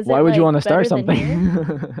it? Why would you want to start better than here?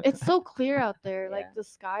 something? It's so clear out there. Like Yeah. the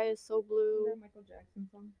sky is so blue. Michael Jackson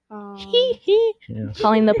song. Yeah.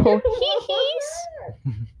 Calling the pool.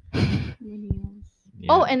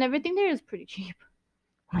 Oh, and everything there is pretty cheap.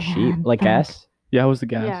 cheap, like gas. Yeah, how was the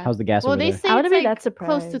gas? Yeah. How's the gas Well, over they there? say I would've it's been like that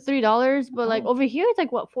close to surprised. $3, but like over here it's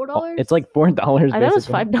like what, Oh, $4? it's like $4. I thought it was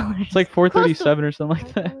basically. $5. It's like 437 or something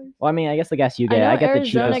like that. Well, I mean, I guess the gas you I get, I, know get the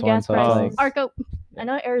Arizona cheapest one, gas so it's like prices. Arco. I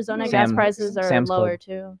know Arizona Sam- gas prices are Sam's lower Club.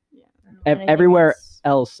 too. ev- And I think everywhere it's-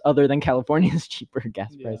 else other than California is cheaper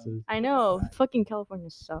gas Yeah. prices. I know. Fucking California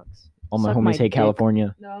sucks. All my Suck homies my hate dick.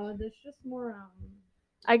 California. No, there's just more.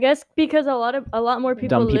 I guess because a lot more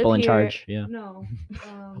people Dumb live people in here. charge. Yeah. No.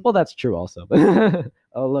 Well, that's true also.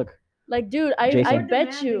 Oh, look. Like, dude, I Jason.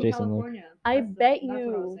 bet you. Jason, look. I bet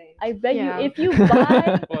you. I bet Yeah. you if you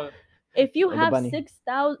buy What? if you Or the have bunny.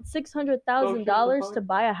 $600,000 to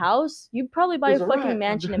buy a house, you'd probably buy There's a a fucking rat.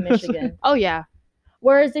 mansion in Michigan. Oh yeah.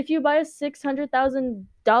 Whereas if you buy a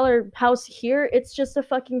 $600,000 house here, it's just a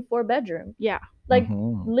fucking 4-bedroom. Yeah. Like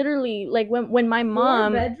Mhm. literally, like when my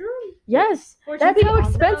mom. bedroom Yes, For that's how 6,000?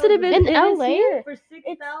 expensive it In is LA? here. for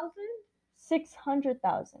 6,000.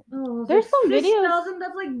 600,000. Oh, There's some videos. 6,000.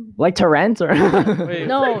 That's like Like to rent or? Wait.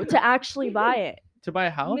 No, to actually buy it. To buy a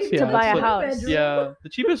house? Maybe Yeah. to buy it's a like- house. bedroom. Yeah. The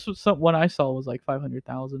cheapest one I saw was like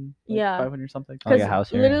 500,000. Like Yeah. 500 something. Like a Because house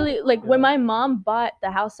here. literally, like when Yeah. my mom bought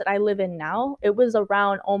the house that I live in now, it was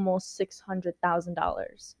around almost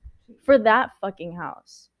 $600,000 for that fucking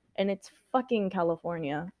house, and it's fucking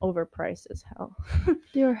California, overpriced as hell.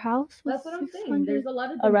 Your house was that's what I'm saying. 600? There's a lot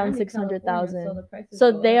of Around demand in California, 600,000. So, the prices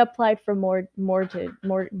So go they up. applied for mortgage. How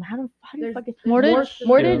do you There's- fucking Mortgage?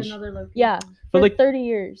 Mortgage? in other Yeah. locations. But, for like- 30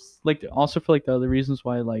 years. Like also for like the other reasons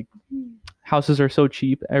why like houses are so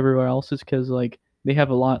cheap everywhere else is because like they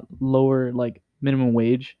have a lot lower like minimum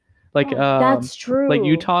wage. Like That's true. like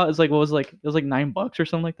Utah is like what was like it was like $9 or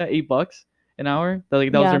something like that, $8 an hour. That was Yeah.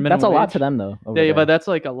 their minimum. That's a lot wage. to them though. over Yeah, there. but that's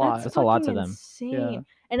like a lot. That's a lot to fucking them. Insane. Yeah.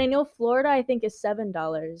 And I know Florida, I think, is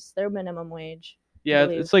 $7 their minimum wage. Yeah,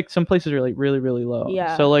 believe. it's like some places are like really really low.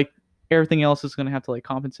 Yeah. So like everything else is gonna have to like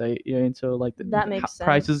compensate. Yeah, and so like That makes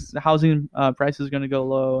prices, sense. the housing price is gonna go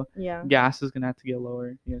low. Yeah. gas is gonna have to get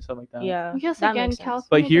lower. You know, stuff like that. Yeah. Because that again, makes sense.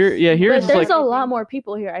 California. But here, just- yeah, here But it's there's like a lot more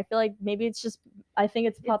people here. I feel like maybe it's just, I think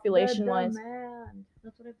it's population wise.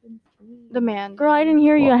 That's what I've been seeing. the man. Girl, I didn't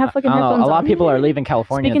hear you. Well, I have fucking I don't know, headphones a lot on. of people are leaving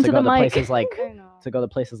California Speaking to to go the to mic. places like I know. to go to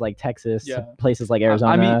places like Texas, Yeah. to places like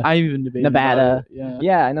Arizona. I mean, I even debated Nevada. about it, Yeah.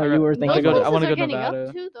 yeah, I know I you were got- thinking. I go to- Those I wanna places go are to getting Nevada.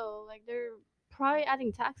 up too, though. Like they're probably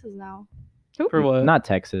adding taxes now. For what? Not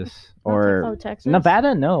Texas or Oh, Texas.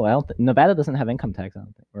 Nevada. No, I don't. Nevada doesn't have income tax. I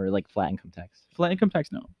don't think, or like flat income tax. flat income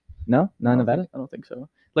tax. No. No, I not don't Nevada. think- I don't think so.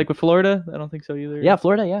 Like with Florida, I don't think so either. Yeah,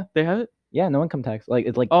 Florida. Yeah, They have it. yeah, no income tax. Like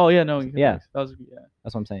it's like Oh yeah, no. income Yeah. tax. That was yeah.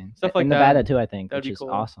 that's what I'm saying. Stuff like in that, Nevada too, I think, that'd which be is cool.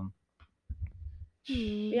 awesome.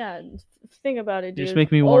 Yeah, think about it, dude. You just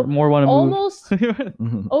make me more want to move. Almost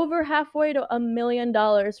Mhm. over halfway to $1 million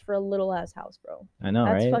for a little ass house, bro. I know,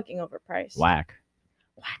 That's right? fucking overpriced. Whack.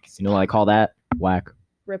 You know what I call that? Whack.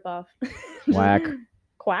 Rip off. Whack.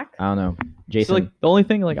 Quack. I don't know. So Jason. like the only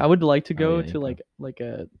thing like I would like to go yeah, to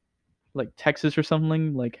you like Texas or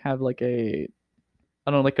something, like have like a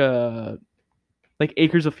I don't know, like a like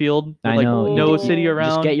acres of field with, I like know. no you city just around.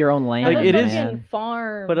 just get your own land. Like, Have a it is- fucking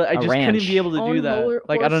farm. but I a just ranch. couldn't be able to Own do that. ho-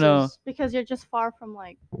 Like I don't know. horses. Because you're just far from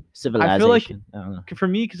like. Civilization. I don't know. For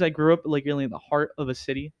me, because I grew up like really in the heart of a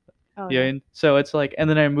city. Oh, Yeah, and so it's like, and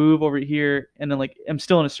then I move over here, and then like I'm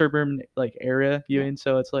still in a suburban like area. Yeah, and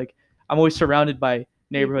so it's like I'm always surrounded by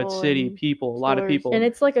neighborhood, people city, and people, a lot of stores. people. And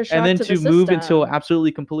it's like a shock And then to to the move into system.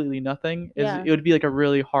 absolutely completely nothing is Yeah. it would be like a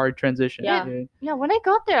really hard transition. Yeah. Yeah, when I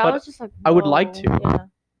got there, I But was just like, I would like "Whoa." to, Yeah.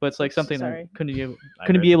 but it's like Oops, something I sorry. couldn't be able, I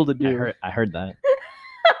couldn't be heard- able to do. I heard that.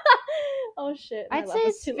 Oh shit. my I'd laugh say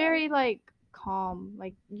was it's too loud. very like calm.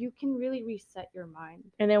 Like you can really reset your mind.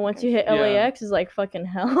 And then once Okay. you hit Yeah. LAX, it's like fucking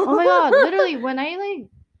hell. Oh my god, literally when I like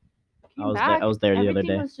came I was there the other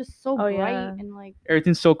everything day. was just so Oh, bright yeah. and like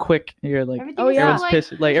Everything's so quick. You're like, everything Oh, is so, yeah. everyone's like,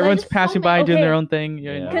 pissed. Like everyone's so passing many- by doing their okay. own thing.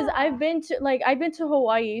 You're Yeah. Because I've been to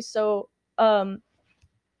Hawaii, so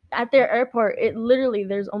at their airport, it literally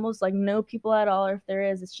there's almost like no people at all, or if there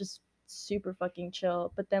is, it's just super fucking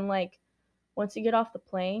chill. But then like once you get off the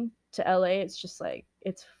plane to LA, it's just like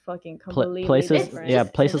it's fucking completely Places, different. yeah,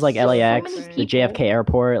 It's places like so LAX, different. the JFK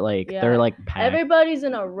airport, like Yeah. they're like packed. Everybody's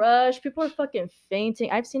in a rush. People are fucking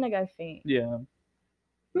fainting. I've seen a guy faint. Yeah.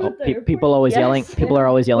 Oh, people always yelling. Yes. People are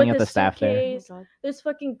always yelling With at the staff there. suitcase. Oh my God. There's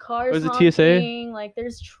fucking cars. Was it TSA? honking, Like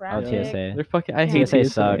there's traffic. TSA. They're fucking. I hate TSA TSA.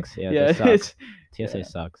 sucks. Yeah, Yeah. they suck. it's- TSA Yeah.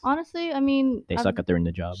 sucks. Honestly, I mean, They I've, suck at doing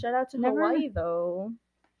the job. Shout out to Never- Hawaii though.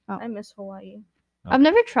 Oh. I miss Hawaii. I've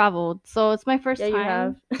never traveled, so it's my first Yeah, time. you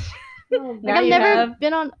have. Like Now I've you never have.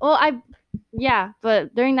 been on. Well, yeah,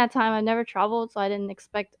 but during that time I never traveled, so I didn't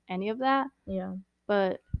expect any of that. Yeah.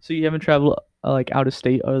 But So you haven't traveled like out of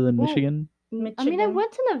state other than Well, Michigan? I mean, I Michigan.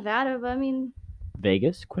 went to Nevada, but I mean,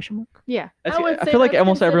 Vegas? Question mark. yeah. I feel like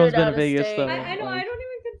almost everyone's been to Vegas though. I know. I Like, don't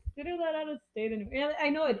even consider that out of state anymore. Yeah, I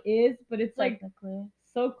know it is, but it's like Technically.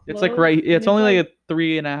 so close. it's like right. and It's only like a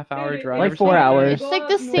 3.5 hour Dude, drive. Like or 4 something. hours. It's like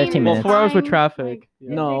the Go same. up 15 Well, minutes. 4 hours with time, traffic. like-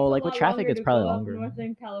 Yeah. No, like with traffic, it's probably longer.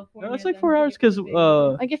 No, it's like 4 hours because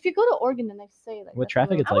Like if you go to Oregon the next day, like With that's a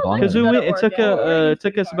traffic, little- it's like I would longer. Because to we go to went, it took Oregon.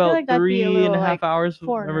 took us I feel about like that'd be a 3.5 little, like, hours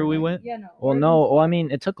foreigner, whenever we like- went. Yeah, no. Well, Oregon's no. so- Well, I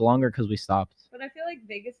mean, it took longer because we stopped. But I feel like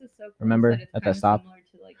Vegas is so close Remember that it's at the kinda stop? similar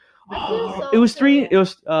to, like, Oh, It was so three. good. It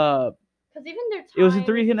was 'Cause even their time It was is the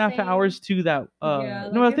 3.5 same. hours to that. yeah,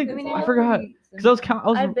 No, like, I think it's I all forgot pretty because I was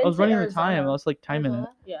similar. I've been I was to running the Arizona. time. I was like timing it.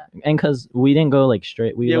 Arizona? Yeah. And because we didn't go like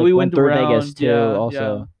straight, we Yeah, like, we went went through around. Vegas too. Yeah,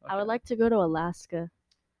 Also I would like to go to Alaska.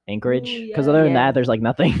 Anchorage. Ooh, Because yeah. other than Yeah. that, there's like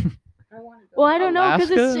nothing. I wanna go. Well, I don't know because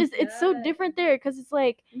it's Alaska? just it's so Yeah. different there because it's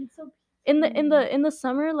like It's so in the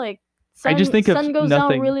summer like I just think of sun goes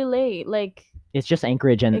nothing. down really late. Like It's just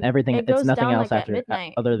Anchorage and It- everything. it It's goes nothing down, else like, at after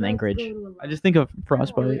midnight. other than Let's Anchorage. go to I just think of We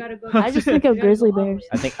frostbite. gotta go I just think of grizzly bears.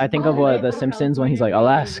 I think Oh, of yeah, what the from Simpsons when he's like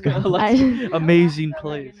California. Alaska. Amazing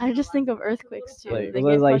place. I just think of earthquakes too. Like, They it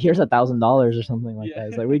was get like here's fucking- $1,000 or something like Yeah. that.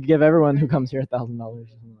 It's like we give everyone who comes here $1,000 or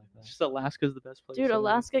something like that. Just Alaska's the best place. Dude, to live.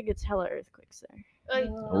 Alaska gets hella earthquakes there. Like,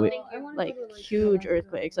 We- Like huge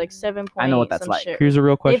earthquakes, like 7. I know what that's some like. shit. Here's a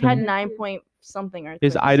real They've question: had 9 point something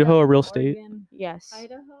earthquakes. Is Idaho a real state? Yes.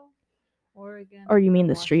 Idaho, Oregon. Or you mean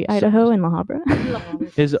the street Idaho in La Habra?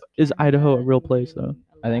 Is Idaho a real place, though?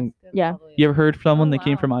 I think- Yeah. You ever heard someone that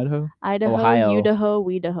came wow. from Idaho? Idaho, Ohio. Idaho,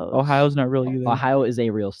 Weedaho. Ohio's not real either. Ohio is a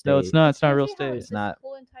real state. No, it's not. It's not a real Crazy how state. it's It's not. this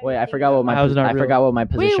whole entire Wait, I thing forgot is- what my Ohio's not I real. forgot what my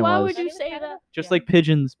position Wait, why was. would you say that? Just like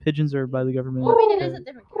pigeons. Pigeons are by the government. Well, I mean, it is Okay. a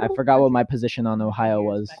different. I forgot what my position on Ohio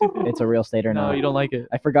was. It's a real state or No, not. you don't like it.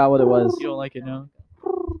 I forgot what it was. You don't like it, no.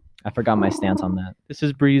 I forgot my stance on that. This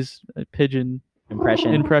is Bree's pigeon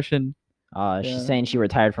Impression. impression. She's Yeah. saying she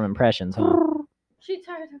retired from impressions, huh? She's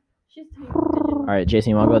tired. She's tired. All right,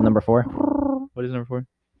 Jason, you want to go with number 4? What is number 4?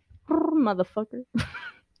 Motherfucker.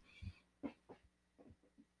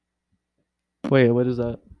 Wait, what is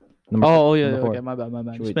that? Number Oh, yeah, number yeah, four. okay, my bad.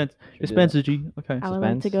 Should we- Dispense, should we do dispense is G. Okay. I would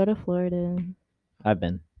like to Suspense? go to Florida. I've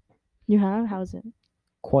been. You have? How's it?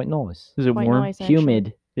 Quite nice. Is it Quite warm? nice, actually.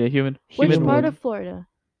 Humid. Yeah, humid. Which Humid part mood. of Florida?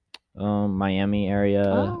 Miami area,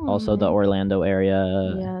 also the Oh. Orlando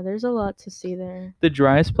area. Yeah, there's a lot to see there. The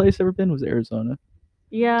driest place I've ever been was Arizona.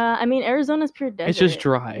 Yeah, I mean Arizona's pure desert. It's just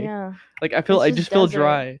dry. Yeah. Like I feel, It's I just just feel desert.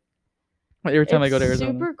 dry. Every time I go to It's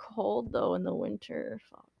Arizona. super cold though in the winter.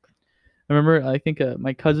 Fuck. I remember, I think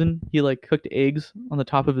my cousin, he like cooked eggs on the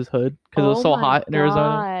top of his hood because it was so Oh my hot in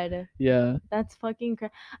Arizona. God. Yeah, That's fucking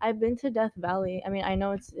crazy. I've been to Death Valley. I mean, I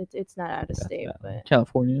know it's not out of Death state, Valley. but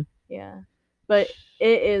California. yeah. But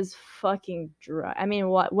it is fucking dry. I mean,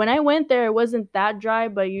 when I went there, it wasn't that dry,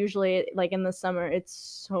 but usually, like in the summer, it's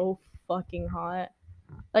so fucking hot.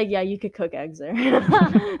 Like, yeah, you could cook eggs there.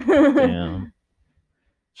 Yeah.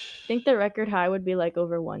 I think the record high would be like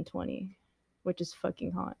over 120, which is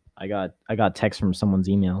fucking hot. I got text from someone's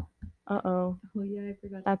email. Uh oh, Oh yeah, I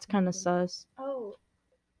forgot. that's kind of sus. Oh.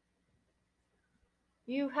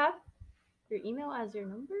 You have your email as your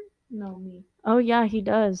number? No, me, Oh yeah, he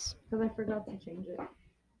does. because I forgot to change it.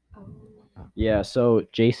 Oh. Yeah, so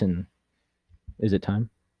Jason, is it time?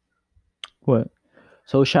 What?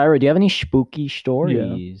 So Shira, do you have any spooky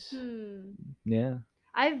stories? Hmm. Yeah.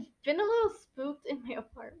 I've been a little spooked in my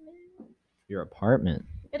apartment. Your apartment.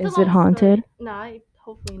 It's a Is it long haunted? story. Nah,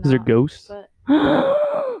 hopefully not. Is there ghosts? But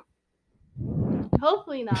Oh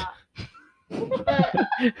hopefully not. But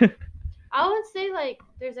I wouldn't say like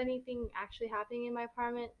there's anything actually happening in my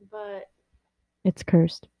apartment, but It's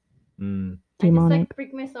cursed. Mm. I just Demonic. like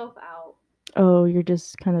freak myself out. Oh, you're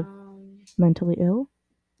just kind of mentally ill?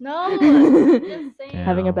 No, I'm just saying. Yeah.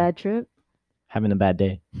 Having a Damn. bad trip? Having a bad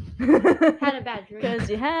day. Had a bad dream. Because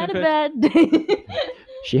you had a bad day.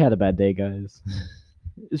 She had a bad day, guys.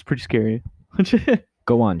 It's pretty scary.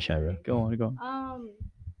 Go on, Shira. Go on.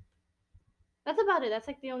 That's about it. That's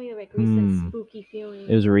like the only like recent Hmm. spooky feeling.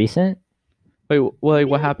 It was recent. Wait, like, Maybe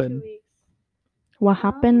what like 2 happened? weeks. What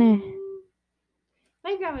happened?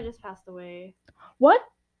 My grandma just passed away. What?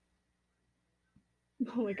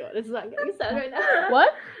 Oh my god, it's not getting sad right now.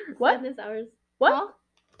 What? What? Sadness hours. What? Huh?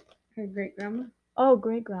 Her great grandma. Oh,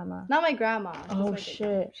 great grandma. Not my grandma. just Oh my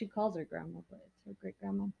shit. She calls her grandma, but it's her great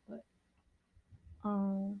grandma. But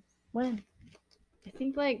Oh, when? I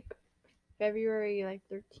think like February like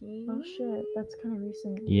 13. Oh shit, that's kind of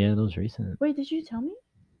recent. Yeah, that was recent. Wait, did you tell me?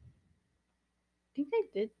 I think I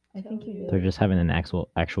did. I think you did. They're just having an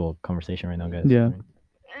actual conversation right now, guys. Yeah.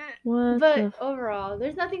 What? But the overall,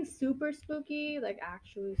 there's nothing super spooky, like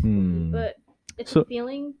actually spooky. Hmm. But it's So- a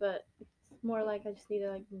feeling, but it's more like I just need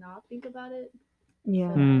to like not think about it. yeah.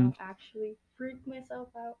 So I Hmm. don't actually freak myself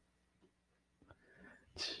out.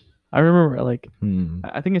 I remember, like, Hmm.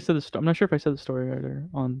 I think I said this. I'm not sure if I said the story earlier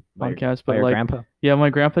on By your- podcast, By but your like, grandpa. yeah, my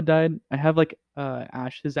grandpa died. I have like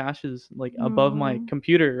his ashes like above my Aw.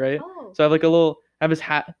 computer, right? Oh. So I have like I have his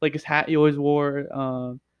hat, like his hat he always wore,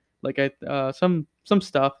 like some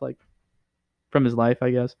stuff like from his life,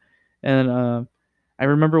 I guess. And I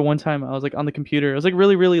remember one time I was like on the computer. It was like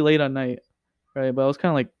really really late at night, right? But I was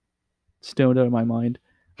kind of like stoned out of my mind,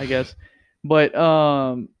 I guess. But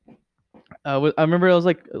I remember I was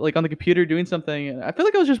like on the computer doing something, and I feel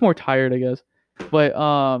like I was just more tired, I guess. But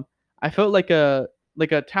I felt like a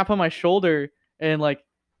tap on my shoulder, and like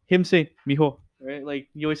him saying "mijo," right? Like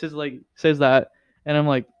he always says that, and I'm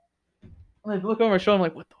like look over my shoulder, I'm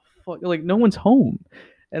like, what the fuck? Like no one's home,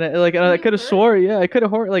 and I You could have heard? swore, yeah, I could have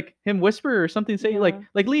heard like him whisper or something, say Yeah.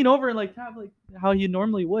 like lean over and like tap like how you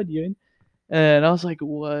normally would, you know? And I was like,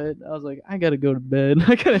 what? I was like, I gotta go to bed.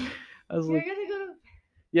 I was You're like. gonna go to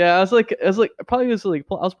Yeah, I was like, probably was like,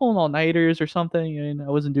 I was pulling all nighters or something, and I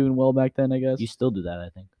wasn't doing well back then, I guess. You still do that, I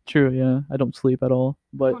think. True, yeah, I don't sleep at all,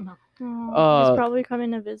 but oh no, Aw, Uh, he's probably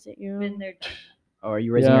coming to visit you. been there. Oh, are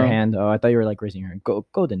you raising your Yeah. hand? Oh, I thought you were like raising your hand. Go,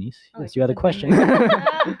 Denise. Oh, Yes, you had a it's question.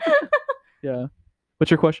 been yeah.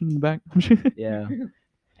 What's your question in the back? Yeah.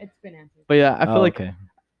 It's been answered. But yeah, I feel Oh, like okay.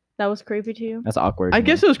 That was creepy to you? That's awkward. I you know.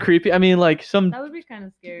 guess it was creepy. I mean, like That would be kind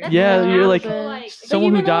of scary. That's Yeah, what you're like- happened, But like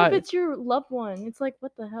someone but who even though died. if it's your loved one, it's like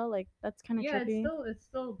what the hell? Like that's kind of yeah, trippy. it's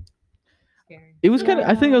still scary. It was kind of.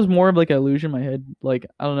 I think it Yeah. was more of like an illusion in my head. Like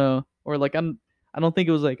I don't know, or like I don't think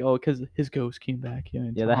it was like because his ghost came back. Yeah,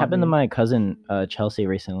 Yeah, that happened to my cousin Chelsea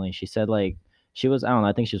recently. She said like she was, I don't know,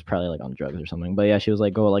 I think she was probably like on drugs or something. But yeah, she was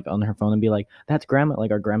like go like on her phone and be like, that's grandma.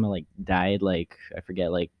 Like our grandma like died like I forget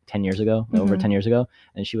like 10 years ago, over Mhm. 10 years ago.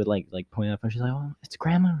 And she would like point out and she's like, oh, it's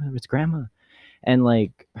grandma, it's grandma. And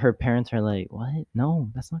like her parents are like, what? No,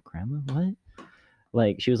 that's not grandma. What?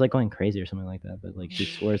 Like she was like going crazy or something like that. But like she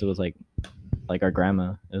swears it was like our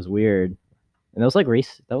grandma. It was weird. And that was like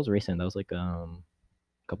that was recent. That was like a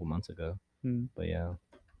couple months ago. Hmm. But yeah,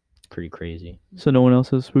 pretty crazy. So no one else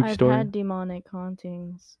has a spooky I've story. had demonic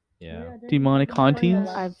hauntings. Yeah. Demonic hauntings?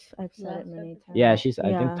 I've said Last it many times. Yeah, she's. I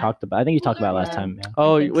think Yeah. I think you talked about it last Yeah. time. Yeah.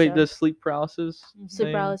 Oh think wait, so. the sleep paralysis. Sleep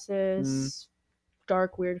thing? paralysis,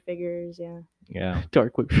 dark weird figures. Yeah. Yeah.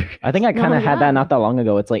 Dark wait. I think I No, kind of had yeah. that not that long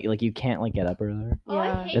ago. It's like you can't like get up earlier. Oh, I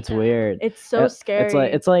Yeah. hate It's that. weird. It's so scary.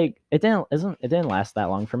 It's like it didn't last that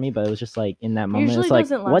long for me, but it was just like in that moment. Usually It's like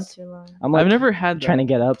doesn't what? last too long. I'm like I've never had trying to that.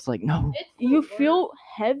 get up. It's like no. It's the You worst. feel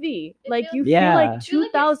heavy, It like feels- you Yeah. feel like I feel like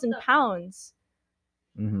 2,000 you're stuck. pounds.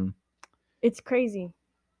 Hmm. It's crazy.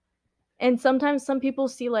 And sometimes some people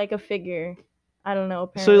see like a figure. I don't know.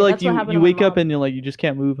 So Apparently. like That's what happened you to my wake up mom. and you're like you just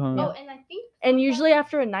can't move, huh? Oh, and I think. And sometimes- usually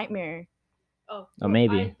after a nightmare. Oh, Oh,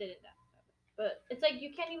 maybe. I didn't that. But it's like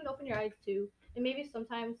you can't even open your eyes too, and maybe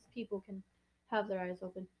sometimes people can have their eyes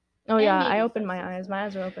open. Oh And yeah, maybe I open sepsis. my eyes. My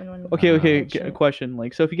eyes are open when. Okay, okay. shit. A question.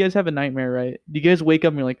 Like, so if you guys have a nightmare, right? Do you guys wake up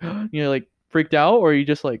and you're like, you're like freaked out, or are you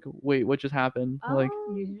just like, wait, what just happened? Like,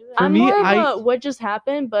 for I'm me, more of I- a, what just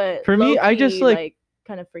happened, but For me, I just, low-key, like-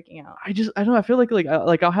 kind of freaking out. I don't know. I feel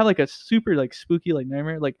like I'll have like a super like spooky like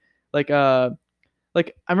nightmare, like I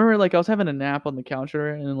remember like I was having a nap on the couch or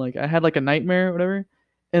and like I had like a nightmare or whatever,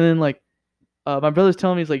 and then like my brother's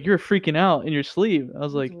telling me, he's like, you're freaking out in your sleep. I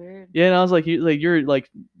was like, weird. yeah, and I was like, you're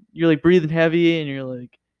like breathing heavy, and you're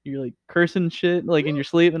like cursing shit like in your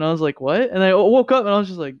sleep, and I was like, what? And I woke up, and I was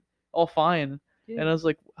just like, all fine, and I was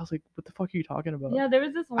like, what the fuck are you talking about? Yeah, there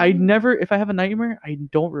was this one. I never, if I have a nightmare, I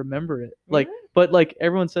don't remember it. Like, Really? but like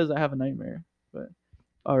everyone says I have a nightmare, but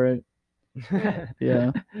all right,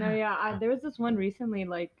 yeah. No, yeah, there was this one recently,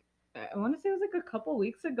 like I want to say it was like a couple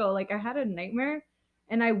weeks ago. Like I had a nightmare,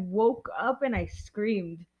 and I woke up and I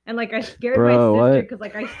screamed, and like I scared Bro, my sister what? because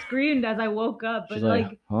like I screamed as I woke up, but She's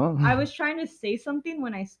like huh? I was trying to say something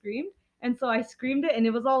when I screamed, and so I screamed it, and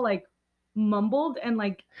it was all like mumbled, and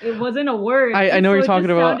like it wasn't a word. I and know so what it you're talking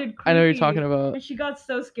just about. sounded I know what you're creepy. talking about. And she got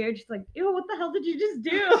so scared. She's like, "Ew, what the hell did you just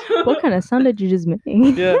do?" What kind of sound did you just make?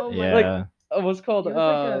 Yeah, Oh my Yeah. what's called It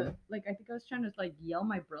was like I think I was trying to like yell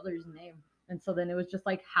my brother's name, and so then it was just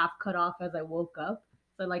like half cut off as I woke up.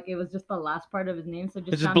 So like it was just the last part of his name. So it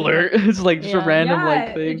just it's just sounded blur. Like, It's like just a Yeah. random yeah, like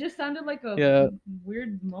it thing. just sounded like a Yeah.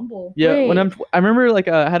 weird mumble. Yeah, when Wait. I remember like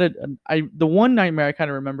I had the one nightmare I kind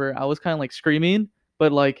of remember, I was kind of like screaming,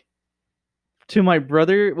 but like to my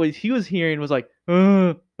brother, what he was hearing was like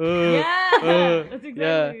Yeah, that's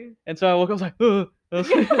exactly. and so I woke up, I was like, I was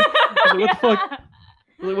like, what the fuck?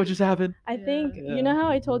 Like, what just happened? I Yeah. think Yeah. you know how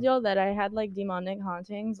I told y'all that I had like demonic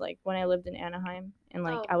hauntings like when I lived in Anaheim and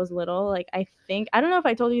like Oh. I was little. Like I don't know if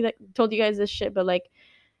I told you guys this shit, but like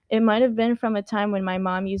it might have been from a time when my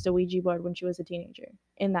mom used a Ouija board when she was a teenager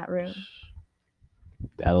in that room.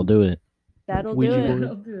 That'll do it. That'll Ouija do it. board.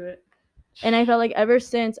 I'll do it. And I felt like ever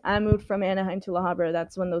since I moved from Anaheim to La Habra,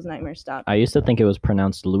 that's when those nightmares stopped. I used to think it was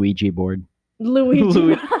pronounced Luigi board. Luigi.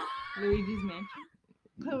 Luigi. Luigi's Mansion.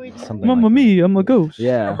 Something Mamma like mia, I'm a ghost.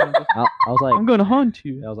 Yeah. I was I'm like, gonna haunt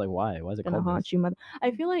you. I was like, why? Why is it Gonna called haunt this? you, mother.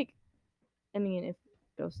 I feel like, I mean, if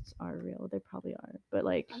ghosts are real, they probably are. But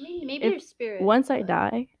like, I mean, maybe If- your spirit. once I but-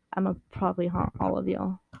 die, I'ma probably haunt all of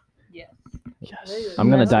y'all. Yes. Yes. I'm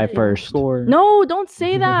gonna Yes. die first. Score. No, don't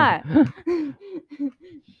say that.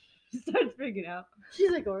 Starts freaking out.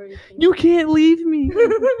 She's like already. You can't leave me.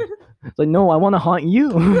 It's like, no, I want to haunt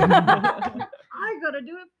you. I gotta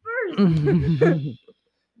do it first.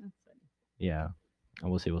 Yeah.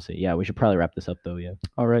 We'll see. We'll see. Yeah, we should probably wrap this up though. Yeah.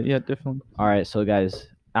 All right, yeah, definitely. All right. So guys,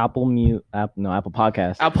 Apple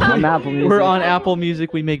Podcast. Apple. On Apple Music. We're on Apple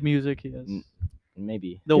Music. We make music. Yes.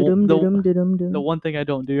 Maybe Dudum, dudum, dudum, dum. The one thing I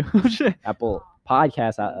don't do. Apple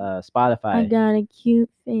Podcast. Spotify. I got a cute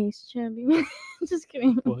face, chubby. man. Just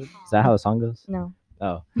kidding. What? Is that how the song goes? No.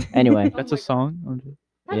 Oh. Anyway. That's a song. I'm just-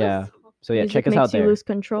 Yeah. So yeah, Music check us makes out you there. lose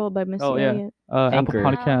control by Missy Oh, yeah. Elliott. Apple Anchor.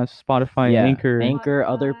 Podcasts, Spotify, Yeah, Anchor. Anchor,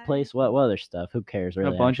 other Spotify. place. What other stuff? Who cares?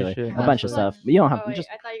 Really? bunch of actually? shit. A bunch of Actually. stuff. But you don't have Oh, wait, just.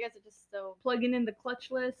 I thought you guys are just so. Plugging in the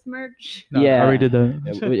Clutchless merch. No, Yeah. I already did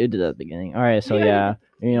Yeah, that. we did that at the beginning. All right. So Yeah.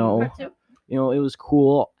 yeah, you know, Part two? it was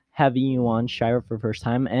cool having you on Shira for the first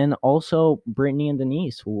time, and also Brittany and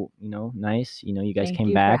Denise. Who, nice. You guys Thank came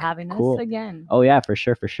you back. for having cool. us again. Oh yeah, for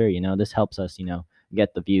sure. This helps us.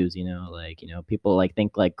 Get the views. People like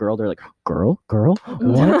think like girl. They're like girl.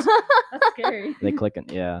 What? That's scary. They click it.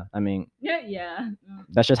 Yeah. I mean, Yeah.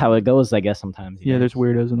 that's just how it goes. I guess sometimes. Yeah, there's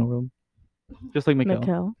weirdos in the world. Just like Mikkel.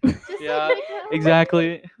 Mikkel. Just Yeah, like Michael.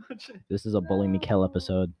 Exactly. This is a bully Mikkel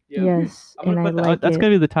episode. Yes, I'm gonna and I put that- like that's it.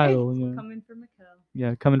 gonna be the title. Yeah, Coming from Mikkel.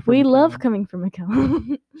 yeah, coming from. We Mikkel. love coming from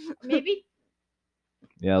Mikkel. Maybe.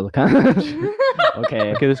 Yeah. Kind of.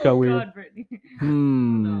 Okay. Okay, this got weird. God, Brittany.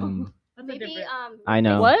 Hmm. That's a Maybe. different. I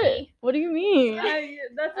know. What? What do you mean?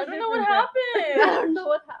 That's a I don't know what different- I happened. don't know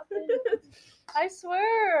what happened. I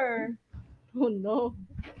swear. Oh no.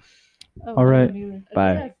 Oh, All right.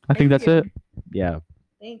 Bye. Yes, I think that's it. Yeah.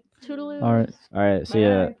 Thanks. Toodaloo. All right. All right. See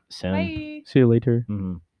ya Bye. soon. Bye. See you later.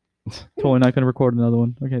 Mhm. Totally not gonna record another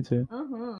one. Okay, see ya.